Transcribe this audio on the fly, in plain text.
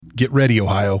Get ready,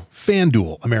 Ohio.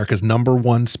 FanDuel, America's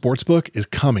 #1 sportsbook, is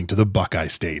coming to the Buckeye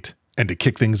State. And to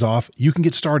kick things off, you can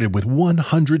get started with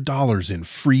 $100 in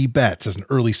free bets as an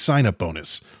early sign-up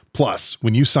bonus. Plus,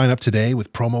 when you sign up today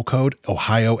with promo code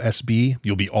OhioSB,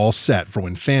 you'll be all set for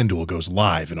when FanDuel goes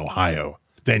live in Ohio.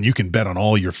 Then you can bet on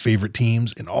all your favorite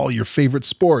teams and all your favorite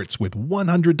sports with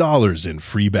 $100 in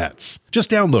free bets.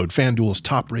 Just download FanDuel's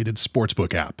top-rated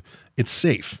sportsbook app. It's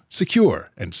safe,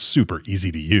 secure, and super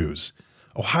easy to use.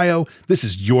 Ohio, this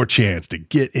is your chance to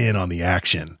get in on the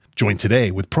action. Join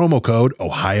today with promo code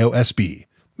OhioSB.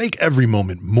 Make every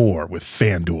moment more with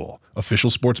FanDuel, official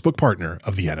sportsbook partner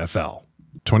of the NFL.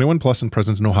 21 plus and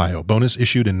present in Ohio. Bonus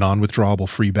issued in non-withdrawable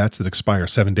free bets that expire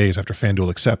 7 days after FanDuel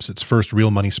accepts its first real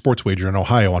money sports wager in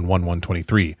Ohio on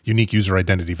 1/1/23. Unique user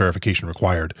identity verification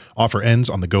required. Offer ends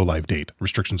on the go-live date.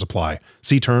 Restrictions apply.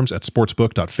 See terms at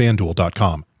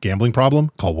sportsbook.fanduel.com. Gambling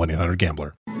problem? Call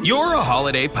 1-800-GAMBLER. You're a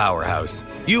holiday powerhouse.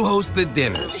 You host the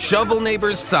dinners, shovel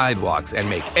neighbors' sidewalks, and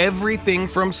make everything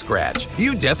from scratch.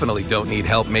 You definitely don't need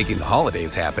help making the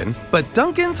holidays happen. But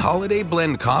Dunkin's Holiday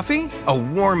Blend Coffee? A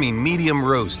warming medium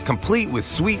roast complete with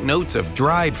sweet notes of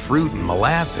dried fruit and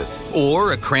molasses.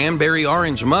 Or a cranberry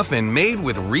orange muffin made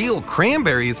with real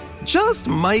cranberries just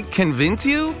might convince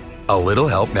you? A little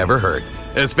help never hurt.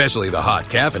 Especially the hot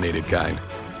caffeinated kind.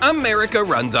 America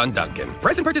runs on Dunkin'.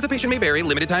 Price and participation may vary.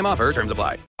 Limited time offer. Terms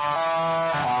apply.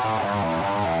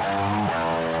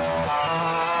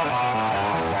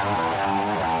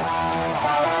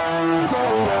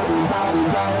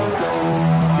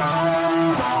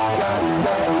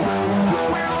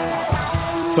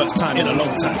 First time in a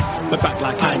long time, but back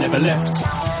like I never left.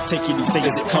 Taking these things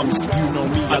as it comes. You know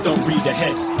me, I don't read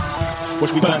ahead.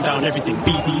 Watch me burn down everything,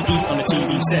 BDE on the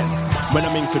TV set. When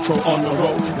I'm in control on the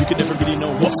road, you can never really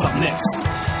know what's up next.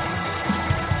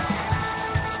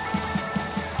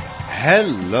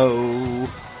 Hello.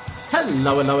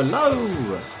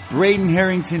 Hello. Braden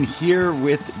Harrington here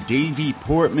with Davey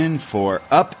Portman for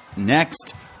Up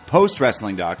Next,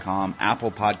 postwrestling.com, Apple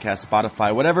Podcast,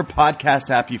 Spotify, whatever podcast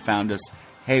app you found us.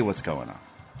 Hey, what's going on?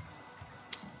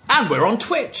 And we're on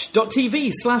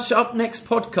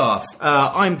twitch.tv/upnextpodcast.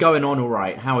 I'm going on all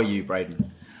right. How are you,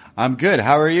 Braden? I'm good.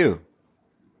 How are you?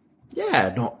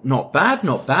 Yeah, not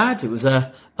bad. It was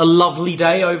a lovely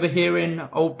day over here in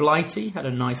Old Blighty. Had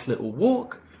a nice little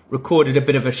walk, recorded a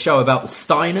bit of a show about the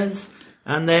Steiners,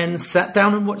 and then sat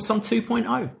down and watched some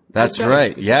 2.0. That's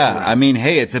right. Yeah. I mean,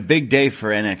 hey, it's a big day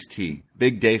for NXT.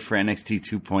 Big day for NXT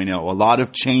 2.0. A lot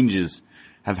of changes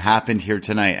have happened here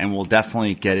tonight, and we'll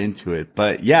definitely get into it.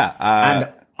 But yeah. And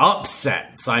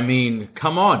upsets. I mean,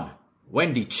 come on.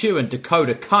 Wendy Chu and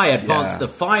Dakota Kai advanced the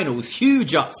finals.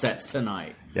 Huge upsets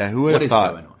tonight. Yeah, who would have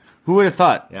thought? Going on? Who would have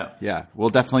thought? Yeah.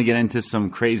 We'll definitely get into some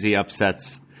crazy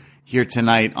upsets here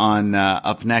tonight on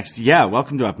Up Next. Yeah,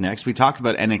 welcome to Up Next. We talk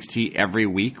about NXT every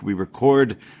week. We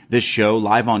record this show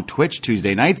live on Twitch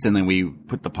Tuesday nights, and then we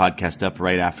put the podcast up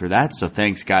right after that. So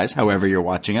thanks, guys, however you're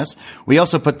watching us. We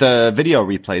also put the video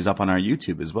replays up on our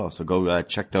YouTube as well, so go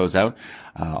check those out,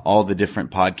 all the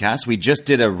different podcasts. We just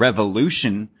did a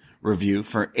Revolution review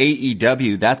for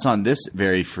AEW. That's on this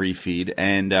very free feed,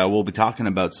 and we'll be talking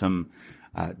about some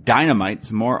Dynamite,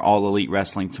 some more All Elite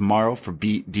Wrestling tomorrow for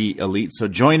BD Elite. So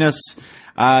join us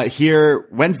here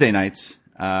Wednesday nights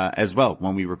as well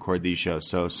when we record these shows.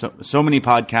 So many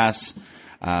podcasts,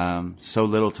 so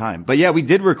little time. But yeah, we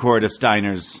did record a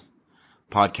Steiners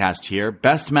podcast here.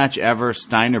 Best match ever,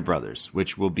 Steiner Brothers,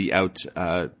 which will be out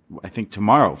I think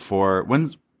tomorrow for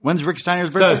when's Rick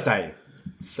Steiner's birthday? Thursday.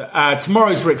 So,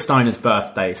 tomorrow's Rick Steiner's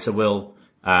birthday, so we'll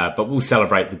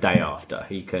celebrate the day after.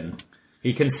 He can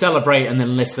celebrate and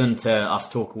then listen to us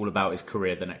talk all about his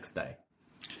career the next day.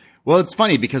 Well, it's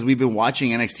funny because we've been watching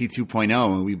NXT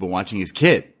 2.0 and we've been watching his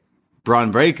kid,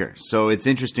 Braun Breaker. So it's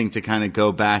interesting to kind of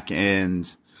go back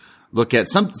and look at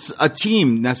a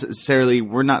team necessarily.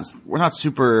 We're not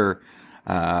super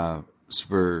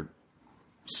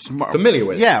smart, familiar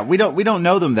with. Yeah, we don't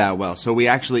know them that well. So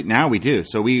now we do.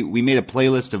 So we made a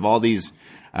playlist of all these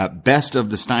best of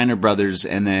the Steiner brothers,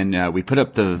 and then we put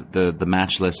up the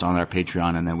match list on our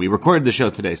Patreon, and then we recorded the show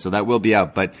today, so that will be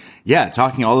out. But yeah,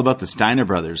 talking all about the Steiner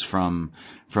brothers from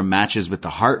matches with the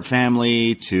Hart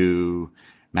family to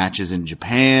matches in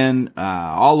Japan,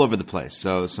 all over the place.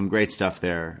 So some great stuff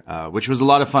there, which was a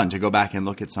lot of fun to go back and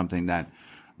look at something that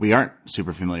we aren't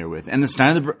super familiar with. And the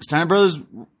Steiner brothers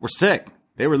were sick.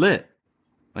 They were lit.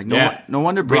 Like no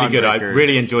wonder Braun really good. Breaker. I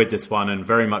really enjoyed this one and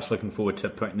very much looking forward to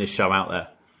putting this show out there.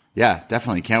 Yeah,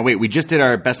 definitely. Can't wait. We just did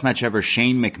our best match ever,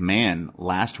 Shane McMahon,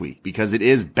 last week because it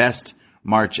is best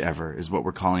March ever is what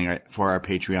we're calling it for our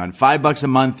Patreon. $5 a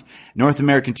month. North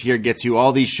American tier gets you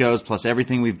all these shows plus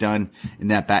everything we've done in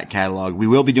that back catalog. We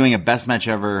will be doing a best match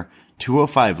ever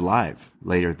 205 live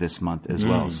later this month as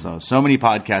well. So many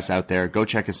podcasts out there. Go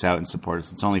check us out and support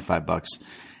us. It's only $5.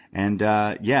 And,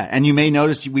 and you may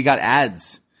notice we got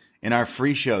ads in our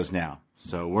free shows now.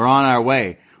 So we're on our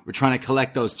way. We're trying to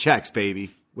collect those checks, baby.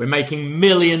 We're making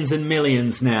millions and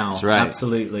millions now. That's right.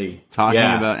 Absolutely. Talking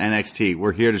about NXT.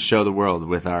 We're here to show the world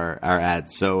with our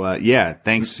ads. So,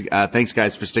 thanks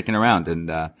guys for sticking around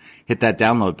and, hit that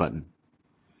download button.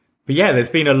 But yeah, there's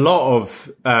been a lot of,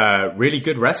 really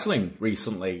good wrestling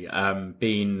recently.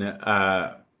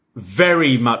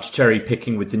 Very much cherry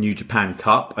picking with the New Japan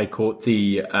Cup. I caught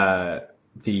the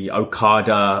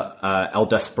Okada, El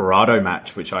Desperado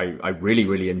match, which I really,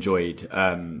 really enjoyed.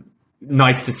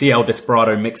 Nice to see El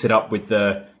Desperado mix it up with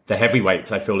the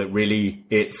heavyweights. I feel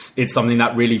it's something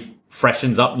that really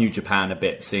freshens up New Japan a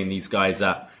bit, seeing these guys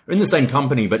that are in the same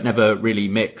company but never really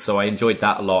mix. So I enjoyed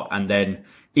that a lot. And then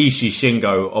Ishii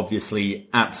Shingo, obviously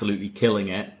absolutely killing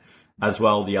it as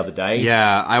well the other day.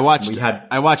 Yeah, I watched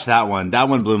that one. That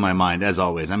one blew my mind as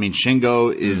always. I mean,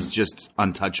 Shingo is just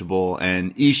untouchable,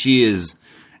 and Ishii is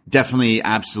definitely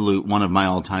absolute one of my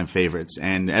all-time favorites.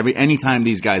 And anytime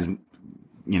these guys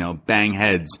bang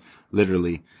heads,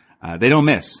 literally, they don't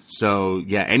miss. So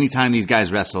yeah, anytime these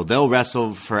guys wrestle, they'll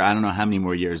wrestle for I don't know how many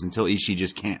more years until Ishii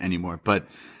just can't anymore. But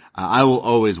I will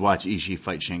always watch Ishii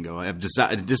fight Shingo. I've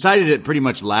decided it pretty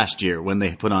much last year when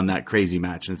they put on that crazy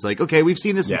match. And it's like, okay, we've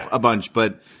seen this a bunch,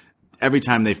 but every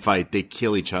time they fight, they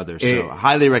kill each other. So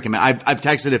highly recommend. I've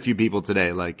texted a few people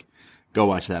today, like, go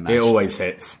watch that match. It always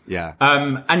hits. Yeah.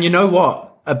 And you know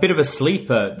what? A bit of a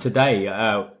sleeper today.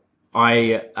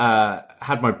 I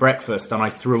had my breakfast and I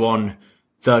threw on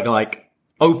the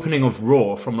opening of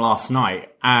Raw from last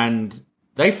night, and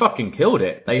they fucking killed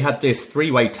it. They had this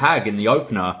 3-way tag in the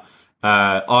opener.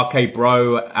 RK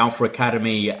Bro, Alpha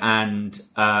Academy, and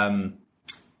who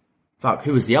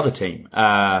was the other team?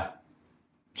 I'm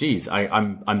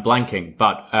blanking,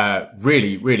 but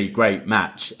really, really great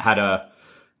match. Had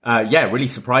really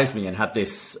surprised me and had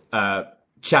this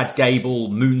Chad Gable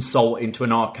moonsault into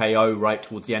an RKO right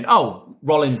towards the end. Oh,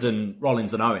 Rollins and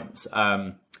Owens.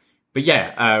 But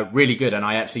yeah, really good. And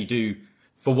I actually do,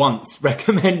 for once,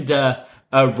 recommend a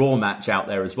Raw match out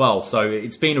there as well. So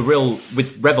it's been a real,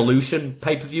 with Revolution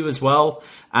pay-per-view as well.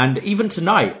 And even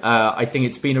tonight, I think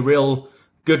it's been a real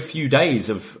good few days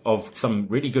of some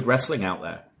really good wrestling out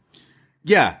there.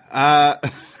 Yeah.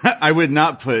 I would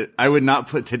not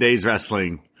put today's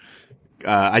wrestling.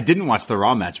 I didn't watch the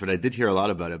Raw match, but I did hear a lot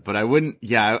about it. But I wouldn't.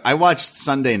 Yeah, I watched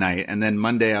Sunday night, and then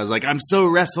Monday I was like, I'm so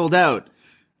wrestled out.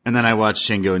 And then I watched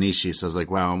Shingo and Ishii, so I was like,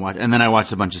 wow, and then I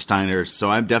watched a bunch of Steiners, so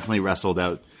I'm definitely wrestled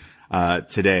out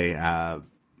today.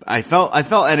 I felt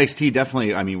NXT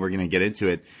definitely. I mean, we're gonna get into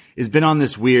it. Has been on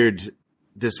this weird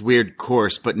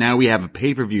course, but now we have a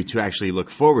pay-per-view to actually look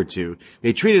forward to.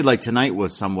 They treated like tonight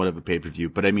was somewhat of a pay-per-view,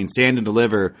 but I mean, Stand and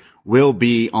Deliver will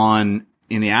be on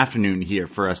in the afternoon here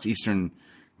for us Eastern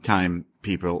time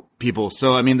people.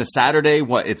 So, I mean, the Saturday,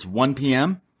 it's 1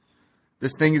 p.m.?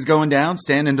 This thing is going down,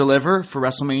 Stand and Deliver for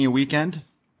WrestleMania weekend.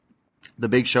 The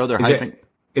big show they're hyping.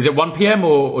 Is it 1 p.m.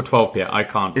 or 12 p.m.? I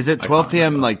can't. Is it 12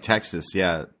 p.m. like Texas?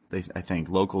 Yeah, I think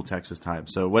local Texas time.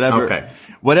 So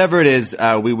whatever it is,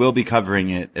 we will be covering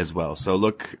it as well. So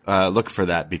look for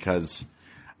that because,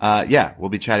 we'll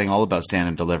be chatting all about Stand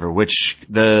and Deliver, which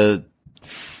the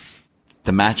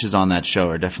matches on that show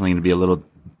are definitely going to be a little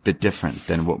bit different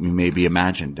than what we maybe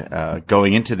imagined,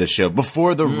 going into the show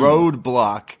before the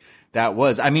roadblock that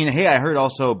was. I mean, hey, I heard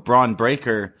also Braun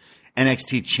Breaker,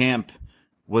 NXT champ,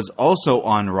 was also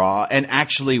on Raw and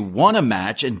actually won a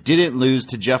match and didn't lose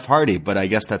to Jeff Hardy. But I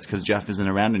guess that's because Jeff isn't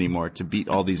around anymore to beat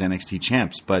all these NXT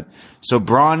champs. But so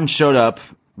Braun showed up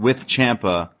with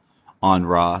Ciampa on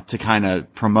Raw to kind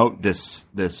of promote this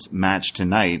match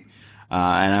tonight.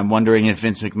 And I'm wondering if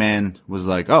Vince McMahon was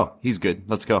like, oh, he's good.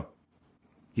 Let's go.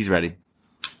 He's ready.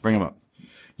 Bring him up.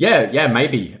 Yeah,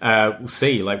 maybe. We'll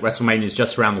see. Like, WrestleMania is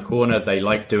just around the corner. They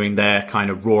like doing their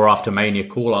kind of Raw after Mania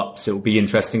call-ups. It will be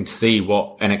interesting to see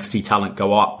what NXT talent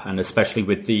go up, and especially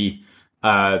with the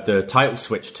title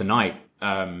switch tonight.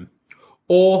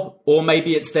 Or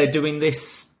maybe it's they're doing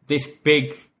this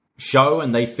big show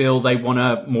and they feel they want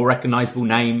a more recognizable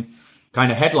name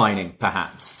kind of headlining,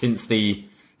 perhaps, since the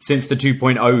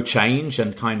 2.0 change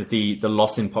and kind of the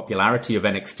loss in popularity of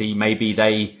NXT. Maybe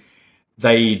they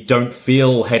don't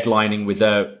feel headlining with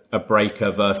a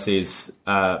Breaker versus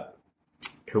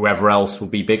whoever else will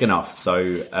be big enough.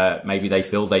 So maybe they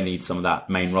feel they need some of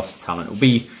that main roster talent. It'll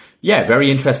be,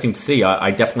 very interesting to see. I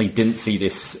definitely didn't see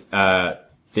this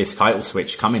this title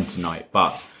switch coming tonight.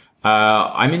 But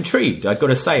I'm intrigued. I've got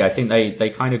to say, I think they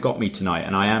kind of got me tonight,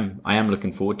 and I am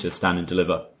looking forward to Stand and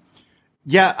Deliver.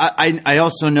 Yeah, I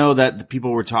also know that the people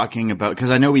were talking about,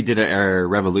 because I know we did a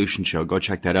Revolution show. Go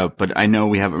check that out. But I know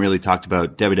we haven't really talked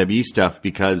about WWE stuff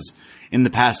because in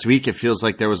the past week, it feels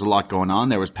like there was a lot going on.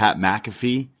 There was Pat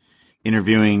McAfee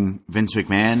interviewing Vince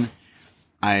McMahon.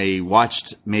 I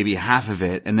watched maybe half of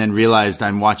it and then realized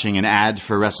I'm watching an ad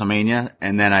for WrestleMania.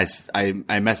 And then I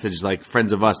messaged like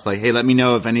friends of us, like, hey, let me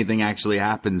know if anything actually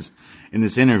happens in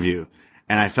this interview.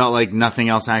 And I felt like nothing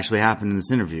else actually happened in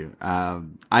this interview.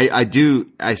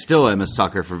 I still am a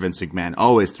sucker for Vince McMahon,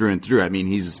 always through and through. I mean,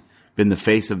 he's been the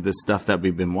face of this stuff that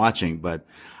we've been watching, but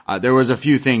there was a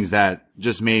few things that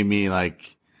just made me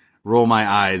like roll my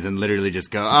eyes and literally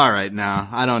just go, all right, now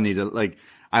I don't need to, like,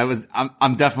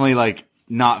 I'm definitely like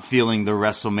not feeling the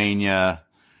WrestleMania.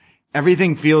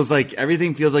 Everything feels like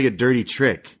a dirty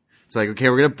trick. It's like, okay,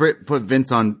 we're going to put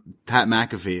Vince on Pat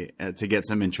McAfee to get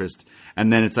some interest.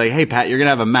 And then it's like, hey, Pat, you're going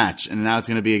to have a match. And now it's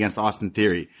going to be against Austin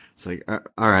Theory. It's like, all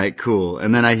right, cool.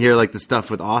 And then I hear like the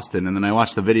stuff with Austin. And then I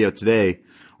watched the video today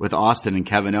with Austin and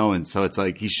Kevin Owens. So it's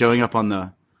like, he's showing up on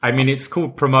the... I mean, it's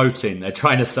called promoting. They're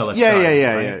trying to sell a show.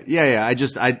 Yeah.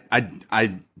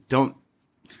 I don't...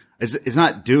 It's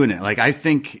not doing it. Like, I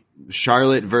think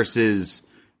Charlotte versus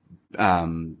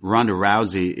Ronda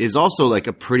Rousey is also like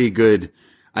a pretty good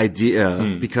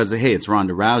idea because, hey, it's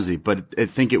Ronda Rousey, but I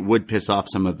think it would piss off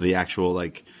some of the actual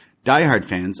like diehard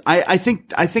fans. I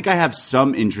think I have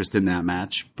some interest in that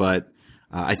match, but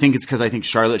I think it's because I think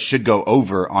Charlotte should go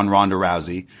over on Ronda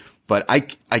Rousey. But I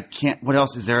can't. What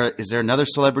else is there? Is there another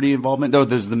celebrity involvement? Though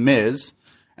there's the Miz,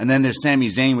 and then there's Sami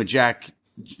Zayn with Jack.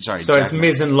 Sorry, so Jack it's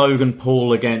Miz and Logan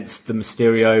Paul against the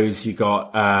Mysterios. You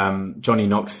got Johnny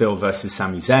Knoxville versus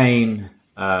Sami Zayn.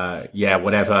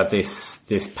 Whatever this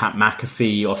Pat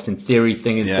McAfee Austin Theory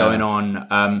thing is going on.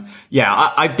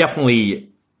 I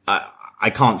definitely I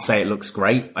can't say it looks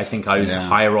great. I think I was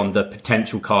higher on the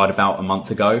potential card about a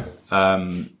month ago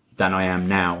than I am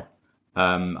now.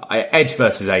 Edge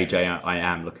versus AJ, I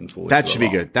am looking forward. That to should be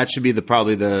good. That should be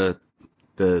probably the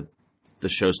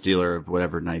show stealer of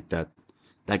whatever night that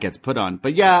gets put on.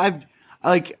 But yeah,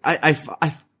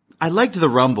 I liked the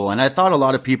Rumble, and I thought a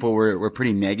lot of people were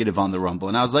pretty negative on the Rumble,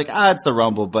 and I was like, it's the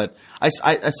Rumble. But I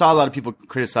saw a lot of people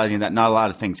criticizing that not a lot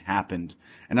of things happened,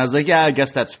 and I was like, yeah, I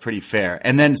guess that's pretty fair.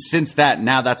 And then since that,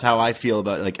 now that's how I feel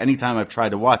about it. Like anytime I've tried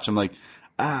to watch, I'm like,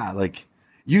 like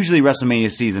usually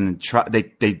WrestleMania season, they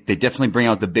definitely bring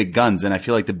out the big guns, and I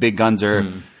feel like the big guns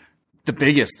are the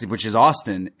biggest, which is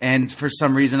Austin. And for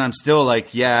some reason, I'm still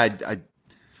like, it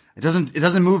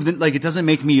doesn't move, like, it doesn't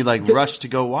make me like rush to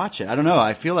go watch it. I don't know.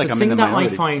 I feel like I'm in the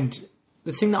minority.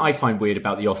 The thing that I find weird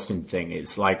about the Austin thing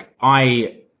is like,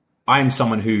 I am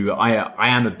someone who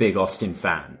I am a big Austin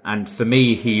fan. And for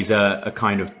me, he's a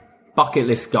kind of bucket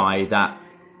list guy that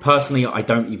personally, I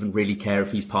don't even really care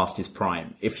if he's past his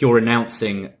prime. If you're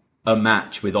announcing a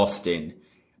match with Austin,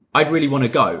 I'd really want to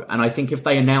go. And I think if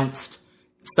they announced,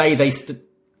 say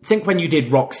think when you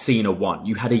did Rock Cena 1,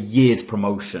 you had a year's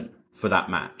promotion for that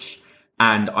match.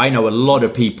 And I know a lot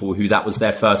of people who that was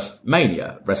their first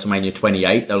Mania, WrestleMania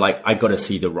 28. They're like, I got to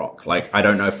see The Rock. Like, I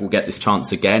don't know if we'll get this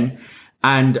chance again.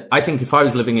 And I think if I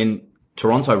was living in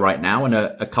Toronto right now and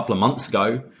a couple of months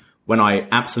ago, when I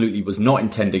absolutely was not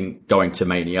intending going to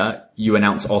Mania, you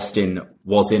announced Austin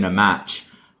was in a match,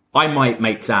 I might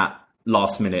make that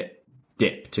last minute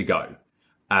dip to go.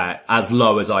 As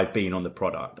low as I've been on the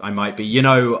product. I might be,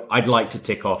 I'd like to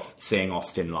tick off seeing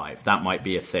Austin live. That might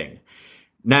be a thing.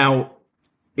 Now,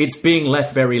 it's being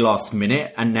left very last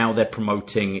minute, and now they're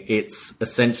promoting it's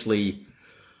essentially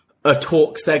a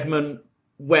talk segment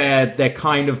where they're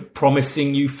kind of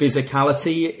promising you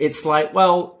physicality. It's like,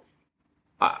 well,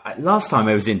 last time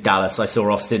I was in Dallas, I saw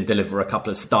Austin deliver a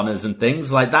couple of stunners and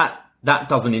things like that. That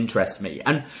doesn't interest me.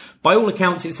 And by all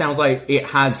accounts, it sounds like it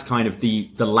has kind of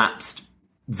the lapsed,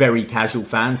 very casual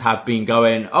fans have been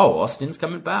going, Austin's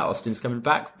coming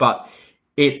back. But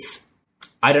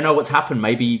I don't know what's happened.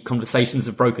 Maybe conversations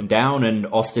have broken down and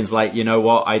Austin's like, you know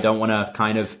what? I don't want to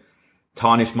kind of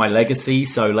tarnish my legacy.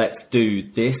 So let's do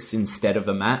this instead of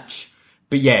a match.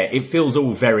 But yeah, it feels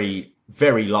all very,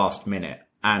 very last minute.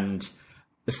 And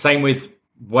the same with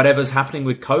whatever's happening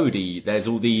with Cody. There's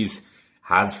all these,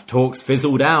 have talks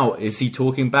fizzled out? Is he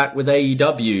talking back with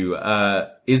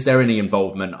AEW? Is there any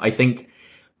involvement? I think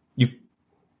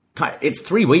it's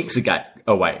 3 weeks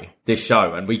away, this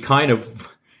show, and we kind of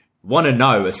want to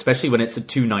know, especially when it's a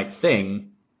 2-night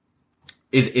thing,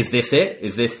 Is this it?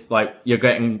 Is this like you're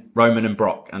getting Roman and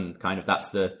Brock, and kind of that's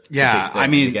the big thing. I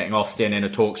mean, you're getting Austin in a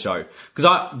talk show,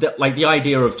 because the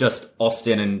idea of just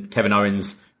Austin and Kevin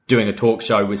Owens doing a talk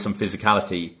show with some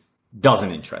physicality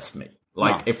doesn't interest me.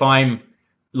 Like if I'm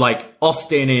like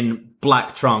Austin in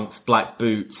black trunks, black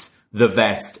boots, the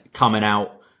vest, coming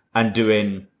out and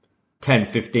doing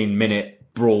 10-15 minute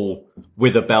brawl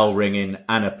with a bell ringing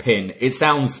and a pin, it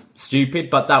sounds stupid,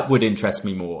 but that would interest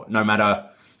me more, no matter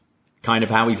kind of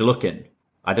how he's looking.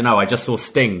 I don't know. I just saw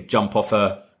Sting jump off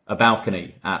a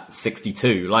balcony at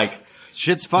 62. Like,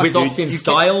 shit's fucked, with dude. Austin's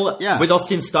style, with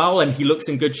Austin's style, and he looks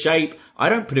in good shape. I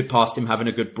don't put it past him having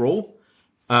a good brawl.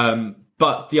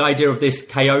 But the idea of this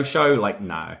KO show, like,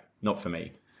 no, not for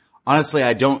me. Honestly,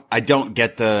 I don't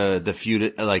get the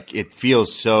feud. Like, it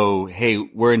feels so, hey,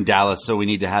 we're in Dallas, so we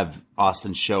need to have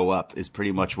Austin show up is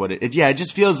pretty much what it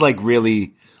just feels like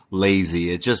really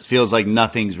lazy. It just feels like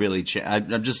nothing's really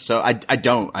I'm just so, I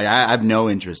have no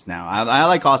interest now. I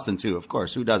like Austin too, of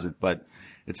course. Who doesn't? But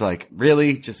it's like,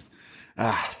 really? Just,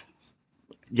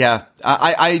 yeah.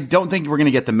 I don't think we're going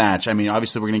to get the match. I mean,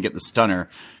 obviously we're going to get the stunner.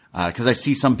 Cause I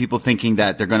see some people thinking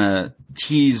that they're going to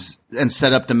tease and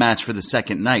set up the match for the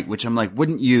second night, which I'm like,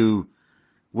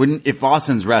 if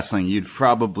Austin's wrestling, you'd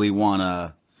probably want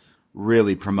to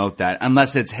really promote that,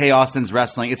 unless it's, hey, Austin's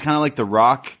wrestling. It's kind of like The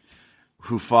Rock,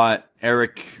 who fought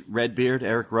Eric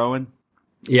Rowan.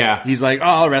 Yeah. He's like, oh,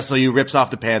 I'll wrestle you, rips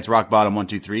off the pants, rock bottom, 1,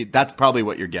 2, 3. That's probably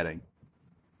what you're getting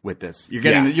with this. You're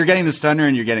getting the stunner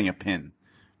and you're getting a pin.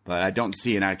 But I don't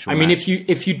see an actual match.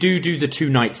 if you do the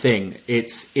 2-night thing,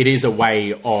 it is a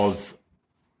way of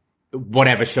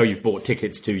whatever show you've bought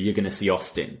tickets to, you're going to see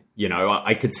Austin. You know,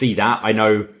 I could see that. I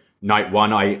know night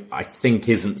one, I think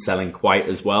isn't selling quite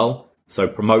as well. So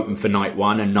promote them for night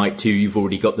one, and night two, you've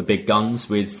already got the big guns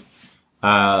with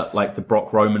like the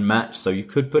Brock Roman match. So you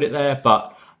could put it there.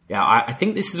 But yeah, I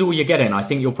think this is all you're getting. I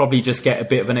think you'll probably just get a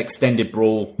bit of an extended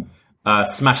brawl,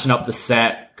 smashing up the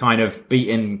set, kind of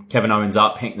beating Kevin Owens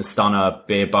up, hitting the stunner,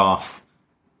 beer bath,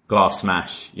 glass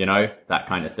smash, you know, that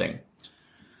kind of thing.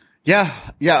 Yeah,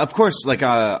 of course. Like,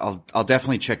 I'll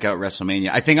definitely check out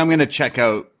WrestleMania. I think I'm going to check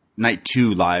out night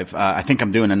 2 live. I think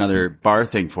I'm doing another bar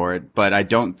thing for it, but I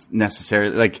don't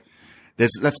necessarily like.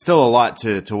 That's still a lot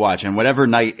to watch, and whatever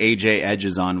night AJ Edge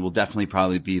is on will definitely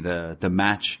probably be the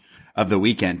match of the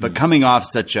weekend. But coming off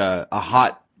such a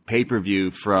hot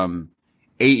pay-per-view from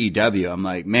AEW, I'm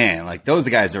like, man, like those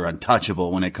guys are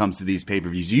untouchable when it comes to these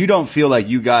pay-per-views. You don't feel like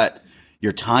you got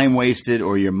your time wasted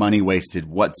or your money wasted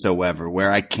whatsoever,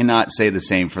 where I cannot say the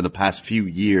same for the past few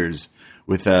years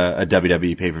with a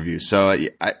WWE pay-per-view. So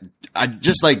I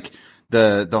just like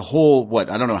the whole,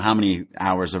 I don't know how many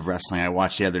hours of wrestling I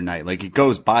watched the other night. Like, it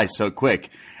goes by so quick.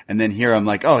 And then here I'm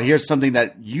like, oh, here's something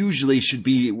that usually should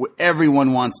be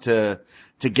everyone wants to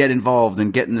get involved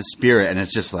and get in the spirit. And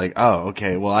it's just like, oh,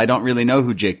 okay, well, I don't really know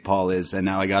who Jake Paul is, and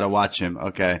now I got to watch him.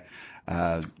 Okay.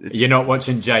 You're not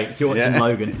watching Jake, you're watching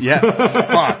Logan. Yeah.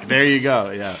 Fuck. There you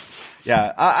go. Yeah.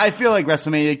 Yeah. I feel like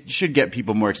WrestleMania should get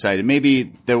people more excited.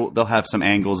 Maybe they'll have some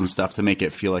angles and stuff to make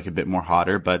it feel like a bit more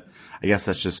hotter, but I guess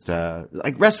that's just,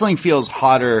 like, wrestling feels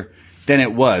hotter than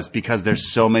it was because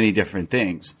there's so many different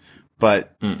things.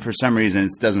 But for some reason,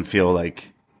 it doesn't feel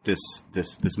like this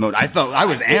mode. I felt I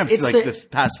was amped this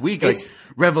past week, like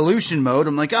Revolution mode.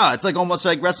 I'm like, it's like almost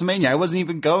like WrestleMania. I wasn't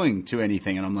even going to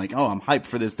anything, and I'm like, oh, I'm hyped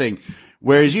for this thing.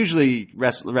 Whereas usually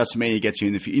WrestleMania gets you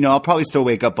in the future. You know, I'll probably still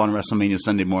wake up on WrestleMania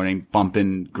Sunday morning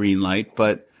bumping green light,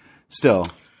 but still.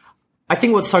 I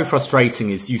think what's so frustrating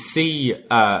is you see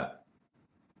the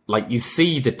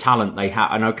talent they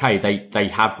have, and okay, they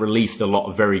have released a lot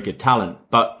of very good talent,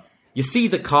 but you see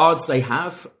the cards they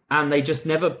have, and they just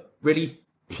never really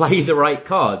play the right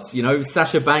cards. You know,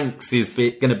 Sasha Banks is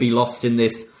going to be lost in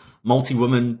this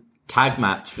multi-woman tag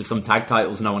match for some tag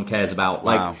titles no one cares about.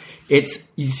 Wow. Like,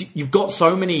 you've got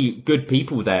so many good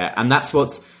people there, and that's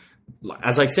what's,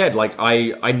 as I said, like,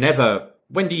 I never,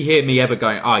 when do you hear me ever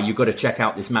going, you got to check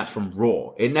out this match from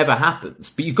Raw? It never happens.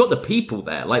 But you've got the people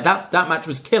there. Like, that match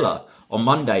was killer on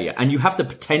Monday, and you have the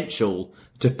potential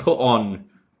to put on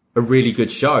a really good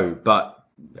show, but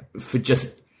for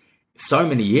just so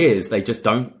many years, they just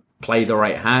don't play the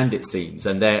right hand, it seems.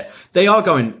 And they're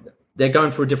going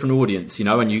for a different audience, you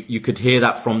know, and you could hear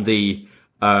that from the,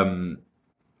 from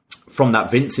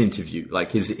that Vince interview.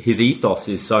 Like, his ethos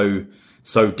is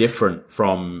so different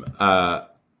from,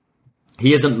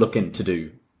 he isn't looking to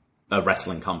do a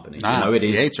wrestling company. You know,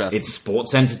 it's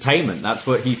sports entertainment. That's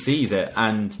what he sees it.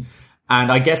 And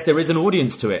I guess there is an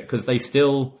audience to it, because they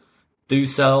still do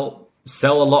sell a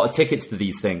lot of tickets to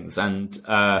these things. And,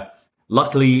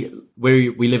 luckily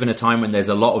we live in a time when there's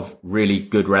a lot of really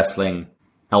good wrestling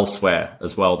elsewhere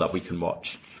as well that we can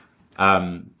watch.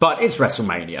 But it's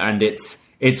WrestleMania, and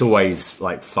it's always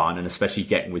like fun, and especially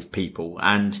getting with people.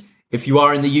 And if you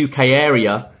are in the UK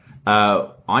area,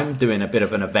 I'm doing a bit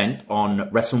of an event on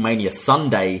WrestleMania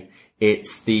Sunday.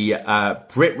 It's the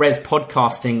BritRes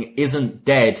Podcasting Isn't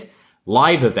Dead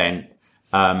live event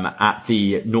at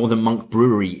the Northern Monk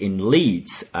Brewery in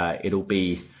Leeds. It'll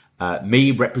be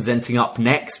me representing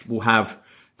upNXT. We'll have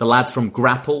the lads from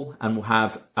Grapple, and we'll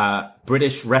have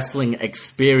British Wrestling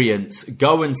Experience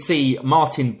go and see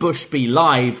Martin Bushby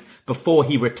live before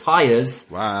he retires,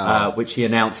 which he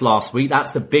announced last week.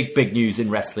 That's the big news in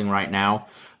wrestling right now.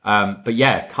 But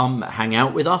yeah, come hang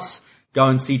out with us. Go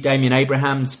and see Damian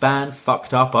Abraham's band,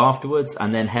 Fucked Up, afterwards,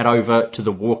 and then head over to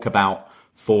the Walkabout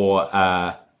for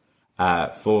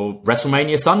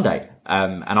WrestleMania Sunday.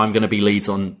 And I'm going to be Leeds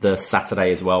on the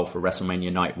Saturday as well for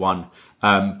WrestleMania Night 1.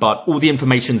 But all the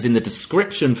information's in the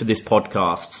description for this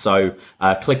podcast. So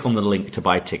click on the link to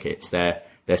buy tickets. They're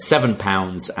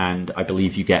 £7, and I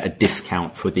believe you get a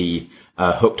discount for the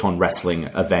Hooked on Wrestling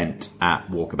event at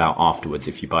Walkabout afterwards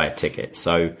if you buy a ticket.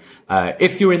 So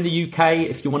if you're in the UK,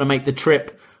 if you want to make the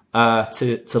trip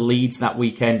to Leeds that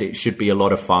weekend, it should be a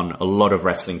lot of fun. A lot of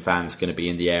wrestling fans going to be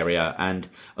in the area, and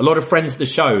a lot of friends of the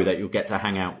show that you'll get to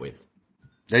hang out with.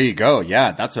 There you go.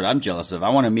 Yeah, that's what I'm jealous of. I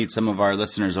want to meet some of our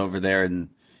listeners over there in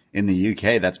the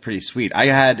UK. That's pretty sweet. I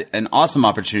had an awesome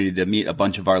opportunity to meet a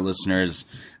bunch of our listeners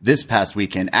this past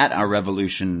weekend at our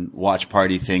Revolution watch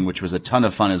party thing, which was a ton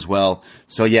of fun as well.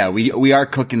 So yeah, we are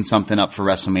cooking something up for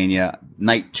WrestleMania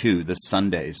Night 2 this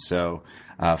Sunday. So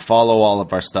follow all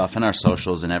of our stuff and our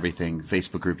socials and everything,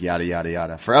 Facebook group, yada, yada,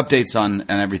 yada, for updates on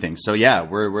and everything. So yeah,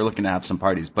 we're looking to have some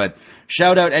parties. But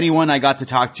shout out anyone I got to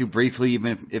talk to briefly,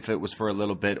 even if it was for a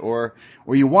little bit, or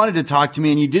you wanted to talk to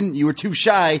me and you were too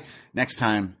shy. Next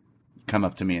time, come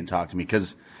up to me and talk to me,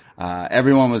 because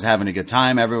everyone was having a good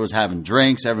time. Everyone was having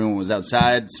drinks. Everyone was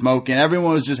outside smoking.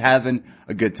 Everyone was just having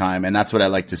a good time. And that's what I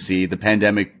like to see. The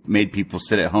pandemic made people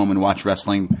sit at home and watch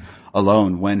wrestling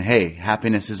alone when, hey,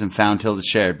 happiness isn't found till it's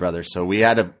shared, brother. So we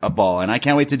had a ball, and I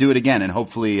can't wait to do it again. And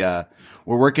hopefully, we're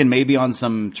working maybe on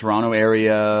some Toronto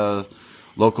area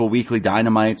local weekly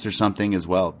dynamites or something as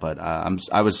well. But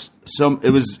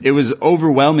it was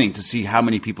overwhelming to see how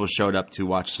many people showed up to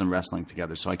watch some wrestling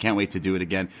together. So I can't wait to do it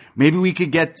again. Maybe we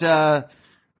could get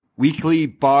weekly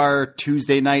bar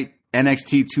Tuesday night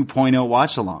NXT 2.0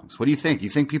 watch-alongs. What do you think? You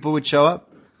think people would show up?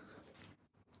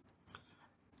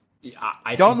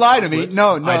 I don't lie to me.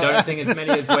 No. I don't think as many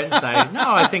as Wednesday.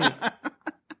 No, I think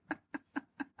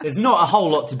there's not a whole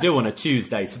lot to do on a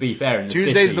Tuesday, to be fair. In the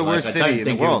Tuesday's city. the worst city in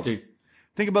the world.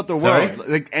 Think about the world.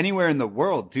 Like anywhere in the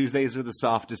world, Tuesdays are the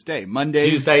softest day.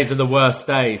 Tuesdays are the worst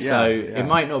day. Yeah, so yeah. It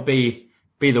might not be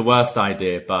the worst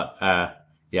idea, but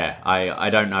I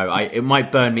don't know. It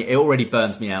might burn me. It already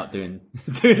burns me out doing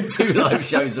 2 live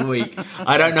shows a week.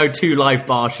 I don't know 2 live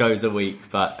bar shows a week,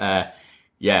 but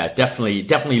yeah,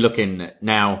 definitely looking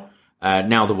now.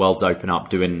 Now the world's open up,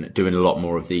 doing a lot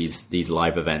more of these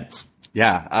live events.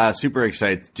 Yeah, super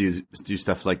excited to do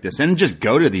stuff like this and just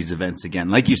go to these events again.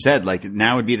 Like you said, like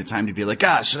now would be the time to be like,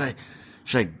 should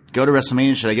I go to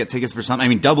WrestleMania? Should I get tickets for something? I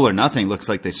mean, Double or Nothing looks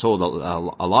like they sold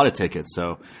a lot of tickets.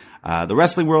 So the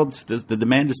wrestling world, the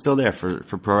demand is still there for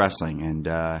pro wrestling. And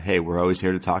hey, we're always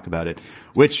here to talk about it,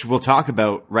 which we'll talk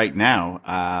about right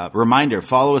now. Reminder,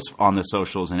 follow us on the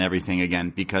socials and everything again,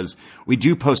 because we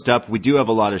do post up. We do have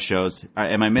a lot of shows.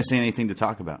 Am I missing anything to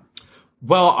talk about?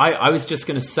 Well, I was just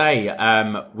going to say,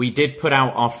 we did put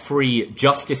out our free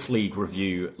Justice League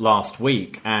review last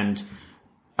week, and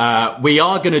we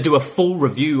are going to do a full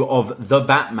review of The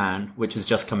Batman, which has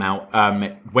just come out,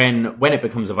 when it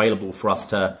becomes available for us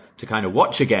to kind of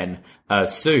watch again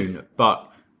soon. But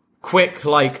quick,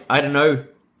 like, I don't know,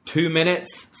 2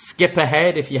 minutes, skip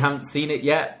ahead if you haven't seen it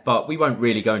yet, but we won't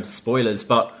really go into spoilers.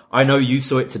 But I know you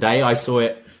saw it today. I saw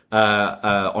it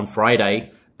on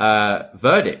Friday.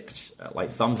 Verdict,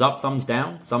 like thumbs up, thumbs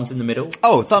down, thumbs in the middle.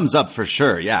 Oh, thumbs up for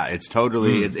sure. Yeah, it's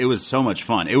totally, it was so much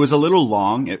fun. It was a little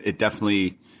long. It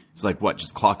definitely is like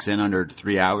just clocks in under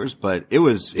 3 hours, but it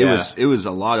was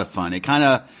a lot of fun. It kind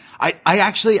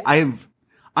of,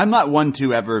 I'm not one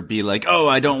to ever be like, oh,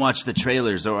 I don't watch the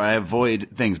trailers or I avoid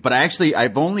things, but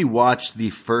I've only watched the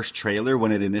first trailer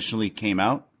when it initially came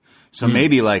out. So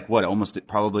maybe like almost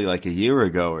probably like a year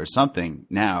ago or something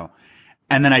now.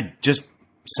 And then I just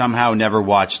somehow never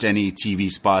watched any TV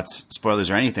spots, spoilers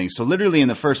or anything. So literally in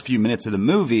the first few minutes of the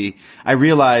movie, I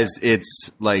realized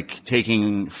it's like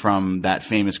taking from that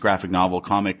famous graphic novel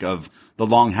comic of The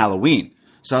Long Halloween.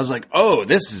 So I was like, oh,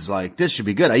 this should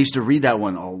be good. I used to read that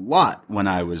one a lot when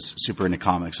I was super into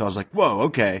comics. So I was like, whoa,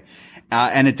 okay.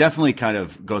 And it definitely kind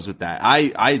of goes with that.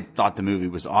 I thought the movie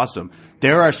was awesome.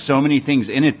 There are so many things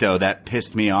in it, though, that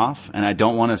pissed me off. And I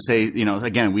don't want to say,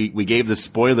 again, we gave the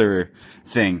spoiler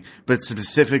thing, but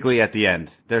specifically at the end,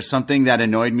 there's something that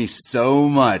annoyed me so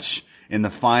much in the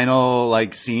final,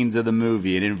 scenes of the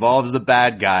movie. It involves the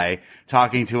bad guy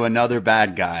talking to another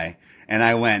bad guy. And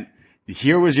I went,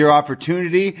 here was your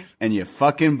opportunity, and you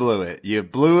fucking blew it. You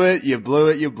blew it.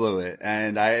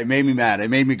 And it made me mad. It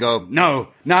made me go, no,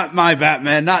 not my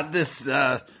Batman, not this.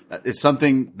 It's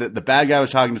something that the bad guy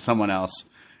was talking to someone else,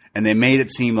 and they made it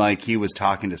seem like he was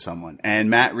talking to someone. And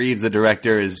Matt Reeves, the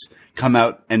director, has come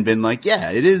out and been like,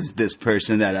 yeah, it is this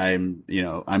person that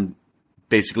I'm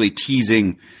basically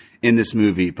teasing in this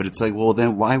movie. But it's like, well,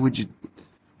 then why would you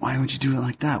do it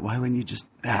like that? Why wouldn't you just,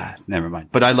 never mind.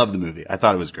 But I love the movie. I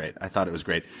thought it was great.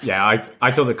 Yeah,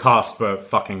 I thought the cast were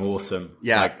fucking awesome.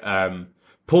 Yeah.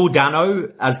 Paul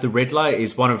Dano as the Riddler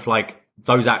is one of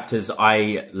those actors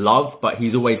I love, but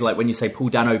he's always when you say Paul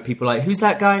Dano, people are like, who's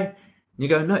that guy? And you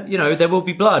go, no, There Will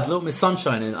Be Blood, Little Miss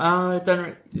Sunshine, and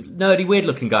nerdy, weird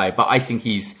looking guy. But I think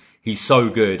he's so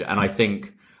good. And I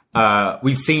think,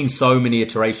 we've seen so many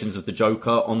iterations of the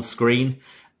Joker on screen.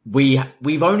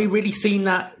 We've only really seen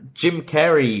that Jim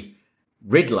Carrey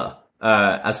Riddler,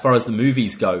 as far as the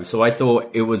movies go. So I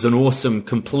thought it was an awesome,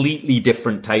 completely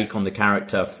different take on the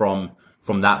character from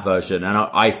that version. And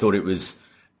I thought it was,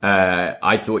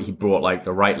 I thought he brought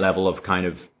the right level of kind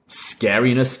of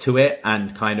scariness to it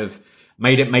and kind of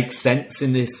made it make sense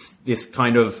in this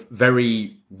kind of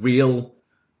very real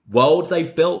world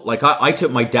they've built. I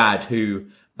took my dad who,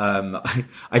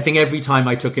 I think every time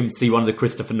I took him to see one of the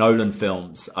Christopher Nolan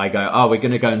films, I go, oh, we're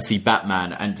going to go and see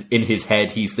Batman. And in his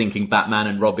head, he's thinking Batman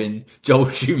and Robin, Joel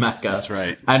Schumacher. That's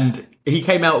right. And he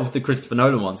came out of the Christopher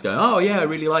Nolan ones going, oh, yeah, I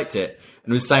really liked it.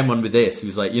 And it was the same one with this. He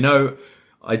was like,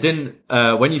 I didn't,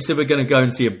 when you said we're going to go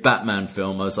and see a Batman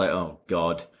film, I was like, oh,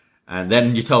 God. And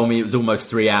then you told me it was almost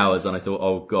 3 hours. And I thought,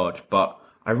 oh, God. But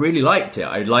I really liked it.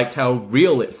 I liked how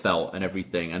real it felt and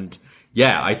everything. And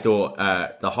yeah, I thought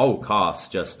the whole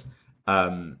cast just,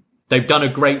 they've done a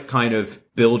great kind of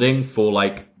building for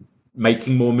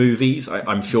making more movies.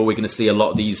 I'm sure we're going to see a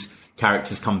lot of these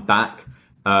characters come back.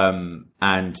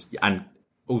 And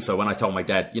also when I told my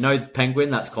dad, the Penguin,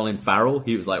 that's Colin Farrell,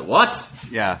 he was like, what?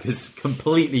 Yeah. Because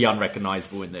completely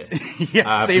unrecognizable in this.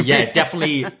 Yeah,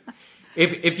 definitely.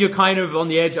 If you're kind of on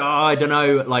the edge, I don't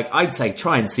know, I'd say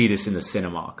try and see this in the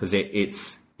cinema because it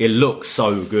looks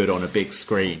so good on a big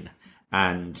screen.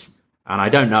 And I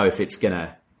don't know if it's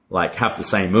gonna have the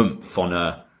same oomph on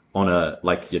a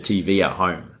your TV at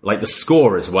home. The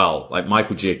score as well,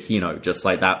 Michael Giacchino, just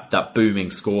that booming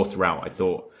score throughout. I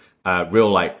thought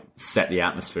real set the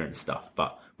atmosphere and stuff.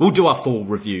 But we'll do our full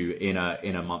review in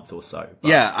a month or so. But,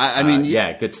 yeah, I mean,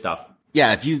 yeah, good stuff.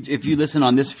 Yeah, if you listen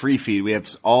on this free feed, we have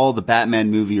all the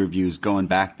Batman movie reviews going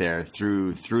back there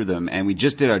through them, and we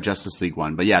just did our Justice League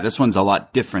one. But yeah, this one's a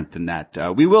lot different than that.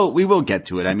 We will get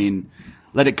to it. I mean,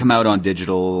 let it come out on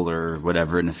digital or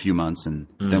whatever in a few months, and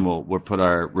then we'll put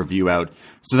our review out.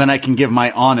 So then I can give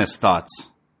my honest thoughts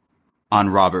on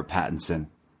Robert Pattinson.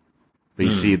 But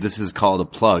you see, this is called a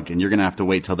plug, and you're gonna have to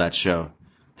wait till that show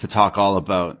to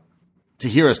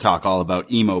hear us talk all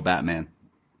about emo Batman,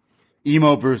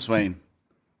 emo Bruce Wayne.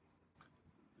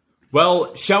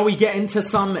 Well, shall we get into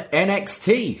some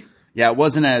NXT? Yeah, it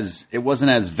wasn't as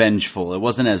vengeful. It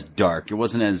wasn't as dark. It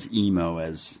wasn't as emo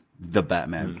as the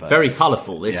Batman. But very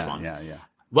colourful, this one. Yeah.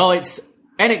 Well, it's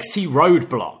NXT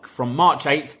Roadblock from March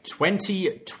 8th,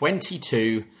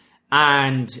 2022.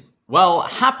 And, well,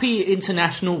 happy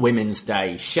International Women's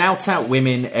Day. Shout out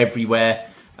women everywhere.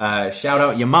 Shout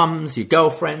out your mums, your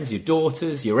girlfriends, your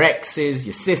daughters, your exes,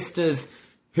 your sisters,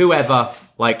 whoever.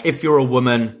 If you're a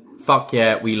woman, fuck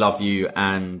yeah, we love you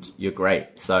and you're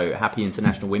great. So happy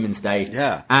International Women's Day.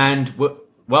 Yeah. And,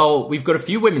 we've got a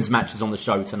few women's matches on the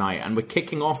show tonight, and we're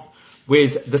kicking off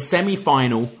with the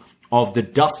semi-final of the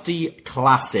Dusty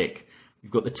Classic.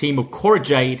 We've got the team of Cora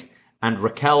Jade and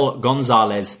Raquel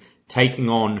Gonzalez taking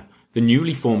on the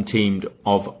newly formed team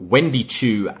of Wendy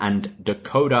Chu and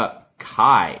Dakota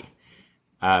Kai.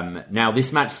 Now,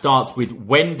 this match starts with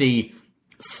Wendy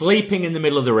sleeping in the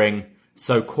middle of the ring,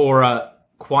 so Cora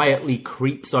quietly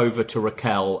creeps over to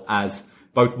Raquel as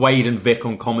both Wade and Vic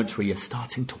on commentary are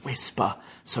starting to whisper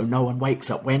so no one wakes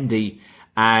up Wendy.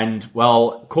 And,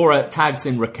 Cora tags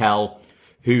in Raquel,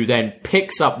 who then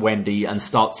picks up Wendy and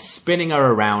starts spinning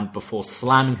her around before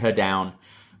slamming her down.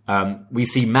 We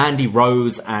see Mandy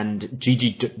Rose and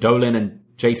Gigi Dolan and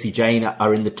JC Jane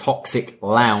are in the Toxic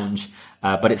Lounge.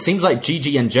 But it seems like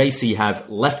Gigi and JC have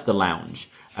left the lounge.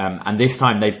 And this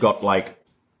time they've got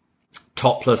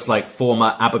topless,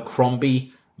 former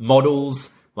Abercrombie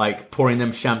models, like pouring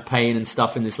them champagne and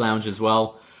stuff in this lounge as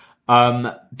well.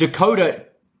 Dakota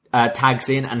tags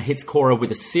in and hits Cora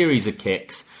with a series of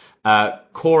kicks.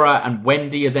 Cora and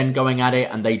Wendy are then going at it,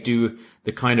 and they do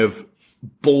the kind of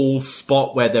ball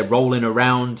spot where they're rolling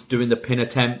around doing the pin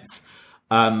attempts.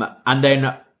 And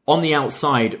then on the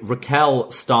outside,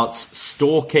 Raquel starts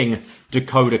stalking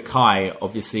Dakota Kai,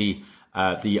 obviously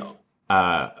the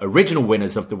original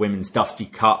winners of the Women's Dusty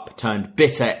Cup turned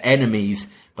bitter enemies.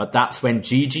 But that's when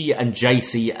Gigi and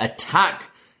JC attack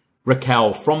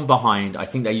Raquel from behind. I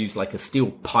think they use like a steel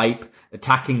pipe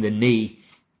attacking the knee.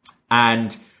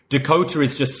 And Dakota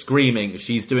is just screaming.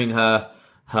 She's doing her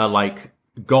like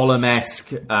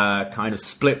Gollum-esque kind of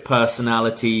split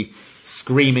personality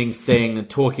screaming thing and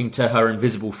talking to her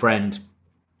invisible friend.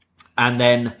 And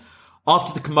then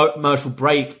after the commercial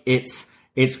break,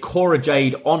 it's Cora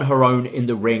Jade on her own in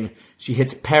the ring. She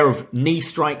hits a pair of knee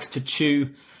strikes to Chu.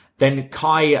 Then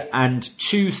Kai and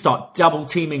Chu start double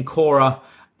teaming Cora,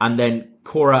 and then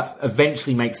Cora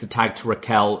eventually makes the tag to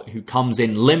Raquel, who comes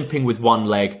in limping with one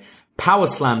leg, power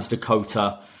slams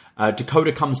Dakota.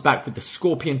 Dakota comes back with the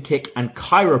scorpion kick and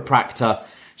chiropractor.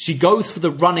 She goes for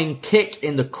the running kick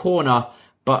in the corner,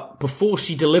 but before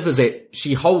she delivers it,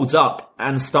 she holds up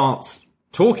and starts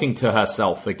talking to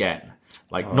herself again.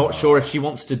 Like, not sure if she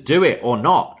wants to do it or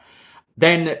not.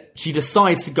 Then she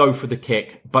decides to go for the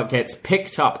kick, but gets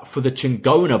picked up for the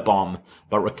Chingona bomb,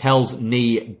 but Raquel's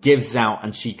knee gives out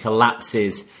and she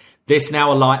collapses. This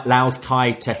now allows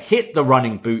Kai to hit the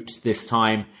running boot this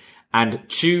time, and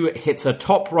Chu hits a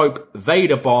top rope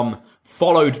Vader bomb,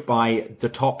 followed by the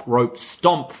top rope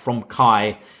stomp from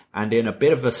Kai, and in a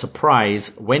bit of a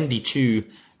surprise, Wendy Chu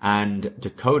and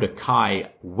Dakota Kai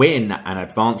win and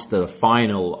advance to the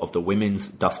final of the Women's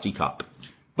Dusty Cup.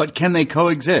 But can they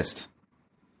coexist?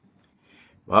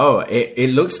 Well, it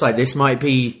looks like this might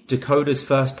be Dakota's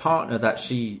first partner that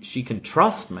she can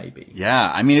trust, maybe. Yeah,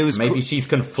 I mean, it was... Maybe she's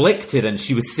conflicted and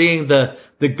she was seeing the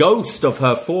ghost of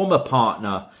her former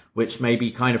partner, which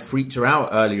maybe kind of freaked her out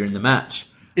earlier in the match.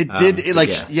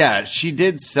 She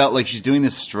did sell, like, she's doing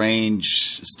this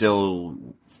strange,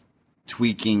 still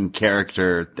tweaking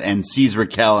character and sees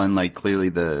Raquel and, like, clearly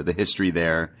the history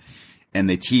there, and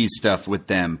they tease stuff with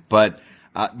them. But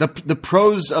the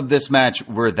pros of this match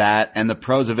were that, and the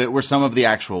pros of it were some of the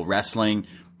actual wrestling.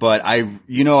 But I've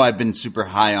been super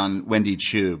high on Wendy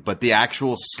Chu, but the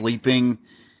actual sleeping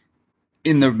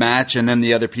in the match, and then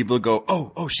the other people go,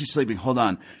 oh, she's sleeping. Hold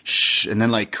on. Shh. And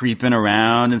then like creeping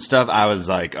around and stuff. I was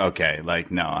like, okay,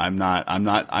 like, no,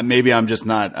 maybe I'm just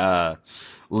not,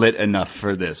 lit enough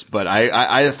for this, but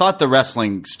I thought the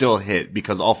wrestling still hit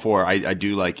because all four I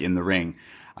do like in the ring.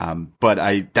 But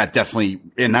that definitely,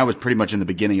 and that was pretty much in the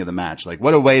beginning of the match. Like,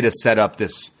 what a way to set up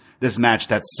this match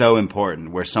that's so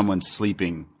important where someone's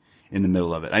sleeping in the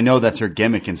middle of it. I know that's her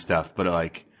gimmick and stuff, but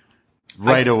like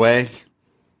right away.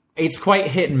 It's quite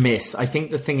hit and miss. I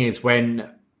think the thing is when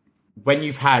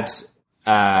you've had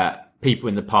people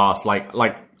in the past, like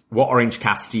what Orange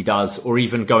Cassidy does, or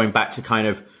even going back to kind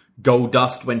of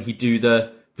Goldust when he do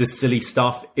the silly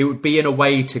stuff, it would be in a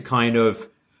way to kind of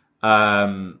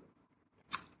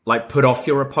like put off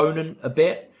your opponent a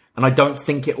bit. And I don't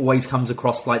think it always comes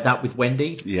across like that with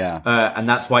Wendy. Yeah. And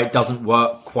that's why it doesn't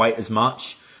work quite as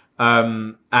much.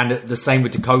 And the same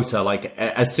with Dakota. Like,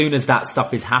 as soon as that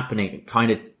stuff is happening, it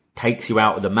kind of takes you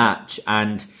out of the match.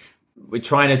 And we're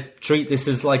trying to treat this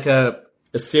as like a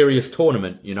serious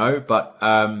tournament, you know? But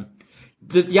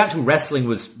the actual wrestling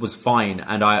was fine.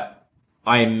 And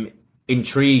I'm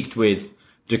intrigued with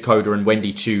Dakota and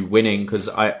Wendy Chu winning, because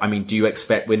I mean, do you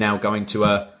expect we're now going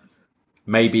to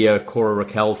maybe a Cora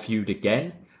Raquel feud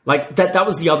again? Like that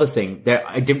was the other thing.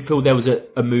 I didn't feel there was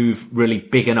a move really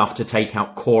big enough to take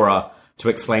out Cora to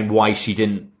explain why she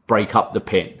didn't break up the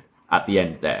pin at the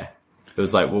end there. It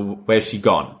was like, well, where's she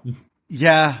gone?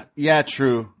 Yeah,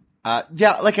 true.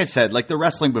 Like I said, like the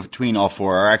wrestling between all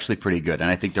four are actually pretty good, and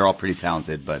I think they're all pretty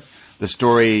talented, but the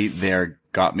story there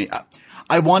got me.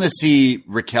 I want to see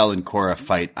Raquel and Cora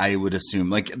fight, I would assume.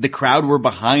 Like, the crowd were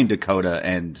behind Dakota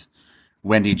and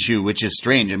Wendy Chu, which is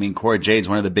strange. I mean, Cora Jade's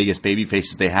one of the biggest baby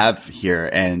faces they have here,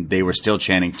 and they were still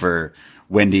chanting for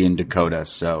Wendy and Dakota.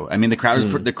 So, I mean, the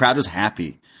crowd was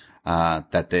happy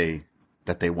that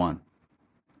they won.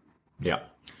 Yeah.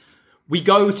 We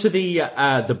go to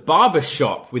the barber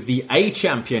shop with the A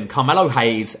champion Carmelo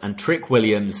Hayes and Trick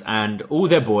Williams and all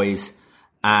their boys,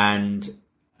 and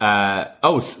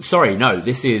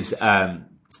this is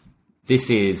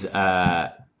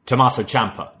Tommaso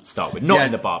Ciampa to start with, not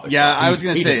in the barber shop. Yeah, I was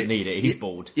going to say he doesn't need it. He's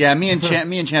bald. Yeah, me and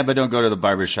Ciampa don't go to the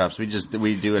barber shops. We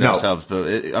do it ourselves. But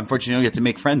unfortunately, you don't get to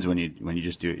make friends when you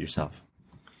just do it yourself.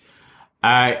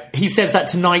 He says that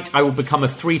tonight I will become a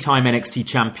 3-time NXT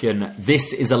champion.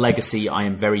 This is a legacy I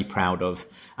am very proud of.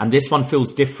 And this one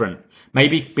feels different.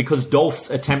 Maybe because Dolph's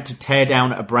attempt to tear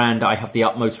down a brand I have the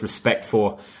utmost respect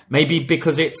for. Maybe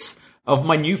because it's of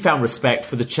my newfound respect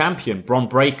for the champion, Bron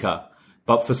Breakker.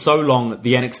 But for so long,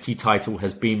 the NXT title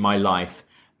has been my life.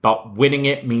 But winning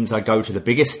it means I go to the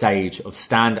biggest stage of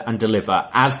Stand and Deliver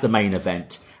as the main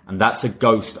event. And that's a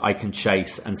ghost I can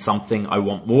chase and something I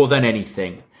want more than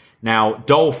anything. Now,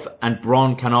 Dolph and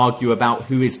Bron can argue about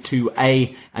who is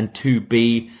 2A and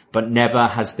 2B, but never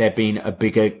has there been a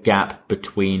bigger gap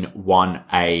between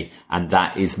 1A, and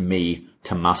that is me,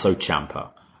 Tommaso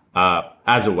Ciampa.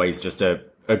 As always, just a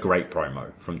great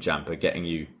promo from Ciampa, getting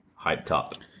you hyped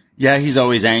up. Yeah, he's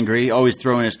always angry, always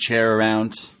throwing his chair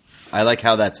around. I like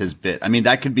how that's his bit. I mean,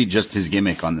 that could be just his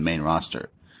gimmick on the main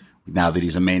roster. Now that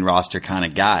he's a main roster kind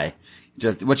of guy.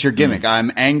 Just, what's your gimmick?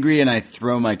 I'm angry and I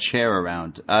throw my chair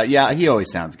around. Yeah, he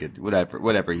always sounds good.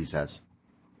 Whatever he says.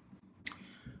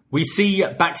 We see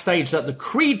backstage that the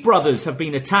Creed brothers have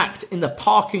been attacked in the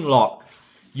parking lot.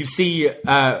 You see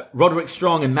Roderick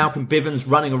Strong and Malcolm Bivens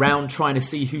running around trying to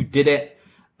see who did it.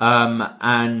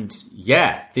 And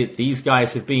yeah, these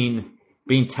guys have been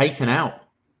taken out.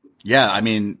 Yeah, I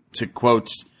mean, to quote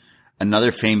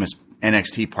another famous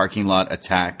NXT parking lot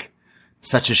attack,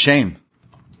 such a shame.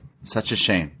 Such a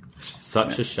shame.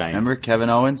 Such a shame. Remember Kevin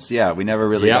Owens? Yeah, we never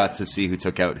really got to see who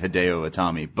took out Hideo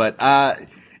Itami. But,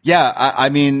 I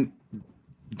mean,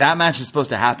 that match is supposed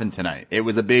to happen tonight. It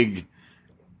was a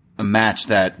match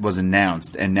that was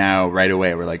announced, and now right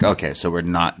away we're like, okay, so we're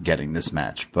not getting this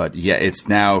match. But yeah, it's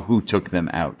now who took them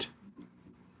out.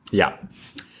 Yeah.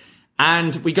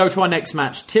 And we go to our next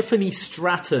match. Tiffany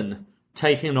Stratton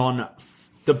taking on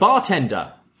the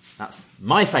bartender. That's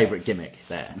my favorite gimmick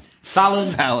there.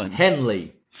 Fallon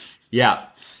Henley. Yeah.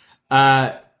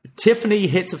 Tiffany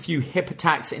hits a few hip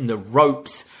attacks in the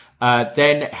ropes.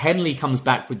 Then Henley comes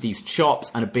back with these chops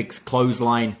and a big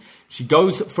clothesline. She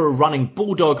goes for a running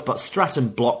bulldog, but Stratton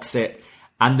blocks it.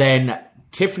 And then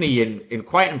Tiffany, in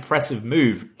quite an impressive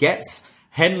move, gets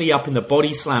Henley up in the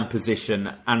body slam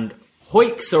position and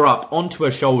hoiks her up onto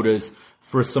her shoulders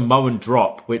for a Samoan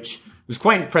drop, which was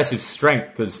quite impressive strength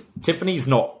because Tiffany's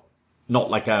not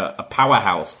like a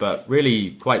powerhouse, but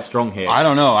really quite strong here. I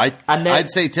don't know. I'd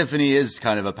say Tiffany is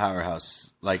kind of a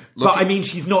powerhouse. But I mean,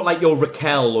 she's not like your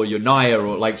Raquel or your Nia,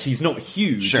 or like she's not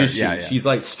huge. Sure, is she? Yeah. She's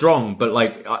like strong, but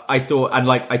like I thought, and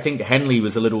like I think Henley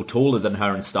was a little taller than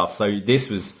her and stuff. So this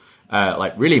was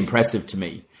like really impressive to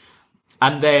me.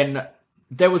 And then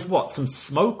there was some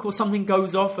smoke or something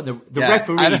goes off, and the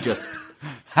referee just.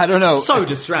 I don't know. So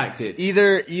distracted.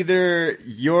 Either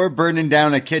you're burning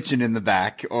down a kitchen in the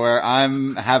back, or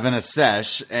I'm having a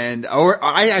sesh, or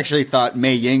I actually thought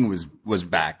Mei Ying was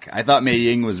back. I thought Mei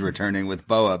Ying was returning with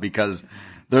Boa because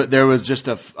there was just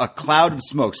a cloud of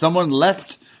smoke. Someone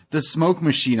left the smoke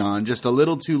machine on just a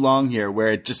little too long here,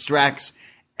 where it distracts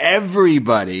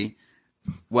everybody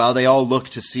while they all look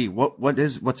to see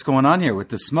what's going on here with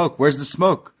the smoke. Where's the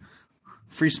smoke?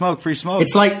 Free smoke, free smoke.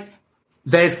 It's like.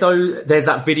 There's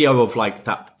that video of like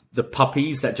the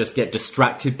puppies that just get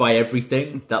distracted by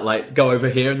everything that like go over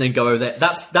here and then go over there.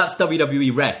 That's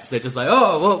WWE refs. They're just like,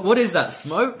 oh, what is that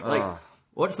smoke? Like,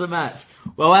 watch the match.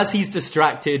 Well, as he's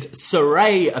distracted,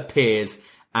 Saray appears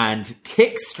and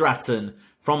kicks Stratton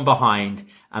from behind,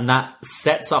 and that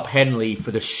sets up Henley for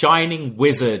the Shining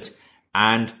Wizard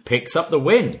and picks up the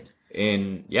win.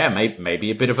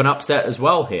 Maybe a bit of an upset as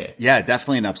well here. Yeah,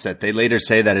 definitely an upset. They later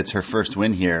say that it's her first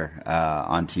win here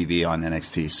on TV on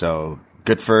NXT. So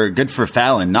good for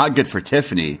Fallon, not good for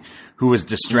Tiffany, who was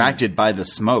distracted by the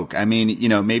smoke. I mean,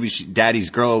 maybe Daddy's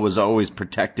girl was always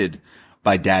protected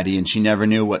by Daddy, and she never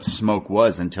knew what smoke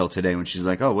was until today when she's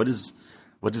like, "Oh, what is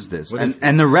this?"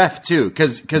 And the ref too,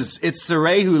 because it's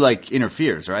Saray who like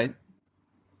interferes, right?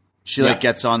 She like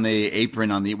gets on the apron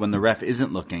when the ref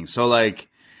isn't looking. So like.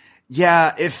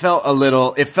 Yeah, it felt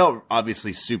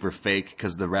obviously super fake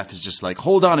because the ref is just like,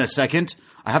 hold on a second.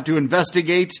 I have to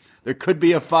investigate. There could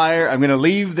be a fire. I'm going to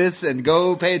leave this and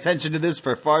go pay attention to this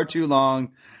for far too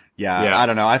long. Yeah, I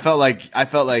don't know. I felt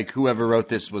like whoever wrote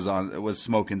this was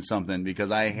smoking something because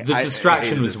the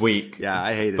distraction was weak. Yeah,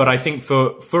 I hated it. But I think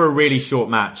for a really short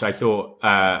match, I thought,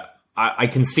 I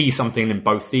can see something in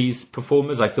both these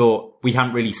performers. I thought we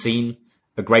hadn't really seen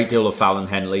a great deal of Fallon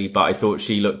Henley, but I thought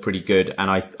she looked pretty good, and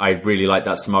I really liked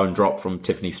that Samoan drop from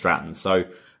Tiffany Stratton. So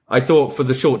I thought for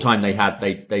the short time they had,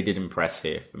 they did impress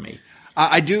here for me.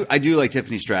 I do like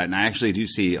Tiffany Stratton. I actually do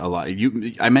see a lot.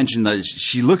 I mentioned that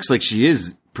she looks like she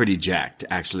is pretty jacked,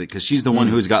 actually, because she's the one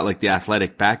who's got like the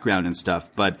athletic background and stuff.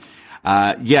 But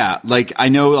Yeah, like I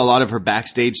know a lot of her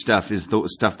backstage stuff is the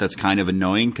stuff that's kind of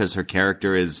annoying because her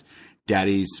character is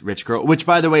Daddy's Rich Girl, which,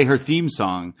 by the way, her theme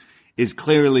song is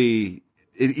clearly,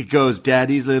 it goes,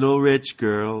 Daddy's Little Rich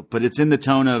Girl, but it's in the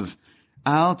tone of,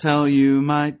 I'll tell you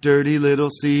my dirty little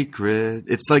secret.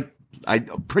 It's like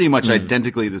pretty much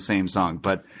identically the same song,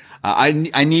 but I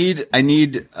need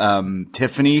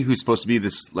Tiffany, who's supposed to be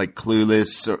this like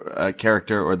clueless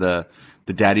character, or the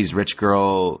Daddy's Rich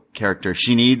Girl character.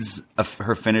 She needs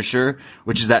her finisher,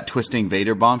 which is that twisting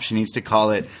Vader bomb. She needs to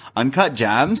call it Uncut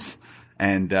Jams,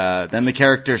 and then the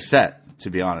character's set, to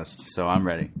be honest. So I'm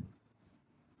ready.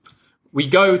 We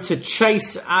go to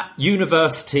Chase at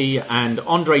university, and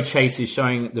Andre Chase is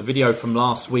showing the video from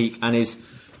last week and is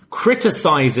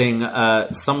criticizing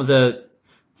some of the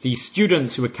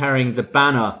students who were carrying the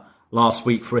banner last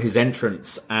week for his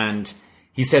entrance. And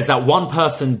he says that one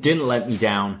person didn't let me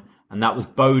down, and that was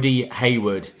Bodie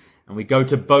Hayward. And we go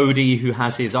to Bodie, who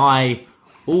has his eye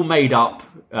all made up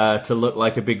to look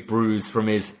like a big bruise from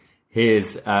his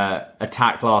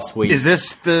attack last week. Is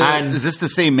this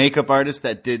the same makeup artist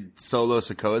that did Solo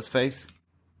Sikoa's face?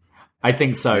 I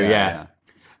think so, yeah.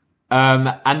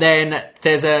 And then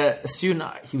there's a student,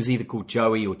 he was either called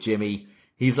Joey or Jimmy.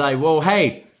 He's like, well,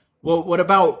 hey, what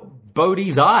about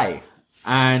Bodie's eye?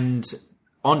 And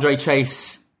Andre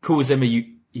Chase calls him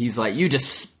he's like, you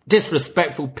just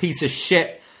disrespectful piece of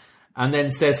shit. And then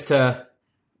says to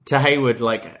Hayward,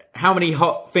 like, how many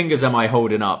hot fingers am I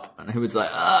holding up? And Hayward's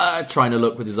like, trying to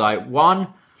look with his eye. 1.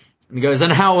 And he goes,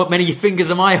 and how many fingers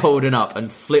am I holding up?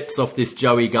 And flips off this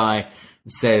Joey guy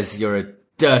and says, you're a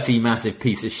dirty, massive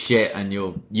piece of shit and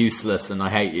you're useless and I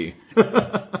hate you.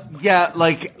 Yeah,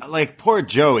 like poor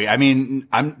Joey. I mean,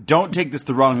 don't take this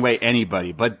the wrong way,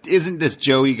 anybody, but isn't this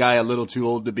Joey guy a little too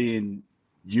old to be in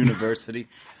university?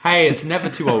 Hey, it's never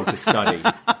too old to study.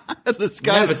 This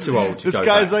guy's never too old to This go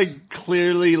guy's back. like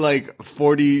clearly like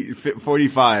 40,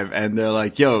 45, and they're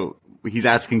like, yo, he's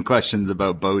asking questions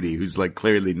about Bodie, who's like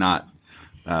clearly not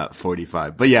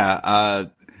 45. But yeah,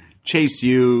 Chase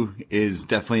U is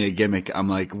definitely a gimmick. I'm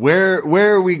like, where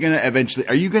are we going to eventually,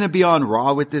 are you going to be on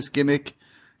Raw with this gimmick?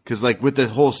 Cause like with the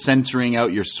whole censoring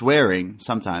out your swearing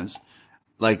sometimes,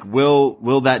 like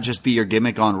will that just be your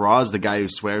gimmick on Raw, as the guy who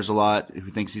swears a lot, who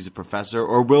thinks he's a professor?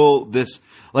 Or will this,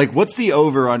 like, what's the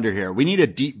over under here? We need a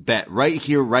deep bet right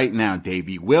here, right now,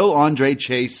 Davey. Will Andre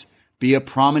Chase be a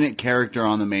prominent character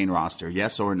on the main roster?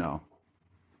 Yes or no?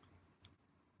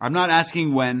 I'm not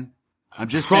asking when. I'm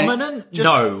just prominent? saying.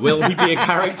 No. Will he be a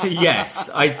character? Yes.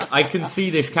 I can see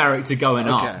this character going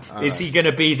up. Is he going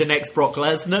to be the next Brock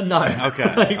Lesnar? No.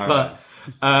 Okay.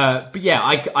 But yeah,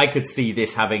 I could see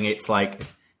this having its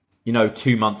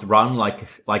 2-month run,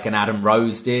 like an Adam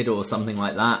Rose did or something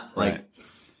like that. Right.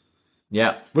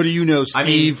 Yeah. What do you know, Steve? I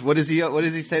mean, what does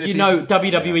he say to people?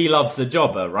 WWE loves the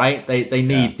jobber, right? They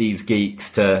need these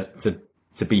geeks to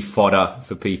be fodder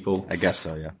for people. I guess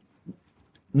so, yeah.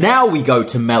 Now we go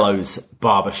to Mello's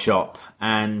barbershop,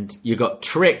 and you got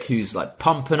Trick, who's like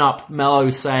pumping up Mello,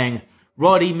 saying,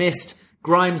 Roddy missed,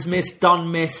 Grimes missed,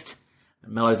 Dunn missed.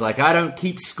 And Mello's like, I don't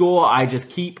keep score, I just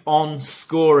keep on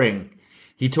scoring.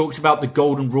 He talks about the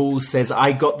golden rules, says,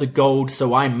 I got the gold,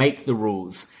 so I make the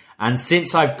rules. And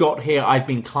since I've got here, I've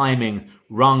been climbing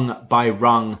rung by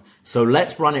rung. So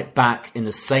let's run it back in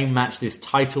the same match this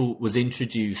title was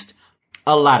introduced,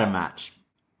 a ladder match.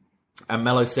 And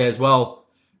Mello says, well,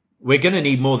 we're going to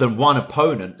need more than one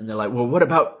opponent. And they're like, well, what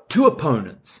about 2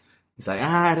 opponents? He's like,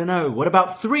 I don't know. What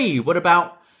about 3? What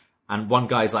about... And one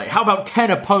guy's like, how about 10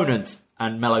 opponents?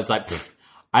 And Mello's like,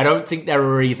 I don't think there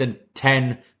are even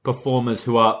 10 performers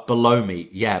who are below me.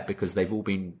 Yeah, because they've all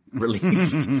been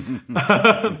released.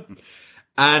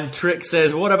 And Trick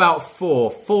says, what about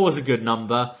 4? 4's a good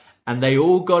number. And they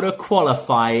all got to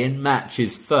qualify in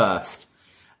matches first.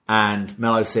 And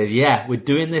Mello says, yeah, we're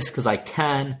doing this because I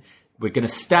can. We're going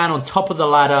to stand on top of the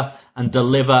ladder and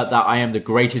deliver that I am the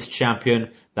greatest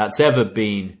champion that's ever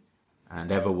been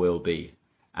and ever will be.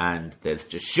 And there's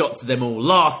just shots of them all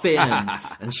laughing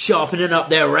and sharpening up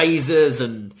their razors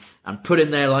and putting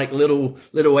their like little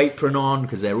apron on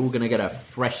because they're all going to get a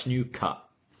fresh new cut.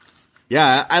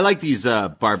 Yeah, I like these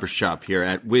barbershop here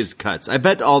at Wiz Cuts. I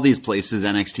bet all these places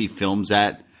NXT films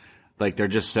at, like, they're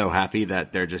just so happy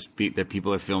that that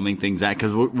people are filming things at,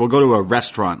 because we'll go to a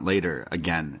restaurant later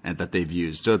again that they've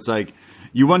used. So it's like,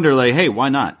 you wonder, like, hey, why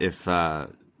not if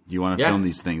you want to film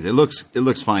these things? It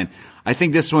looks fine. I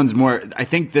think this one's more. I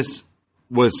think this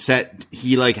was set.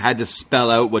 He like had to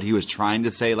spell out what he was trying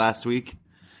to say last week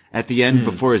at the end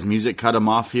before his music cut him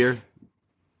off here.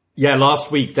 Yeah,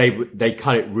 last week they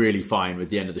cut it really fine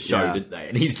with the end of the show, didn't they?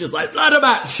 And he's just like, ladder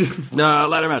match. No,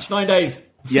 ladder match. 9 days.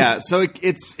 Yeah, so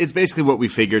it's basically what we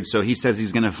figured. So he says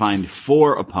he's going to find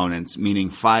 4 opponents, meaning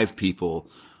 5 people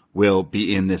will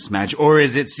be in this match. Or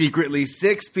is it secretly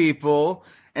 6 people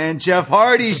and Jeff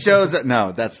Hardy shows up?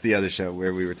 No, that's the other show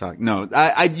where we were talking. No,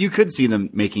 you could see them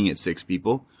making it 6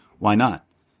 people. Why not?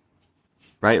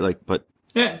 Right? Like, but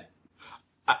yeah,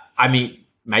 I mean,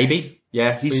 maybe.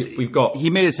 Yeah, we've got. He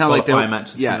made it sound like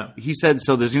matches. Yeah, he said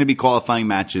so. There's going to be qualifying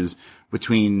matches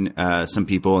between some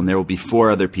people, and there will be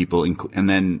 4 other people, and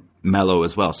then Mello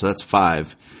as well. So that's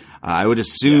 5. I would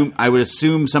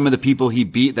assume some of the people he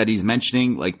beat that he's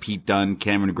mentioning, like Pete Dunne,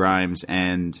 Cameron Grimes,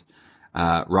 and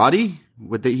Roddy.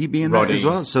 Would he be in that as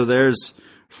well? So there's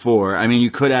 4. I mean,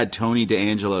 you could add Tony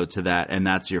D'Angelo to that, and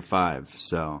that's your 5.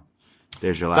 So.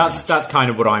 There's your that's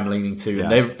kind of what I'm leaning to.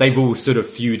 Yeah. And they've all sort of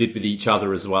feuded with each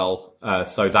other as well.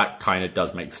 So that kind of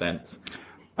does make sense.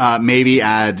 Maybe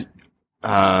add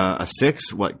a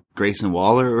 6, Grayson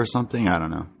Waller or something? I don't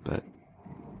know. But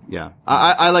yeah.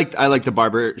 I like the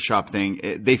barbershop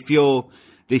thing. They feel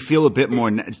a bit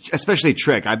more, especially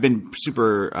Trick. I've been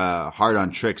super hard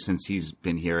on Trick since he's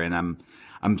been here, and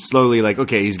I'm slowly like,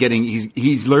 okay,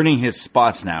 he's learning his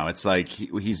spots now. It's like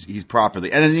he's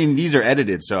properly, and I mean, these are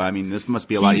edited, so I mean, this must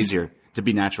be a lot easier to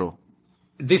be natural.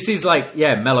 This is like,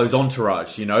 Mello's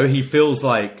entourage, you know? He feels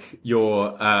like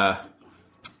you're,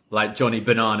 like Johnny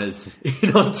Bananas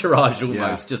in Entourage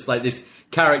almost, just like this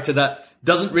character that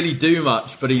doesn't really do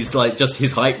much, but he's like just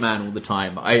his hype man all the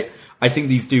time. I think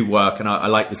these do work, and I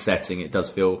like the setting. It does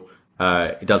feel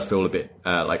a bit,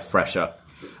 like fresher.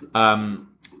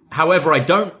 However, I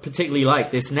don't particularly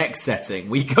like this next setting.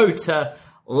 We go to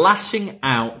Lashing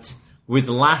Out with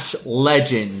Lash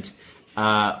Legend.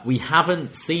 We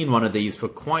haven't seen one of these for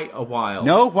quite a while.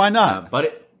 No, why not?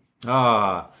 But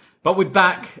we're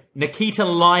back. Nikita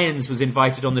Lyons was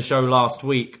invited on the show last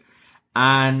week.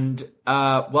 And,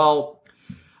 Lash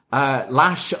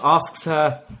asks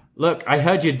her, look, I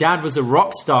heard your dad was a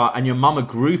rock star and your mum a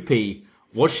groupie.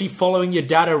 Was she following your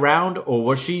dad around, or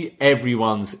was she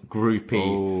everyone's groupie?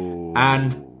 Oh.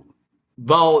 And,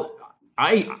 well,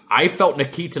 I felt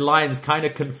Nikita Lyons kind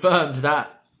of confirmed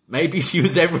that maybe she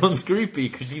was everyone's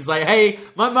groupie, because she's like, hey,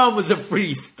 my mum was a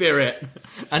free spirit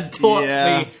and taught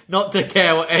me not to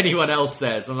care what anyone else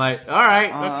says. I'm like, all right,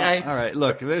 okay. All right,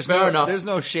 look, there's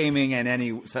no shaming in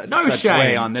any such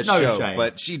way on this show, shame.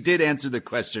 But she did answer the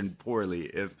question poorly.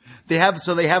 If they have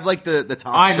like the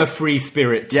talk I'm show. A free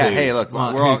spirit too. Yeah, hey, look,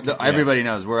 everybody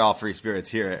knows we're all free spirits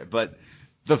here, but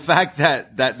the fact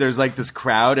that there's like this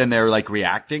crowd and they're like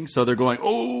reacting, so they're going,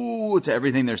 oh, to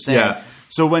everything they're saying. Yeah.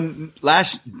 So when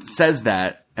Lash says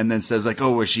that and then says like,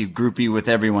 oh, was she groupie with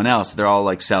everyone else? They're all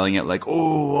like selling it like,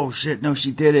 oh shit, no,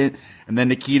 she didn't. And then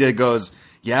Nikita goes,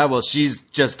 yeah, well, she's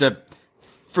just a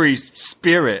free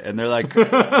spirit. And they're like,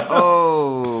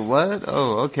 oh, what?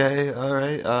 Oh, okay. All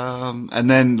right. And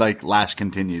then like Lash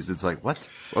continues. It's like, what?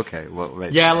 Okay. Well,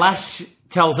 right. Yeah. Lash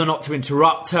tells her not to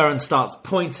interrupt her and starts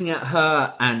pointing at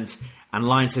her. And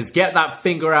Lion says, get that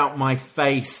finger out my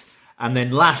face. And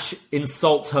then Lash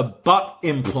insults her butt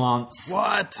implants.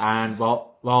 What? And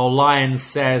while Lion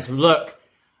says, look,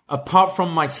 apart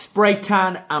from my spray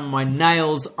tan and my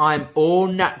nails, I'm all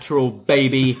natural,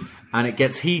 baby. And it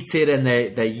gets heated and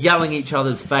they're yelling each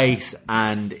other's face,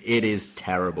 and it is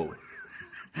terrible.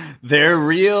 They're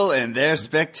real and they're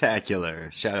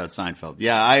spectacular. Shout out Seinfeld.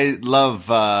 Yeah, I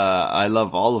love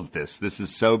all of this. This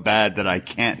is so bad that I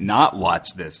can't not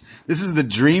watch this. This is the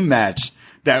dream match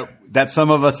that some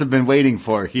of us have been waiting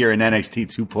for here in NXT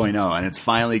 2.0, and it's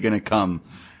finally going to come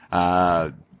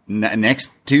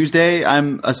next Tuesday,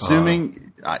 I'm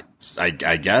assuming.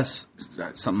 I guess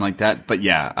something like that. But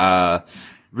yeah,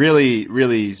 really,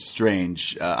 really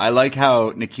strange. I like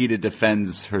how Nikita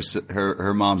defends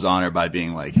her mom's honor by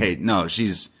being like, "Hey, no,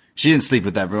 she didn't sleep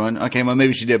with everyone. Okay, well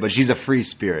maybe she did, but she's a free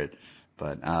spirit."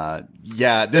 But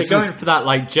yeah, they're going for that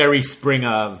like Jerry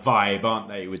Springer vibe, aren't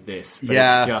they? With this,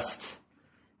 but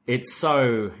it's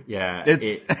so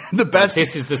the best.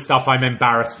 This is the stuff I'm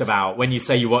embarrassed about when you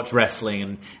say you watch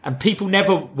wrestling, and people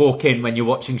never walk in when you're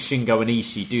watching Shingo and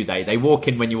Ishii, do they? They walk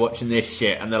in when you're watching this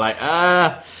shit, and they're like,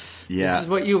 this is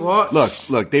what you watch.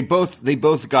 Look, they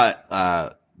both got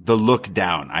the look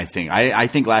down. I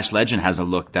think Lash Legend has a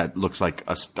look that looks like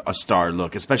a star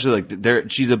look, especially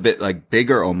like she's a bit like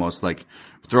bigger, almost like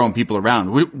throwing people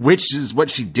around, which is what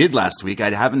she did last week.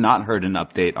 I have not heard an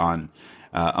update on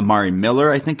Amari Miller,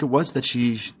 I think it was that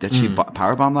she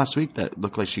powerbombed last week. That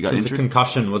looked like she got injured. It was a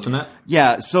concussion, wasn't it?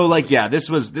 Yeah. So this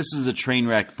was a train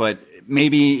wreck, but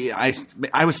maybe I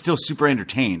was still super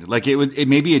entertained. Like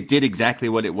maybe it did exactly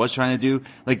what it was trying to do.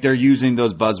 Like they're using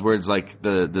those buzzwords like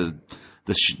the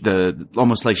the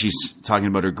almost like she's talking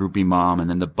about her groupie mom, and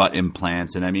then the butt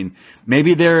implants. And I mean,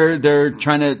 maybe they're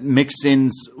trying to mix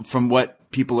in from what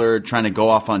people are trying to go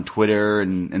off on Twitter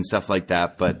and stuff like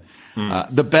that. But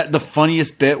the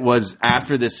funniest bit was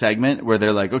after this segment where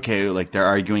they're like, okay, like they're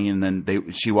arguing, and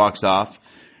then she walks off.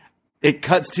 It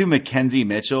cuts to Mackenzie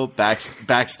Mitchell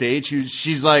backstage.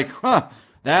 She's like, huh.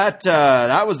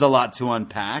 That was a lot to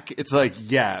unpack. It's like,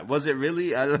 yeah, was it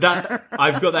really? I've got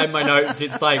that in my notes.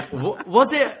 It's like,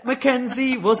 was it,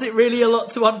 Mackenzie? Was it really a lot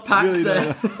to unpack really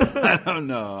there? I don't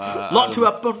know. A lot to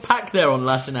unpack there on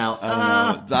Lashing Out.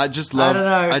 I just love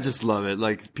it.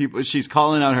 Like she's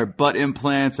calling out her butt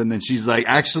implants, and then she's like,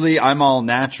 actually, I'm all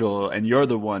natural, and you're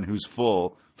the one who's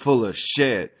full of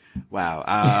shit. Wow.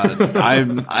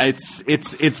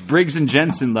 It's Briggs and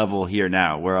Jensen level here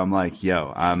now, where I'm like,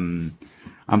 yo, I'm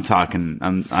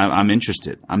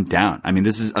interested. I'm down. I mean,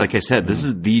 this is, like I said, this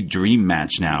is the dream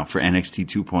match now for NXT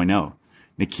 2.0.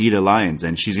 Nikita Lyons,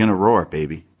 and she's going to roar,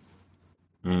 baby.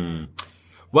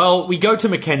 Well, we go to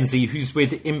Mackenzie, who's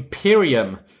with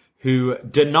Imperium, who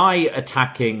deny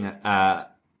attacking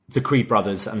the Creed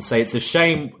brothers and say it's a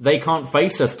shame they can't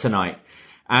face us tonight.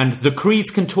 And the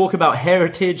Creeds can talk about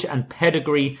heritage and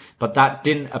pedigree, but that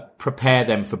didn't prepare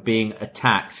them for being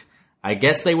attacked. I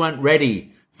guess they weren't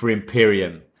ready for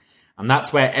Imperium. And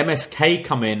that's where MSK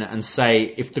come in and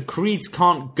say, if the Creeds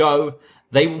can't go,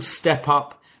 they will step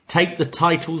up, take the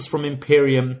titles from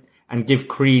Imperium, and give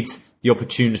Creeds the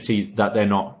opportunity that they're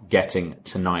not getting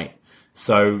tonight.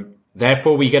 So,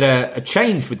 therefore, we get a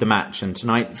change with the match. And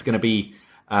tonight it's going to be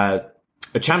a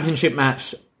championship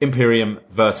match, Imperium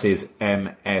versus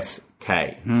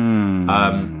MSK.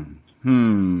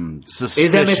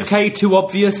 Is MSK too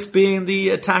obvious being the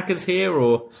attackers here,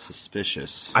 or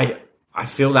suspicious? I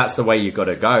feel that's the way you got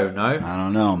to go. No, I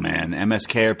don't know, man.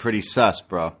 MSK are pretty sus,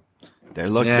 bro.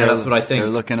 That's what I think.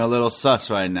 They're looking a little sus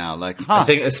right now. Like, I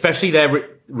think especially their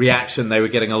reaction. They were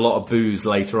getting a lot of boos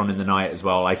later on in the night as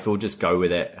well. I feel just go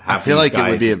with it. I feel like it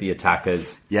would be the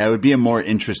attackers. Yeah, it would be a more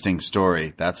interesting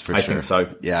story. That's for sure. I think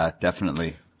so. Yeah,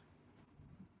 definitely.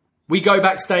 We go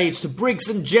backstage to Briggs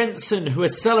and Jensen, who are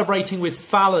celebrating with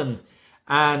Fallon.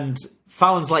 And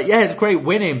Fallon's like, yeah, it's great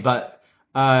winning, but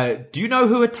do you know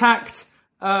who attacked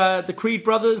the Creed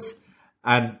brothers?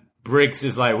 And Briggs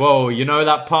is like, whoa, you know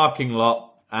that parking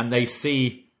lot? And they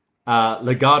see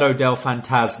Legado del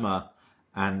Fantasma.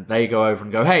 And they go over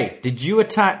and go, hey, did you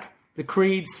attack the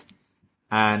Creeds?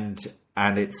 And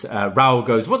it's Raul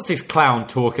goes, what's this clown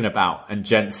talking about? And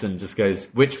Jensen just goes,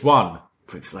 which one?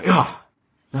 Briggs is like,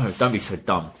 no, don't be so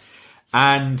dumb.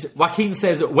 And Joaquin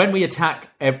says, when we attack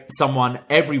someone,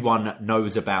 everyone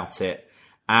knows about it.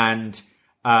 And,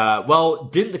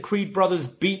 didn't the Creed brothers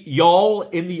beat y'all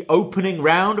in the opening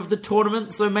round of the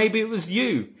tournament? So maybe it was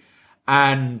you.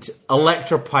 And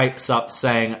Elektra pipes up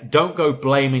saying, don't go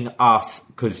blaming us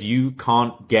because you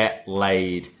can't get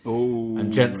laid. Ooh.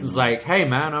 And Jensen's like, hey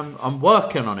man, I'm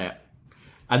working on it.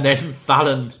 And then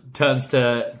Fallon turns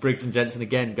to Briggs and Jensen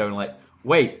again going like,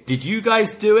 wait, did you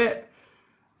guys do it?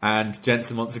 And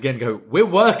Jensen once again go, we're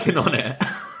working on it.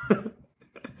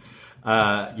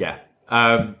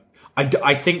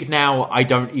 I think now I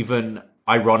don't even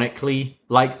ironically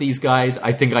like these guys.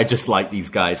 I think I just like these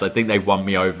guys. I think they've won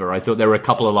me over. I thought there were a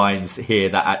couple of lines here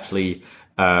that actually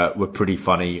were pretty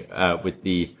funny with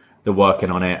the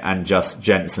working on it and just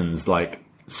Jensen's like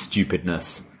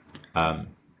stupidness.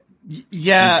 These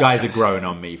guys are growing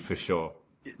on me for sure.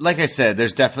 Like I said,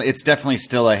 it's definitely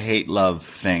still a hate-love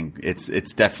thing. It's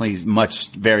definitely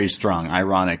very strong,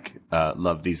 ironic,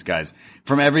 love these guys.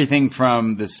 From everything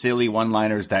from the silly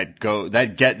one-liners that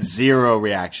get zero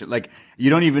reaction. Like, they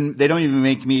don't even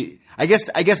make me, I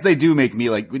guess they do make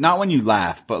me like, not when you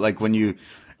laugh, but like when you,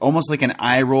 almost like an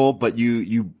eye roll, but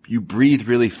you breathe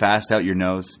really fast out your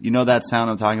nose. You know that sound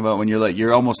I'm talking about when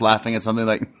you're almost laughing at something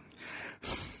like,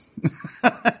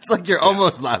 it's like you're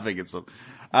almost laughing at something.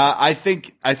 I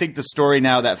think the story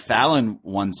now that Fallon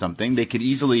won something, they could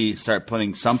easily start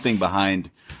putting something behind,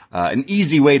 an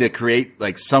easy way to create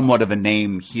like somewhat of a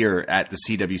name here at the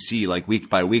CWC, like week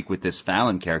by week with this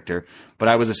Fallon character. But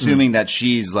I was assuming that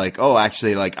she's like, oh,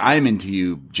 actually, like I'm into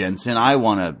you, Jensen. I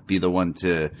want to be the one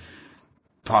to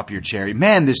pop your cherry.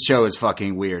 Man, this show is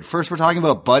fucking weird. First we're talking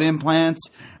about butt implants,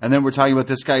 and then we're talking about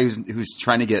this guy who's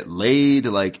trying to get laid.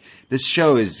 Like, this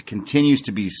show continues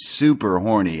to be super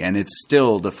horny, and it's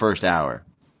still the first hour.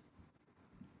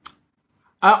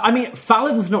 I mean,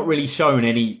 Fallon's not really shown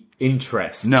any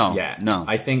interest yet. No.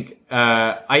 I think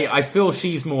I feel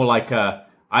she's more like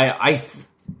I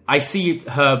see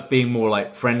her being more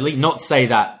like friendly. Not to say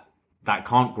that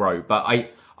can't grow, but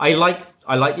I like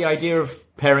the idea of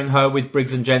pairing her with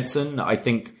Briggs and Jensen. I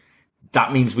think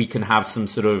that means we can have some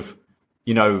sort of,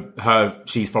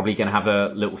 she's probably going to have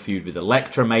a little feud with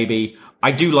Elektra maybe.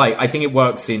 I think it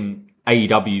works in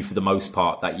AEW for the most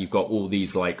part, that you've got all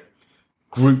these like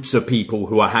groups of people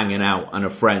who are hanging out and are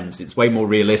friends. It's way more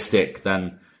realistic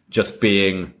than just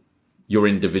being your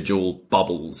individual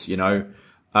bubbles,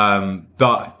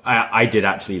 But I did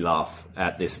actually laugh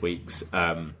at this week's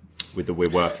with the "we're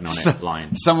working on it"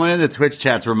 line. Someone in the Twitch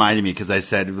chats reminded me, because I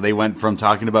said they went from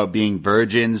talking about being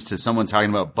virgins to someone talking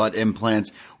about butt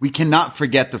implants. We cannot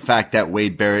forget the fact that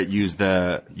Wade Barrett used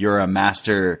the "you're a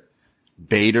master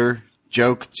baiter"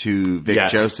 joke to Vic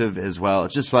Joseph as well.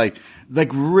 It's just like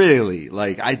really,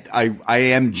 like I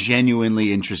am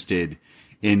genuinely interested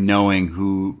in knowing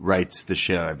who writes the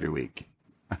show every week.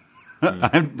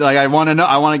 I'm like, I want to know.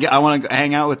 I want to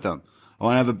hang out with them. I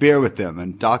want to have a beer with them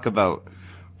and talk about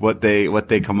what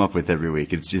they come up with every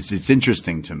week. It's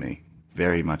interesting to me,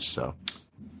 very much so.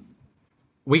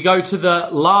 We go to the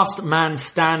last man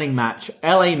standing match: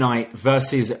 LA Knight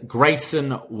versus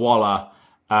Grayson Waller.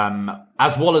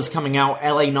 As Waller's coming out,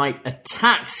 LA Knight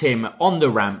attacks him on the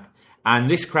ramp, and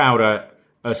this crowd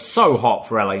are so hot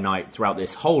for LA Knight throughout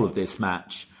this whole of this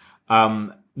match.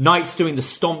 Knight's doing the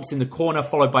stomps in the corner,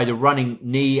 followed by the running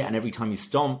knee, and every time you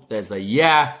stomp, there's the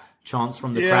chants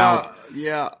from the crowd.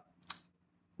 Yeah.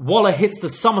 Waller hits the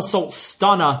somersault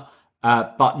stunner,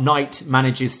 but Knight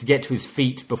manages to get to his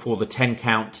feet before the 10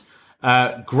 count.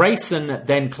 Grayson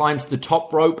then climbs the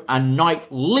top rope, and Knight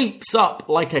leaps up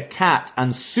like a cat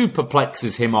and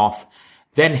superplexes him off,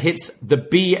 then hits the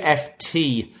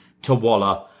BFT to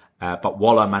Waller, but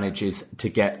Waller manages to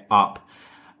get up.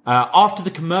 After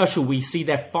the commercial, we see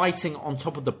they're fighting on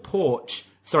top of the perch,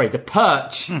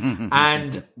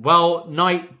 and,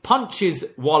 Knight punches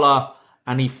Waller,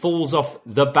 and he falls off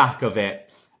the back of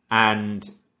it, and,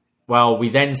 we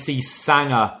then see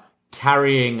Sanger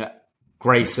carrying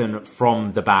Grayson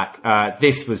from the back.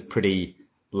 This was pretty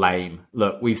lame.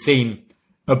 Look, we've seen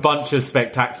a bunch of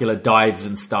spectacular dives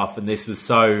and stuff, and this was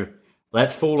so,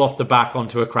 let's fall off the back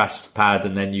onto a crash pad,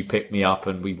 and then you pick me up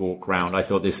and we walk around. I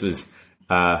thought this was,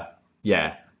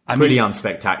 pretty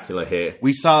unspectacular here.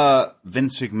 We saw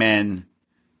Vince McMahon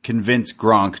convince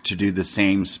Gronk to do the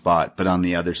same spot, but on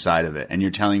the other side of it. And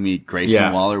you're telling me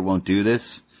Grayson Waller won't do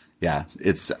this? Yeah,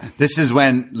 this is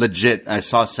when legit I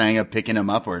saw Sanga picking him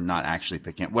up, or not actually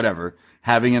picking him, whatever,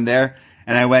 having him there.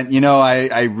 And I went,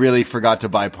 I really forgot to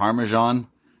buy Parmesan.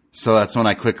 So that's when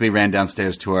I quickly ran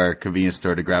downstairs to our convenience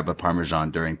store to grab a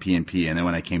Parmesan during P&P. And then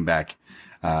when I came back,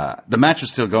 the match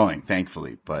was still going,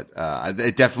 thankfully, but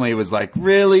it definitely was like,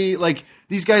 really? Like,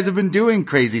 these guys have been doing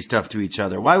crazy stuff to each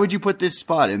other. Why would you put this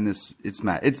spot in this? It's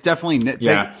definitely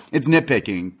it's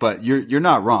nitpicking, but you're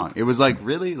not wrong. It was like,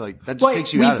 really? Like, that just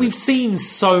takes you out of it. We've seen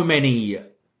so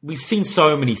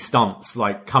many stunts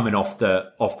like coming off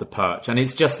the perch, and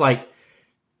it's just like,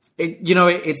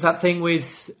 it's that thing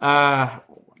with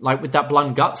like with that Blood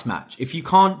and Guts match. If you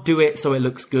can't do it so it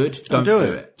looks good, don't do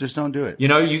it. Just don't do it.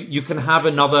 You can have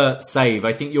another save.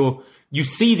 I think you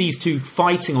see these two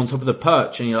fighting on top of the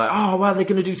perch, and you're like, oh, well, they're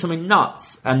going to do something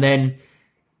nuts. And then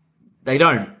they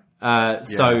don't.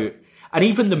 So, and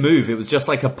even the move, it was just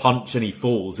like a punch and he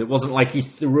falls. It wasn't like he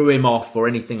threw him off or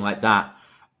anything like that.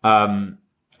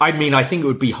 I mean, I think it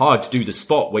would be hard to do the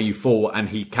spot where you fall and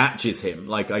he catches him.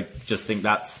 Like, I just think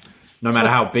that's, no matter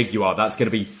how big you are, that's going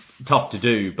to be tough to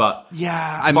do, but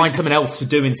find something else to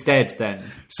do instead then.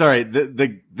 Sorry,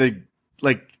 the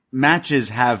like matches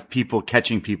have people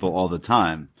catching people all the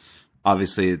time.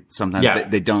 Obviously, sometimes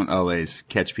they don't always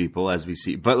catch people, as we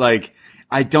see. But like,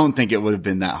 I don't think it would have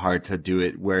been that hard to do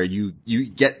it where you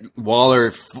get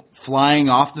Waller flying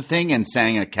off the thing and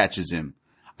Sanga catches him.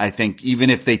 I think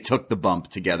even if they took the bump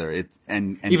together,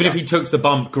 and even if he took the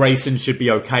bump, Grayson should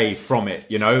be okay from it,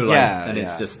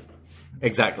 it's just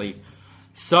exactly.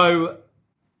 So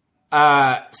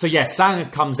Sanger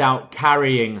comes out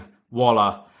carrying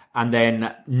Waller, and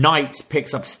then Knight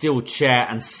picks up a steel chair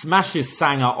and smashes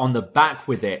Sanger on the back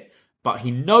with it, but he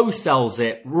no-sells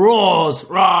it, roars,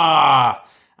 rah,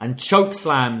 and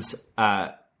chokeslams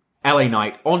LA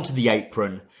Knight onto the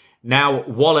apron. Now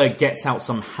Waller gets out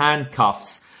some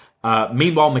handcuffs.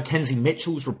 Meanwhile, Mackenzie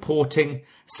Mitchell's reporting,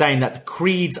 saying that the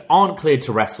Creeds aren't cleared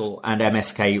to wrestle and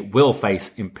MSK will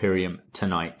face Imperium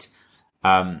tonight.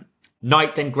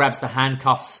 Knight then grabs the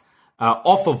handcuffs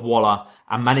off of Waller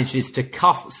and manages to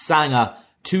cuff Sanger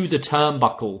to the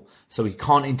turnbuckle so he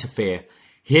can't interfere.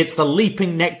 He hits the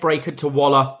leaping neckbreaker to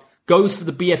Waller, goes for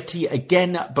the BFT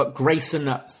again, but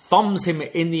Grayson thumbs him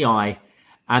in the eye.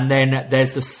 And then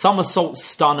there's the somersault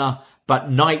stunner,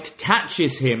 but Knight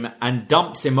catches him and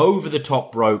dumps him over the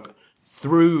top rope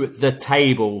through the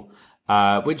table.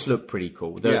 which looked pretty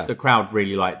cool. The crowd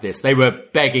really liked this. They were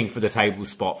begging for the table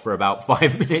spot for about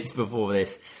 5 minutes before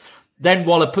this. Then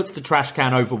Waller puts the trash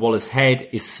can over Waller's head,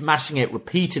 is smashing it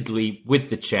repeatedly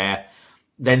with the chair,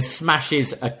 then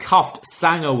smashes a cuffed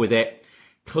Sanger with it,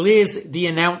 clears the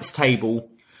announce table,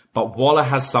 but Waller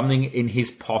has something in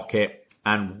his pocket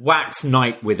and whacks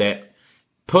Knight with it,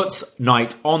 puts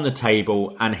Knight on the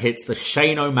table and hits the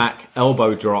Shane O'Mac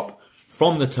elbow drop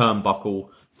from the turnbuckle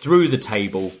through the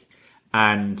table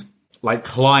and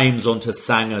climbs onto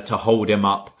Sanger to hold him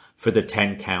up for the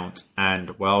 10 count.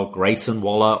 And, well, Grayson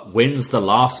Waller wins the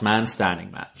last man standing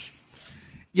match.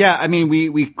 Yeah, I mean, we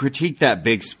critiqued that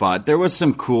big spot. There was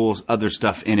some cool other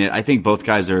stuff in it. I think both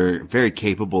guys are very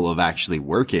capable of actually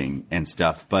working and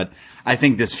stuff, but I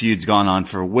think this feud's gone on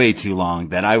for way too long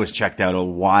that I was checked out a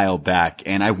while back,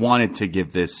 and I wanted to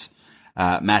give this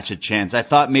match a chance. I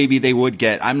thought maybe they would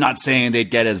get, I'm not saying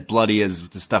they'd get as bloody as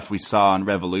the stuff we saw on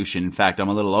Revolution. In fact, I'm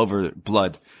a little over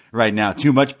blood right now.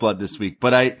 Too much blood this week,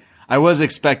 but I was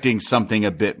expecting something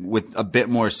with a bit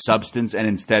more substance, and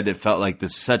instead it felt like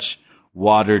this such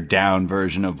watered down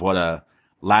version of what a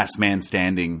last man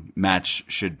standing match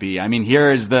should be. I mean,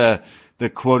 here is the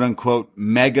quote unquote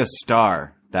mega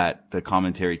star that the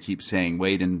commentary keeps saying.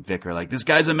 Wade and Vic are like, this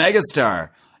guy's a mega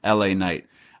star, LA Knight.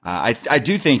 I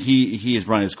do think he has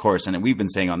run his course, and we've been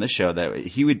saying on this show that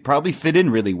he would probably fit in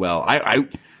really well.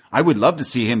 I would love to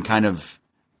see him kind of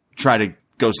try to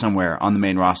go somewhere on the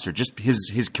main roster. Just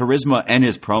his charisma and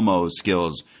his promo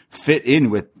skills fit in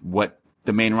with what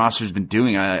the main roster's been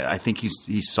doing. I think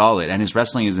he's solid, and his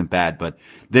wrestling isn't bad, but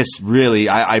this really,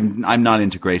 I'm not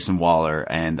into Grayson Waller,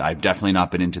 and I've definitely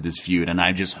not been into this feud, and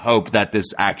I just hope that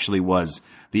this actually was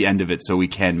the end of it so we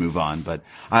can move on. But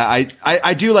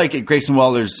I do like Grayson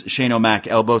Waller's Shane O'Mac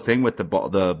elbow thing with the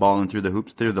ball in through the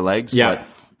hoops, through the legs. Yeah. But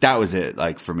that was it.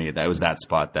 Like, for me, that was that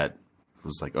spot that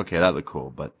was like, okay, that looked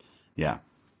cool, but yeah.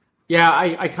 Yeah,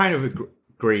 I kind of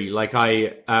agree. Like,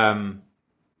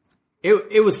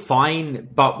 it was fine,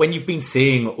 but when you've been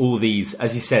seeing all these,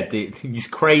 as you said, these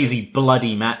crazy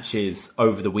bloody matches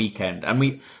over the weekend, and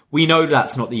we know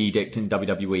that's not the edict in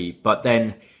WWE, but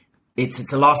then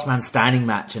it's a last man standing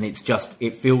match, and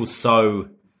it feels so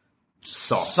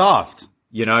soft,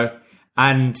 you know?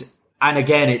 And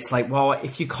again, it's like, well,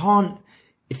 if you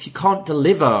can't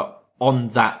deliver on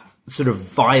that sort of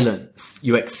violence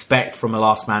you expect from a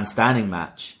last man standing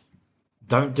match,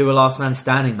 don't do a last man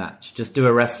standing match. Just do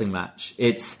a wrestling match.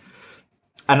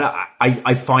 And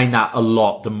I find that a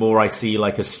lot. The more I see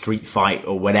like a street fight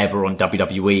or whatever on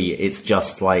WWE, it's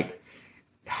just like,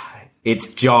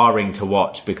 it's jarring to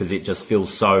watch because it just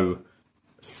feels so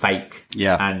fake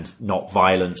and not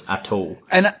violent at all.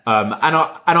 And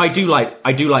I do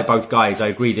like both guys. I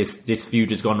agree this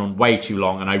feud has gone on way too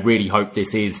long, and I really hope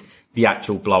this is the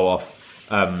actual blow off.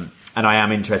 And I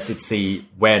am interested to see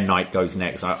where Knight goes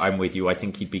next. I'm with you. I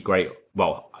think he'd be great.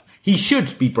 Well, he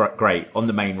should be great on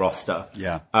the main roster.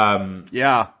 Yeah.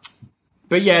 Yeah.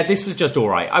 But yeah, this was just all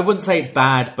right. I wouldn't say it's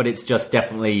bad, but it's just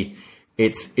definitely,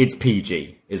 it's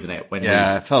PG, isn't it?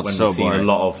 It felt so we've seen boring. a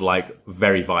lot of like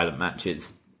very violent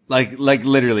matches. Like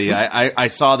literally, I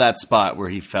saw that spot where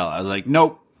he fell. I was like,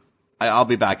 nope. I'll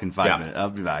be back in 5 minutes. I'll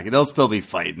be back. They'll still be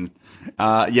fighting.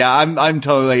 I'm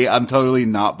totally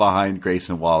not behind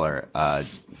Grayson Waller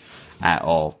at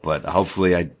all. But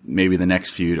hopefully, maybe the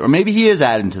next feud, or maybe he is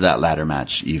added to that ladder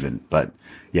match even. But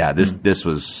yeah, this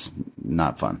was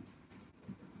not fun.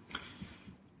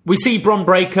 We see Bron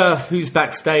Breakker, who's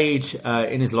backstage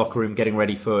in his locker room getting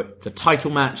ready for the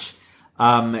title match.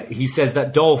 He says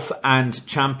that Dolph and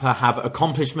Ciampa have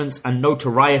accomplishments and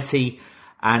notoriety,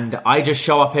 and I just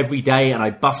show up every day and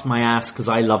I bust my ass because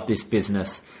I love this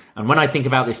business. And when I think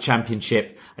about this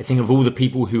championship, I think of all the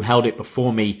people who held it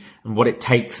before me and what it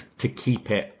takes to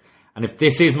keep it. And if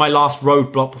this is my last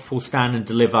roadblock before Stand and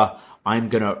Deliver, I'm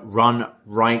going to run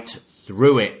right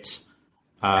through it.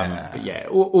 But yeah,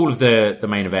 all of the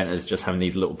main eventers just having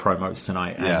these little promos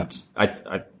tonight. And I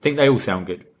think they all sound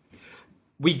good.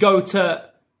 We go to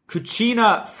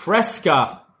Cucina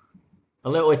Fresca, a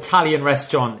little Italian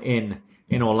restaurant in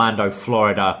Orlando,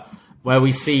 Florida, where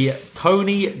we see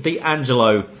Tony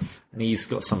D'Angelo, and he's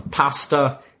got some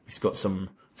pasta, he's got some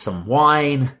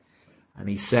wine, and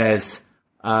he says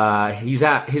he's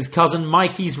at his cousin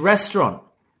Mikey's restaurant,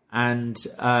 and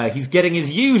he's getting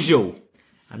his usual.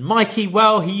 And Mikey,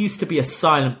 well, he used to be a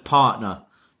silent partner,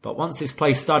 but once this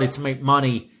place started to make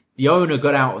money, the owner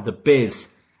got out of the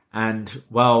biz. And,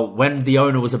 well, when the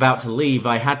owner was about to leave,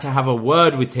 I had to have a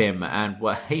word with him, and,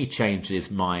 well, he changed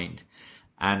his mind.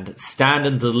 And Stand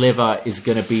and Deliver is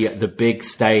going to be the big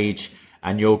stage,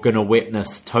 and you're going to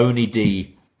witness Tony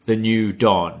D, the new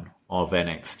Don of